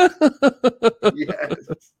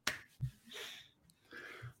 Yes.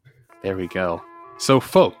 There we go. So,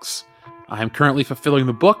 folks, I'm currently fulfilling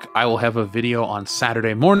the book. I will have a video on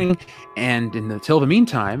Saturday morning, and until the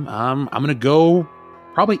meantime, I'm gonna go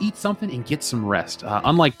probably eat something and get some rest.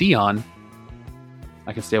 Unlike Dion,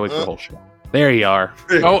 I can stay awake for the whole show. There you are.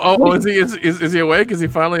 Oh! Is he awake? Is he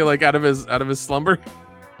finally like out of his slumber?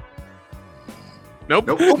 Nope.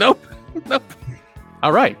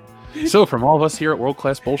 All right. So, from all of us here at World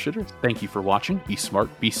Class Bullshitters, thank you for watching. Be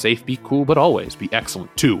smart, be safe, be cool, but always be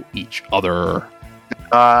excellent to each other.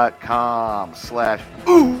 .com/ooh.